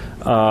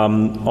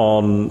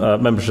on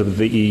membership of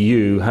the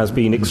EU has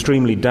been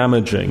extremely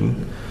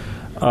damaging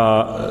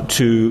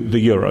to the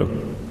euro.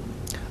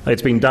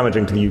 It's been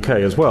damaging to the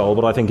UK as well,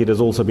 but I think it has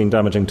also been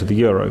damaging to the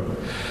euro.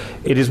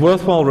 It is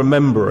worthwhile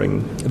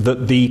remembering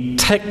that the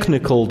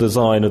technical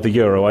design of the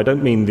euro, I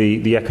don't mean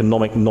the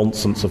economic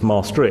nonsense of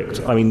Maastricht,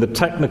 I mean the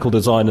technical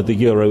design of the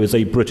euro is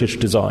a British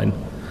design.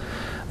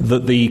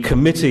 That the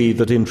committee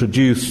that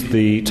introduced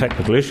the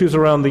technical issues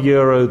around the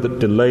euro, that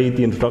delayed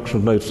the introduction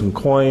of notes and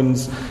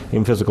coins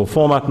in physical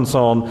format and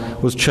so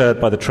on, was chaired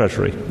by the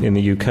Treasury in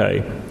the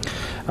UK.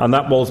 And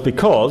that was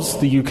because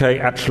the UK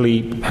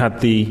actually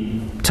had the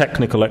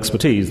technical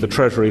expertise. The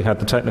Treasury had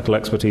the technical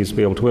expertise to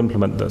be able to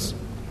implement this.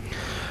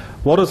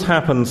 What has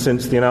happened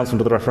since the announcement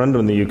of the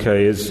referendum in the UK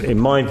is, in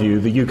my view,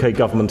 the UK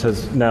government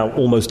has now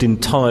almost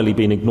entirely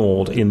been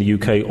ignored in the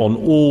UK on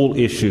all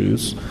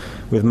issues,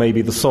 with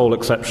maybe the sole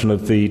exception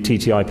of the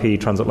TTIP,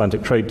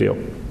 transatlantic trade deal.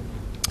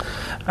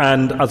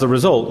 And as a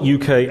result,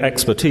 UK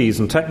expertise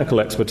and technical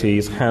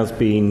expertise has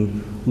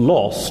been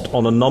lost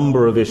on a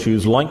number of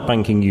issues like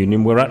banking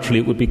union, where actually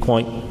it would be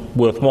quite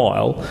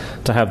worthwhile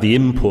to have the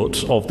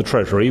input of the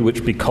Treasury,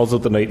 which, because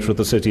of the nature of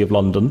the City of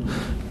London,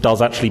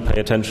 does actually pay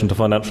attention to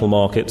financial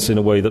markets in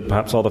a way that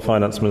perhaps other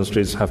finance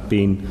ministries have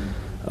been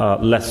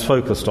less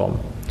focused on.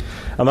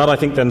 And that, I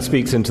think, then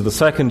speaks into the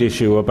second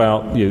issue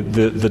about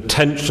the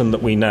tension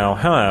that we now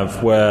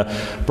have, where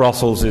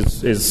Brussels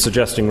is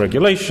suggesting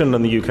regulation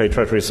and the UK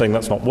Treasury is saying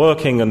that's not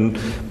working, and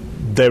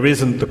there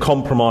isn't the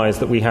compromise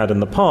that we had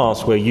in the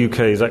past, where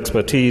UK's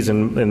expertise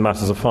in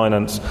matters of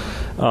finance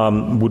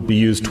would be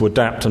used to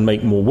adapt and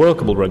make more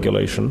workable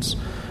regulations.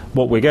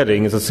 What we're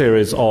getting is a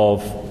series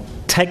of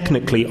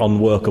technically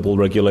unworkable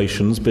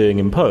regulations being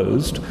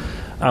imposed,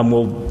 and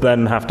we'll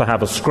then have to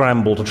have a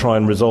scramble to try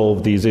and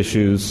resolve these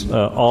issues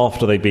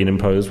after they've been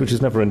imposed, which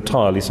is never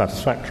entirely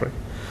satisfactory.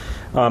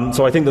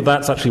 So I think that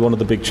that's actually one of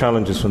the big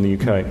challenges from the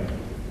UK.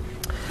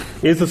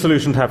 Is the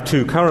solution to have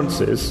two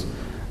currencies?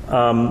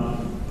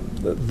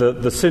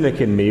 the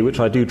cynic in me, which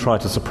I do try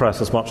to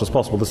suppress as much as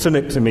possible, the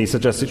cynic in me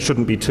suggests it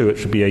shouldn't be 2, it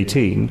should be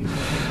 18.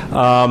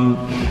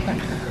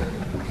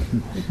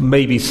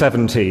 Maybe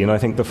 17. I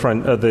think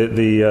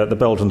the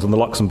Belgians and the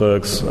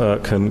Luxembourgs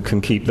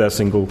can keep their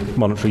single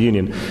monetary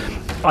union.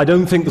 I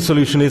don't think the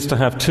solution is to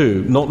have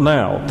 2. Not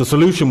now. The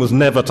solution was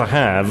never to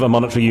have a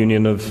monetary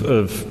union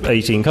of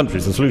 18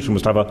 countries. The solution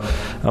was to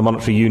have a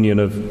monetary union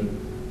of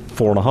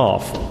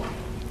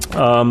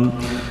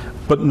 4.5.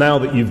 But now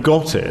that you've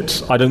got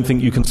it, I don't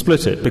think you can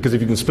split it, because if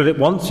you can split it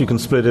once, you can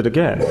split it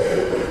again,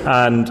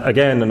 and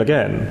again and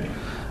again.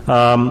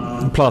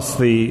 Plus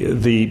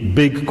the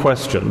big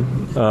question,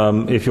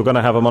 if you're going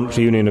to have a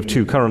monetary union of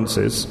 2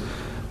 currencies,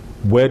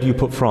 where do you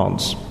put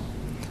France?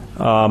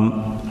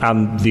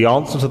 And the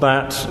answer to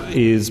that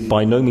is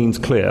by no means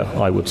clear,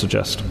 I would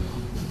suggest.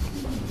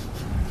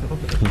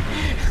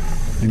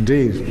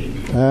 Indeed.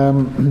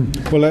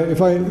 Well,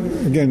 if I,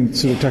 again,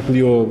 sort of tackle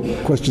your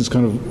questions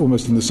kind of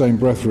almost in the same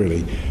breath,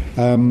 really,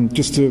 I'm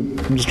just trying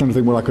to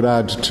think what I could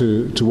add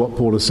to what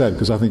Paul has said,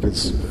 because I think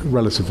it's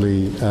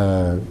relatively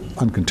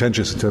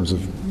uncontentious in terms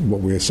of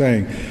what we are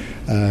saying,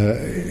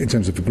 in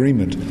terms of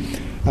agreement.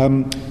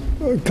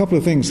 A couple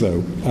of things,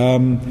 though.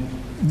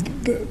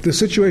 The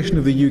situation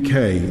of the UK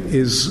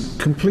is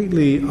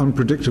completely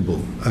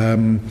unpredictable.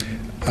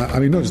 I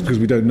mean, not just because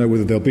we don't know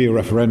whether there'll be a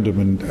referendum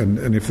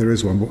and if there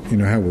is one,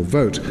 how we'll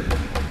vote.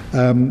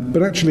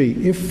 But actually,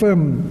 if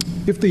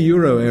the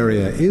euro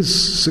area is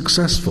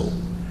successful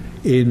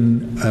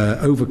in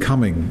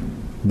overcoming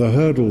the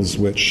hurdles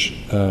which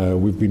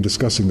we've been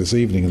discussing this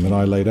evening and that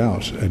I laid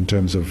out in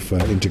terms of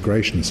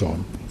integration and so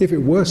on, if it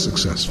were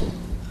successful,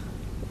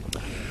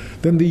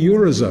 then the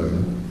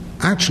Eurozone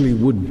actually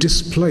would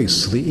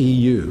displace the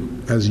EU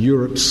as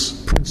Europe's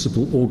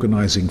principal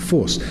organising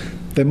force.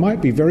 There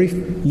might be very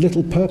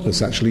little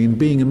purpose, actually, in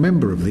being a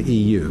member of the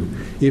EU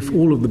if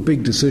all of the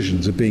big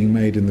decisions are being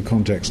made in the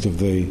context of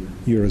the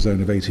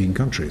Eurozone of 18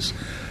 countries.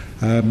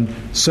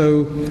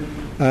 So,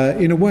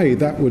 in a way,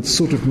 that would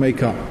sort of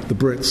make up the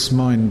Brits'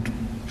 mind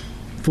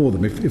for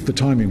them if the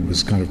timing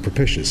was kind of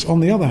propitious.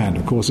 On the other hand,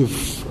 of course,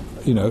 if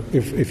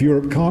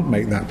Europe can't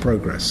make that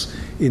progress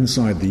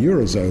inside the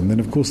Eurozone, then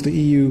of course the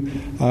EU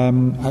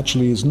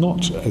actually is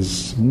not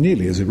as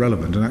nearly as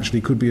irrelevant and actually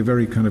could be a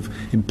very kind of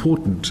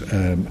important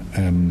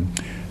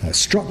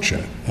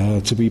structure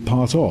to be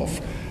part of.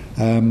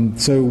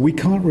 So we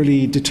can't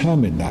really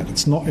determine that.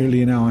 It's not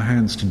really in our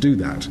hands to do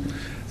that.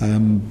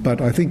 But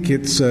I think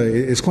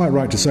it's quite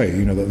right to say,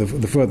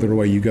 that the further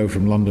away you go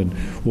from London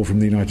or from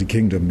the United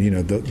Kingdom,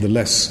 the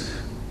less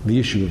the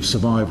issue of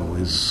survival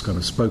is kind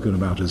of spoken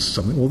about as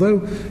something. Although,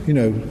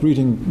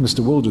 reading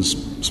Mr. Wilder's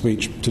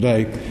speech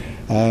today,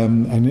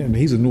 and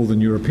he's a Northern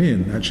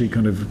European, actually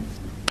kind of,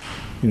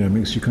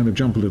 makes you kind of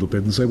jump a little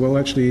bit and say, well,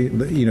 actually,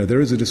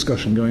 there is a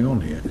discussion going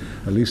on here,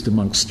 at least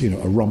amongst, a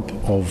rump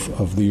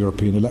of the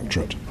European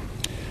electorate.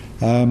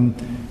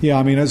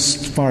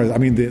 As far as,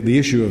 the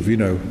issue of,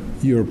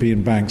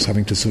 European banks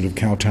having to sort of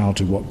kowtow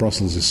to what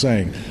Brussels is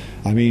saying,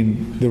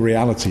 the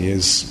reality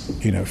is,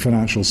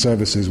 financial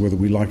services, whether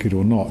we like it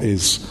or not,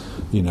 is,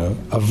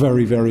 a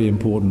very, very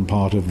important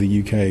part of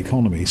the UK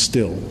economy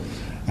still.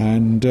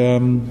 And,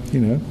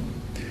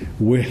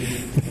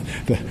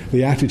 with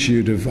the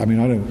attitude of, I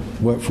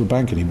don't work for a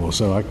bank anymore,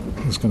 so I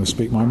was going to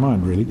speak my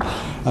mind, really.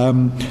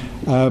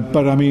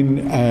 But,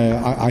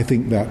 I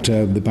think that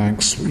the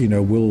banks,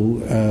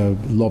 will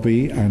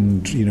lobby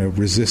and,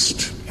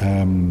 resist,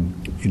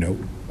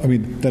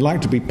 they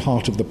like to be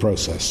part of the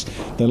process.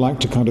 They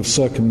like to kind of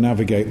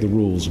circumnavigate the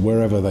rules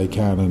wherever they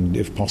can and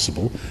if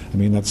possible.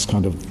 That's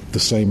kind of the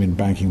same in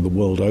banking the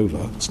world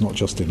over. It's not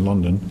just in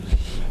London.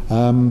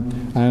 I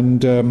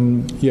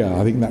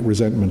think that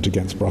resentment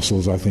against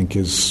Brussels, I think,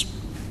 it's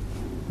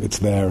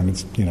there and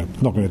it's,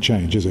 not going to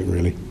change, is it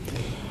really?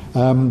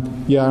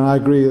 And I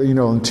agree,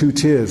 on 2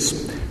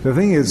 tiers. The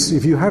thing is,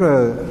 if you had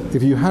a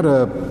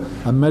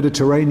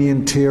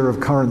Mediterranean tier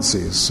of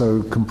currencies,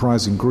 so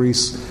comprising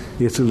Greece,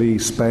 Italy,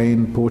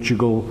 Spain,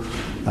 Portugal,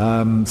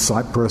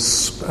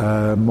 Cyprus,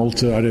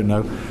 Malta, I don't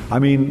know.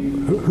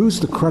 Who's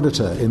the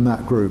creditor in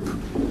that group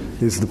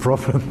is the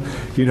problem.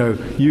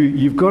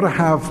 You've got to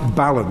have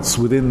balance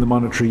within the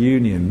monetary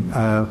union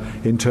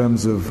in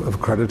terms of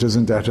creditors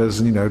and debtors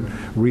and,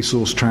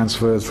 resource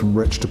transfers from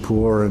rich to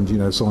poor and,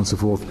 so on and so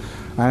forth.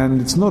 And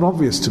it's not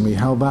obvious to me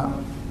how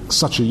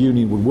such a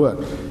union would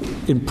work.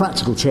 In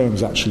practical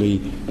terms,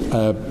 actually,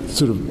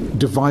 sort of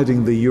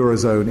dividing the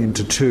Eurozone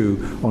into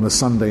 2 on a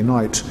Sunday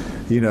night,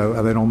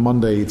 and then on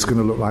Monday it's going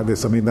to look like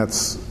this.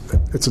 It's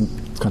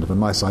kind of a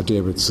nice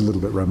idea, but it's a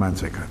little bit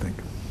romantic, I think.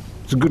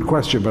 It's a good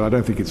question, but I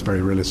don't think it's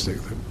very realistic.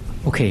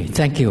 Okay,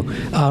 thank you.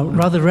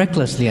 Rather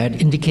recklessly, I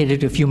had indicated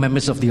to a few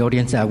members of the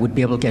audience that I would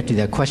be able to get to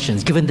their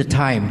questions. Given the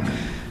time,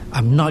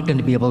 I'm not going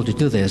to be able to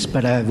do this,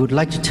 but I would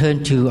like to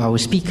turn to our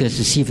speakers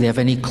to see if they have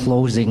any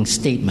closing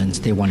statements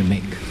they want to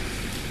make.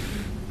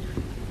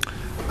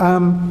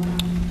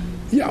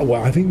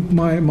 I think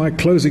my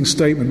closing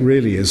statement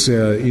really is,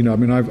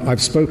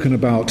 I've spoken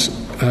about,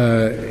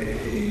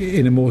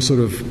 in a more sort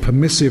of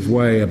permissive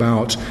way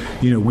about,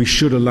 we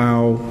should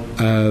allow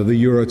the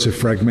euro to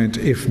fragment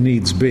if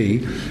needs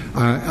be.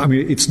 I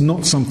mean, it's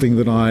not something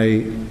that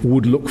I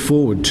would look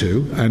forward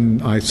to,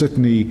 and I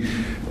certainly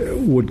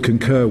would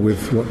concur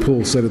with what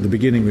Paul said at the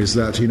beginning, is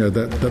that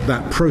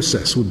that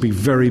process would be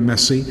very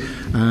messy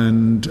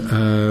and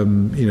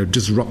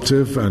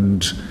disruptive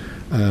and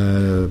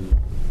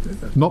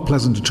not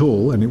pleasant at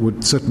all, and it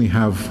would certainly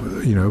have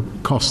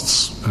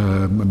costs.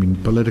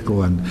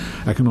 Political and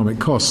economic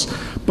costs.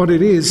 But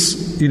it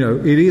is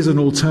an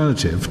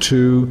alternative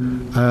to.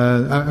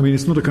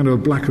 It's not a kind of a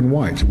black and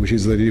white, which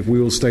is that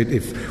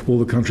if all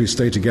the countries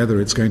stay together,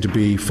 it's going to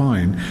be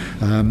fine,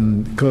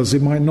 because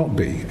it might not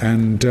be.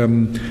 And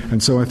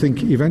so I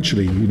think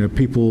eventually,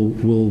 people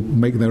will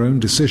make their own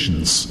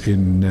decisions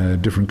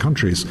in different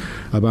countries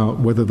about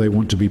whether they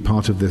want to be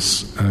part of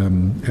this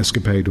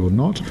escapade or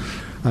not.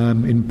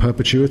 In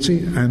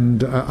perpetuity,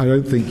 and I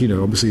don't think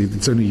obviously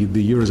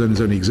the eurozone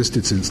has only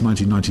existed since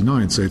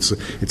 1999, so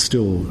it's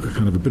still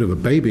kind of a bit of a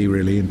baby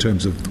really in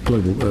terms of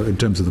in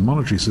terms of the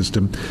monetary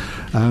system.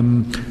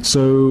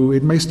 So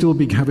it may still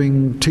be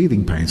having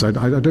teething pains. I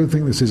don't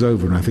think this is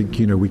over, and I think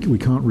we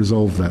can't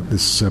resolve that.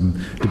 This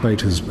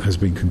debate has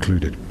been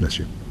concluded. Bless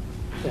you.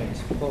 Thanks,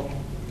 Paul.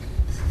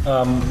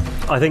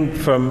 I think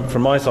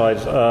from my side,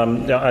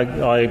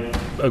 I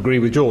agree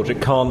with George.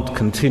 It can't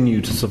continue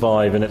to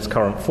survive in its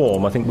current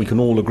form. I think we can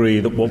all agree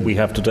that what we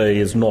have today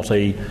is not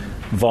a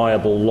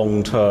viable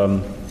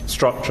long-term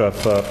structure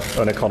for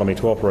an economy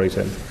to operate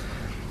in.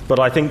 But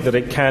I think that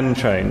it can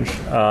change,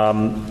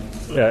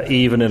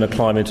 even in a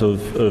climate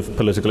of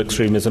political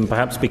extremism,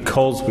 perhaps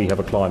because we have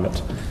a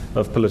climate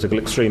of political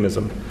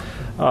extremism.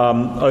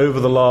 Over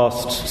the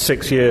last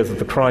 6 years of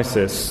the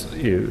crisis,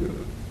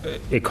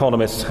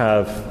 economists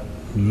have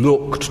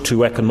looked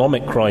to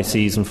economic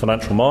crises and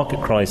financial market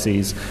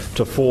crises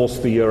to force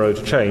the euro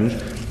to change,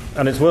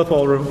 and it's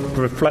worthwhile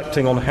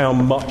reflecting on how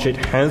much it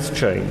has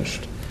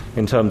changed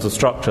in terms of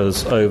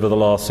structures over the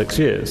last 6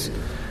 years.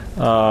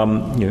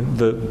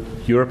 The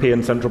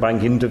European Central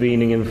Bank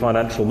intervening in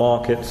financial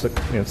markets,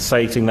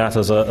 stating that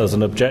as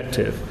an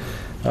objective.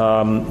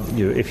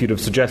 If you'd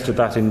have suggested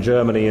that in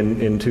Germany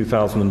in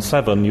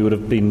 2007, you would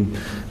have been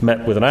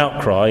met with an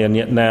outcry, and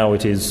yet now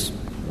it is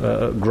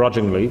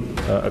grudgingly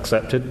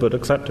accepted, but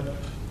accepted.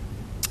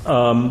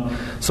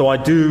 So I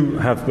do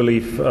have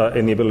belief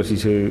in the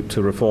ability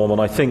to reform, and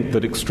I think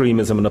that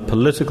extremism in a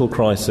political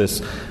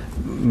crisis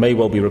may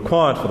well be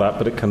required for that,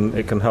 but it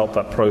can help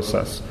that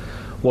process.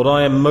 What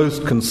I am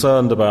most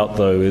concerned about,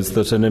 though, is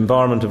that an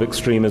environment of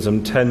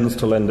extremism tends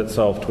to lend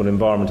itself to an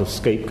environment of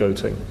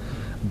scapegoating,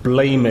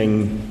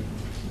 blaming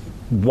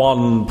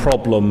one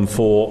problem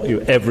for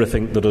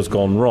everything that has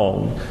gone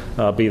wrong,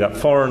 be that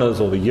foreigners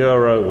or the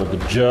euro or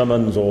the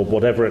Germans or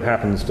whatever it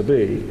happens to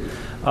be.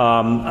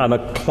 And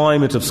a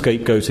climate of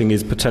scapegoating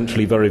is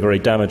potentially very, very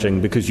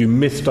damaging, because you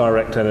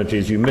misdirect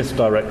energies, you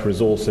misdirect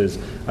resources,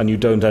 and you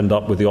don't end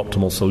up with the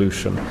optimal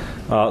solution.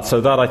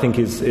 So that, I think,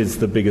 is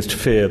the biggest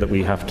fear that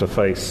we have to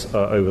face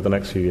over the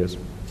next few years.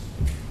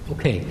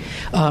 Okay.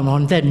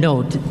 On that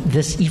note,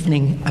 this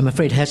evening, I'm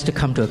afraid, has to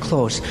come to a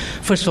close.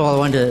 First of all, I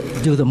want to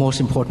do the most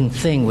important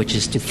thing, which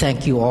is to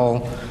thank you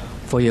all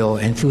for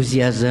your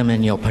enthusiasm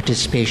and your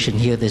participation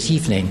here this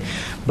evening.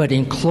 But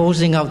in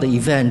closing out the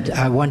event,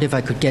 I wonder if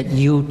I could get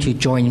you to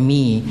join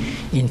me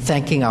in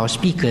thanking our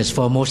speakers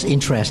for a most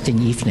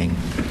interesting evening.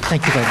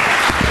 Thank you very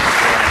much.